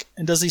monk,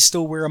 and does he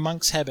still wear a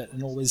monk's habit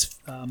in all his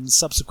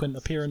subsequent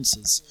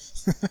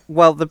appearances?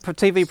 Well, the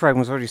TV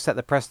program's already set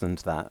the precedent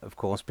to that, of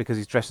course, because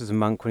he's dressed as a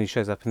monk when he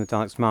shows up in the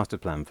Daleks' master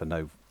plan for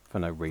no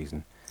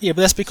reason. Yeah,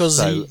 but that's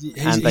because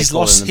he's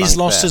lost his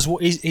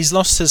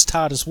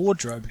TARDIS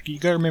wardrobe. You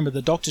got to remember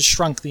the Doctor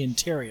shrunk the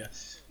interior,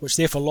 which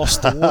therefore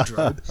lost the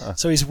wardrobe.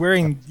 So he's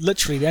wearing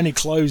literally the only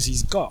clothes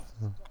he's got.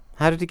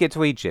 How did he get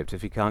to Egypt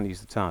if he can't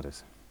use the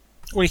TARDIS?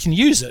 Well, he can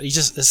use it.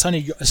 It's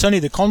only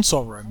the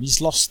console room.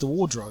 He's lost the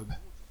wardrobe,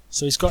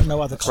 so he's got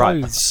no other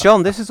clothes. Right.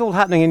 John, this is all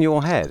happening in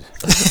your head.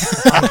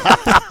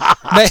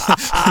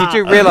 You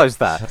do realise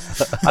that?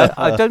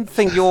 I don't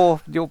think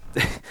your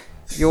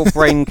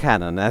brain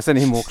canon has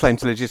any more claim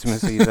to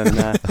legitimacy than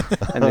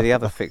any of the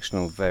other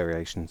fictional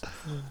variations.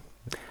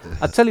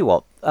 I tell you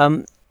what,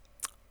 am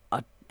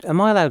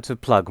I allowed to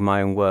plug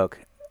my own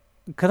work?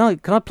 Can I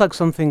plug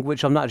something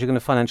which I'm not actually going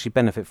to financially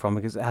benefit from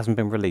because it hasn't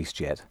been released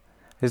yet?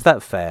 Is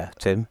that fair,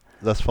 Tim?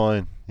 That's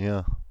fine.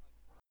 Yeah.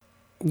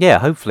 Yeah.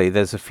 Hopefully,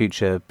 there's a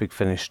future Big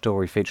Finish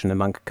story featuring the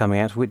monk coming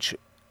out, which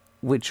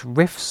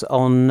riffs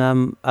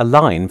on a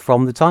line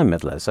from the Time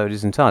Meddler, so it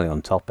is entirely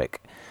on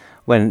topic.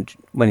 When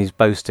he's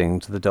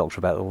boasting to the Doctor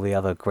about all the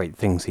other great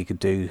things he could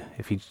do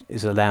if he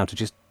is allowed to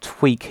just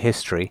tweak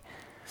history,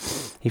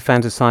 he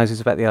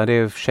fantasises about the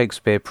idea of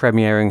Shakespeare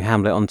premiering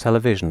Hamlet on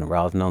television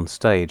rather than on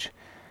stage.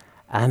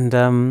 And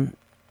I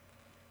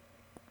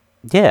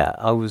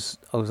was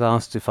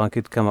asked if I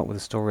could come up with a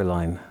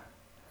storyline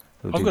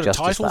that would I've do got a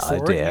justice to title that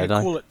for idea. it. You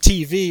call it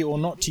TV or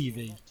not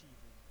TV.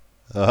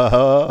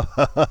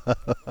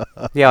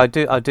 Yeah, I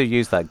do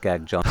use that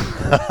gag, John.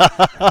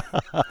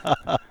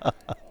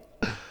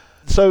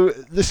 So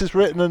this is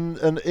written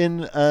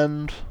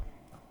and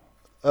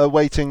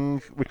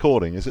awaiting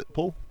recording, is it,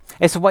 Paul?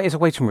 It's a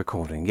waiting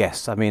recording.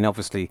 Yes, I mean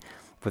obviously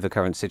with the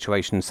current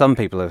situation, some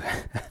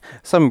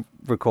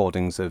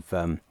recordings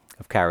have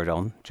carried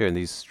on during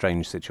these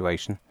strange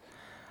situations,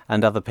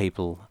 and other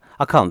people,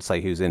 I can't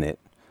say who's in it.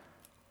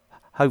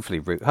 Hopefully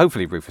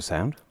Rufus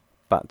Hound,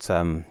 but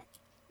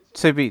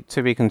to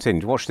be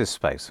continued. Watch this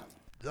space.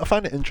 I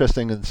find it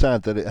interesting and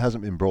sad that it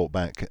hasn't been brought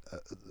back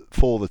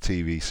for the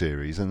TV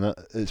series, and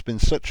that it's been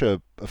such a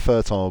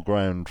fertile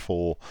ground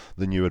for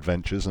the New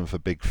Adventures and for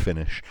Big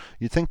Finish.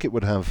 You'd think it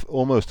would have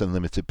almost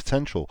unlimited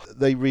potential.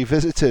 They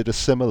revisited a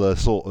similar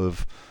sort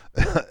of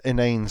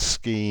inane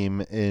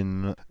scheme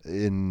in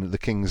The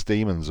King's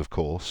Demons, of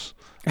course,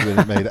 when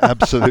it made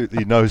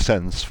absolutely no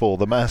sense for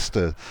the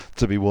Master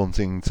to be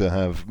wanting to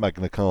have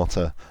Magna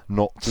Carta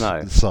not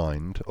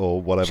signed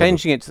or whatever.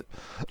 Changing it to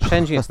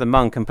the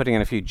monk and putting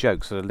in a few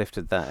jokes sort of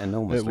lifted that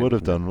enormously. It would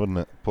have done, wouldn't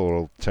it? Poor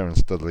old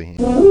Terence Dudley.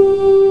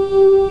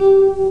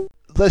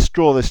 Let's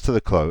draw this to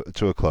a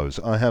close.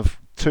 I have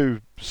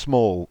two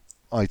small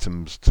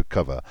items to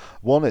cover.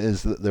 One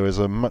is that there is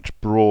a much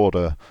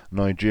broader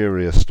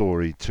Nigeria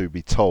story to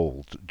be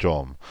told,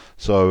 John.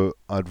 So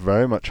I'd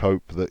very much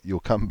hope that you'll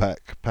come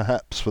back,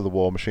 perhaps for the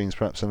War Machines,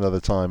 perhaps another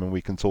time, and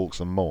we can talk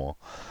some more.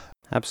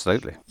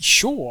 Absolutely.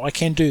 Sure, I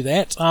can do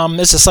that.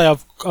 As I say,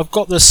 I've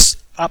got this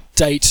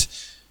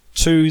update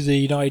to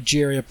the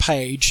Nigeria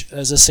page.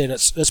 As I said,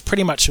 it's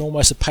pretty much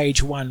almost a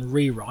page one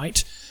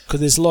rewrite because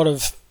there's a lot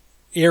of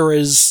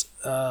errors,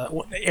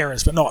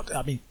 but not.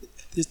 I mean,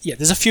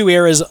 there's a few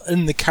errors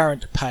in the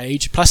current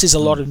page. Plus, there's a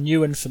lot of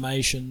new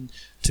information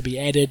to be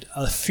added.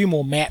 A few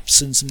more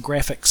maps and some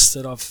graphics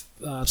that I've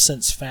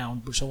since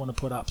found, which I want to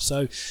put up.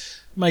 So it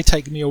may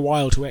take me a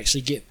while to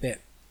actually get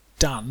that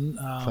done.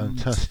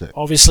 Fantastic.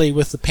 Obviously,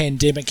 with the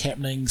pandemic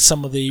happening,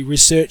 some of the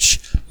research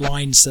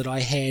lines that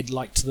I had,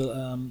 like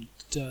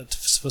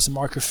for some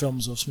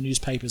microfilms or some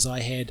newspapers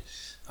I had,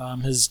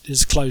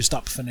 is closed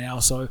up for now.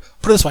 So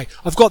put it this way,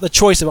 I've got the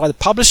choice of either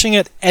publishing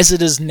it as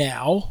it is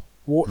now,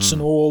 warts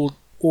and all,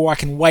 or I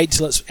can wait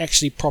till it's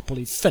actually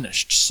properly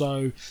finished.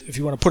 So if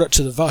you want to put it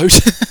to the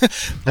vote.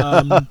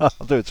 I'll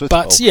do it.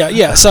 But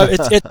yeah. So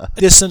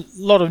there's a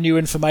lot of new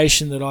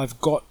information that I've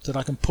got that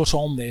I can put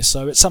on there.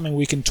 So it's something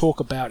we can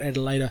talk about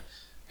on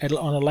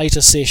a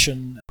later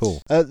session.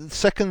 Cool.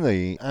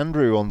 Secondly,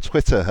 Andrew on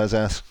Twitter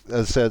has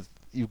said,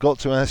 you've got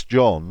to ask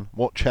John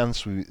what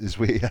chance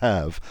we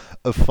have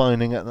of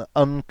finding an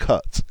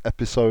uncut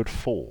episode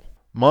 4.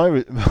 My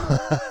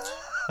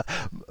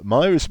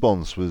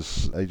response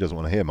was, he doesn't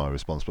want to hear my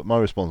response, but my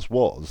response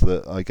was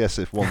that I guess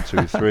if 1,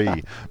 2,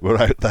 3 were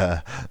out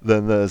there,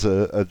 then there's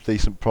a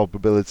decent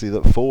probability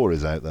that 4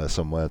 is out there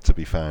somewhere to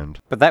be found.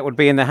 But that would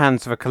be in the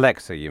hands of a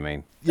collector, you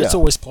mean? Yeah. It's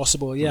always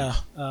possible, yeah.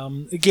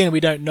 Again, we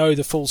don't know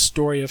the full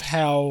story of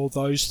how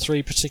those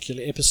 3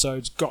 particular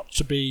episodes got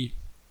to be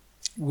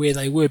where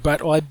they were,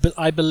 but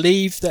I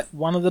believe that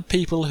one of the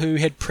people who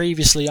had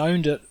previously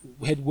owned it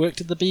had worked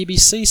at the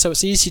BBC, so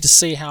it's easy to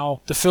see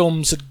how the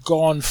films had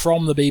gone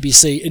from the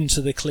BBC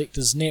into the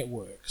collector's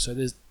network. So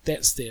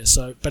that's there.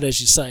 So, but as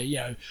you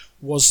say,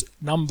 was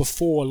number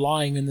 4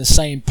 lying in the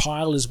same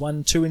pile as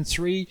 1, 2, and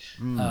 3?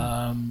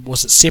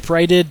 Was it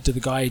separated? Did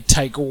the guy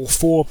take all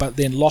 4, but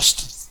then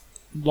lost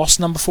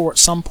number 4 at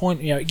some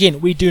point?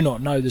 Again, we do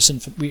not know this.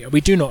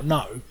 We do not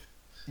know.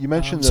 You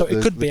mentioned so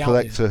that the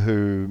collector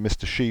who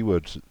Mr.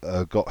 Shewood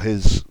got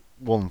his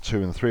 1,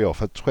 2, and 3 off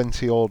had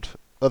 20-odd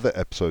other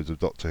episodes of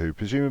Doctor Who,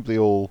 presumably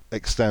all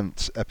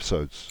extant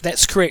episodes.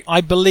 That's correct.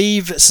 I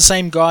believe it's the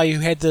same guy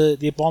who had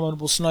the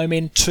Abominable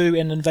Snowmen 2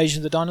 and Invasion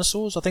of the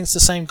Dinosaurs. I think it's the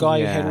same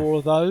guy who had all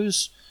of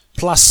those,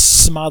 plus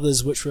some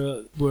others which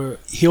were...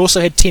 He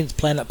also had 10th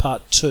Planet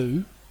Part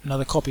 2,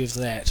 another copy of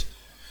that,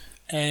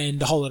 and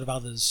a whole lot of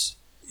others.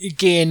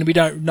 Again, we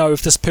don't know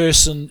if this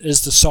person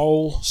is the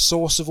sole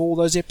source of all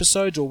those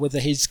episodes or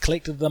whether he's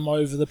collected them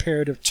over the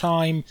period of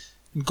time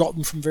and got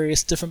them from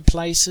various different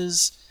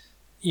places.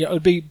 It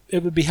would be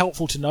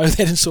helpful to know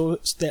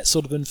that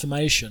sort of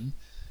information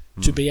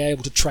to be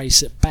able to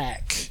trace it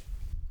back.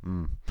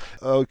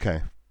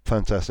 Okay,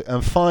 fantastic.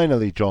 And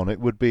finally, John, it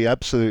would be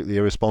absolutely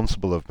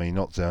irresponsible of me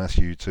not to ask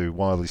you to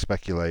wildly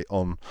speculate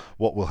on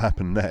what will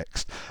happen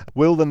next.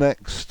 Will the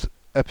next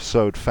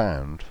episode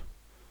found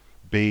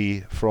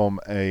be from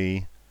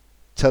a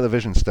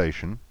television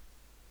station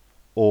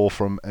or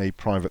from a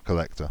private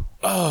collector?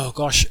 Oh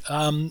gosh,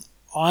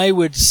 I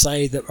would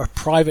say that a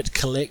private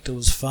collector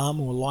was far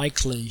more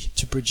likely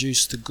to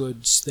produce the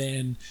goods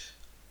than,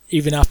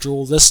 even after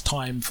all this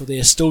time, for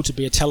there still to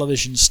be a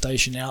television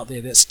station out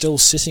there that's still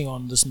sitting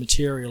on this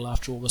material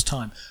after all this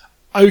time.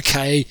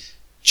 Okay,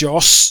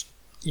 Joss,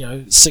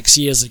 6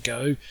 years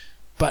ago,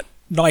 but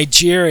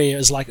Nigeria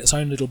is like its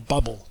own little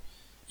bubble.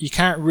 You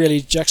can't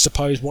really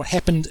juxtapose what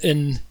happened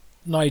in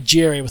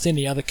Nigeria with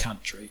any other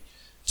country,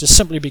 just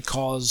simply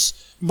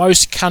because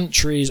most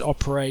countries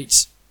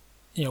operate,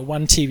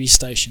 one TV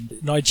station.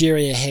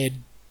 Nigeria had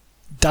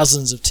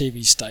dozens of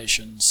TV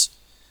stations,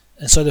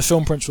 and so the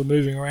film prints were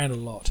moving around a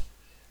lot.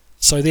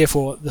 So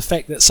therefore, the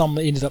fact that some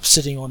ended up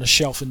sitting on a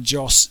shelf in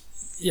Joss,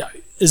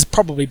 is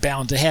probably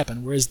bound to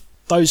happen, whereas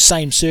those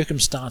same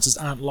circumstances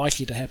aren't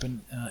likely to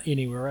happen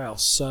anywhere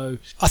else. So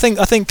I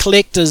think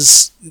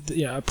collectors,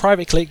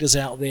 private collectors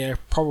out there,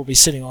 probably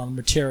sitting on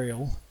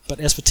material. But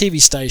as for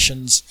TV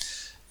stations,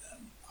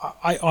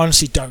 I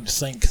honestly don't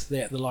think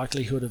that the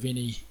likelihood of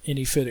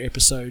any further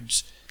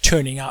episodes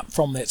turning up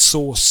from that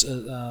source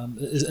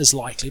is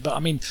likely. But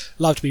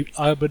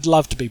I would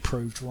love to be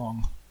proved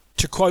wrong.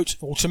 To quote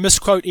or to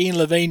misquote Ian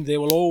Levine,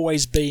 there will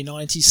always be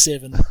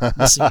 97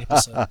 missing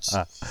episodes.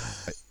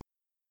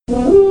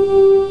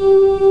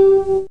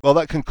 Well,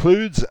 that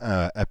concludes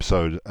our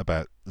episode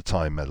about the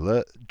Time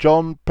Meddler.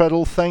 John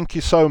Preddle, thank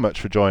you so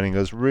much for joining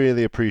us.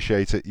 Really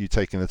appreciate it, you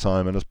taking the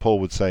time, and as Paul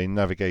would say,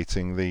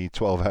 navigating the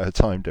 12-hour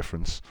time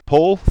difference.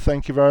 Paul,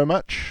 thank you very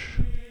much.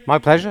 My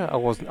pleasure. I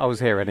was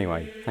here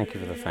anyway. Thank you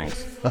for the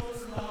thanks.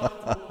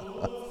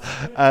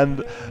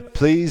 And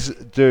please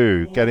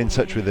do get in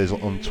touch with us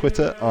on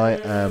Twitter. I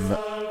am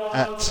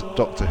at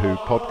Doctor Who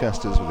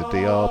Podcasters with a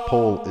DR.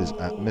 Paul is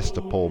at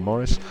Mr. Paul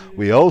Morris.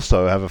 We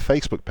also have a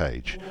Facebook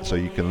page, so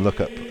you can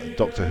look up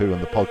Doctor Who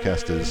and the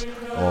Podcasters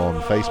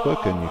on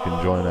Facebook, and you can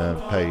join our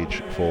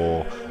page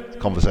for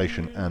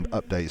conversation and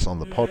updates on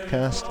the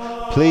podcast.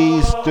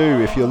 Please do,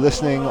 if you're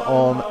listening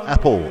on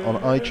Apple, on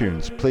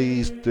iTunes,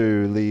 please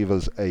do leave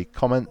us a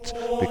comment,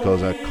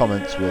 because our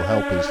comments will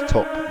help us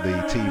top the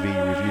TV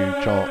review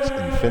charts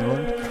in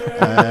Finland.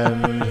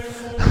 And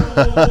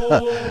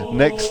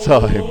next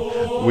time,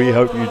 we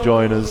hope you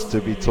join us to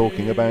be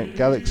talking about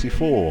Galaxy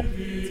 4.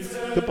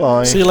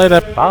 Goodbye. See you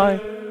later. Bye.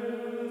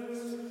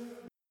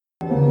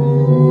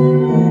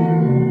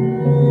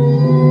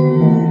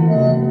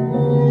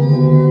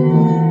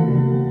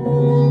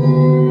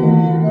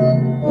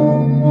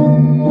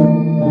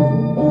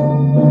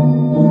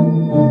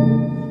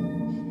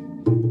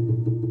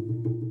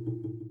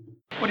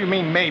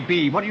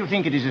 be? What do you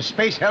think it is, a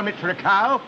space helmet for a cow?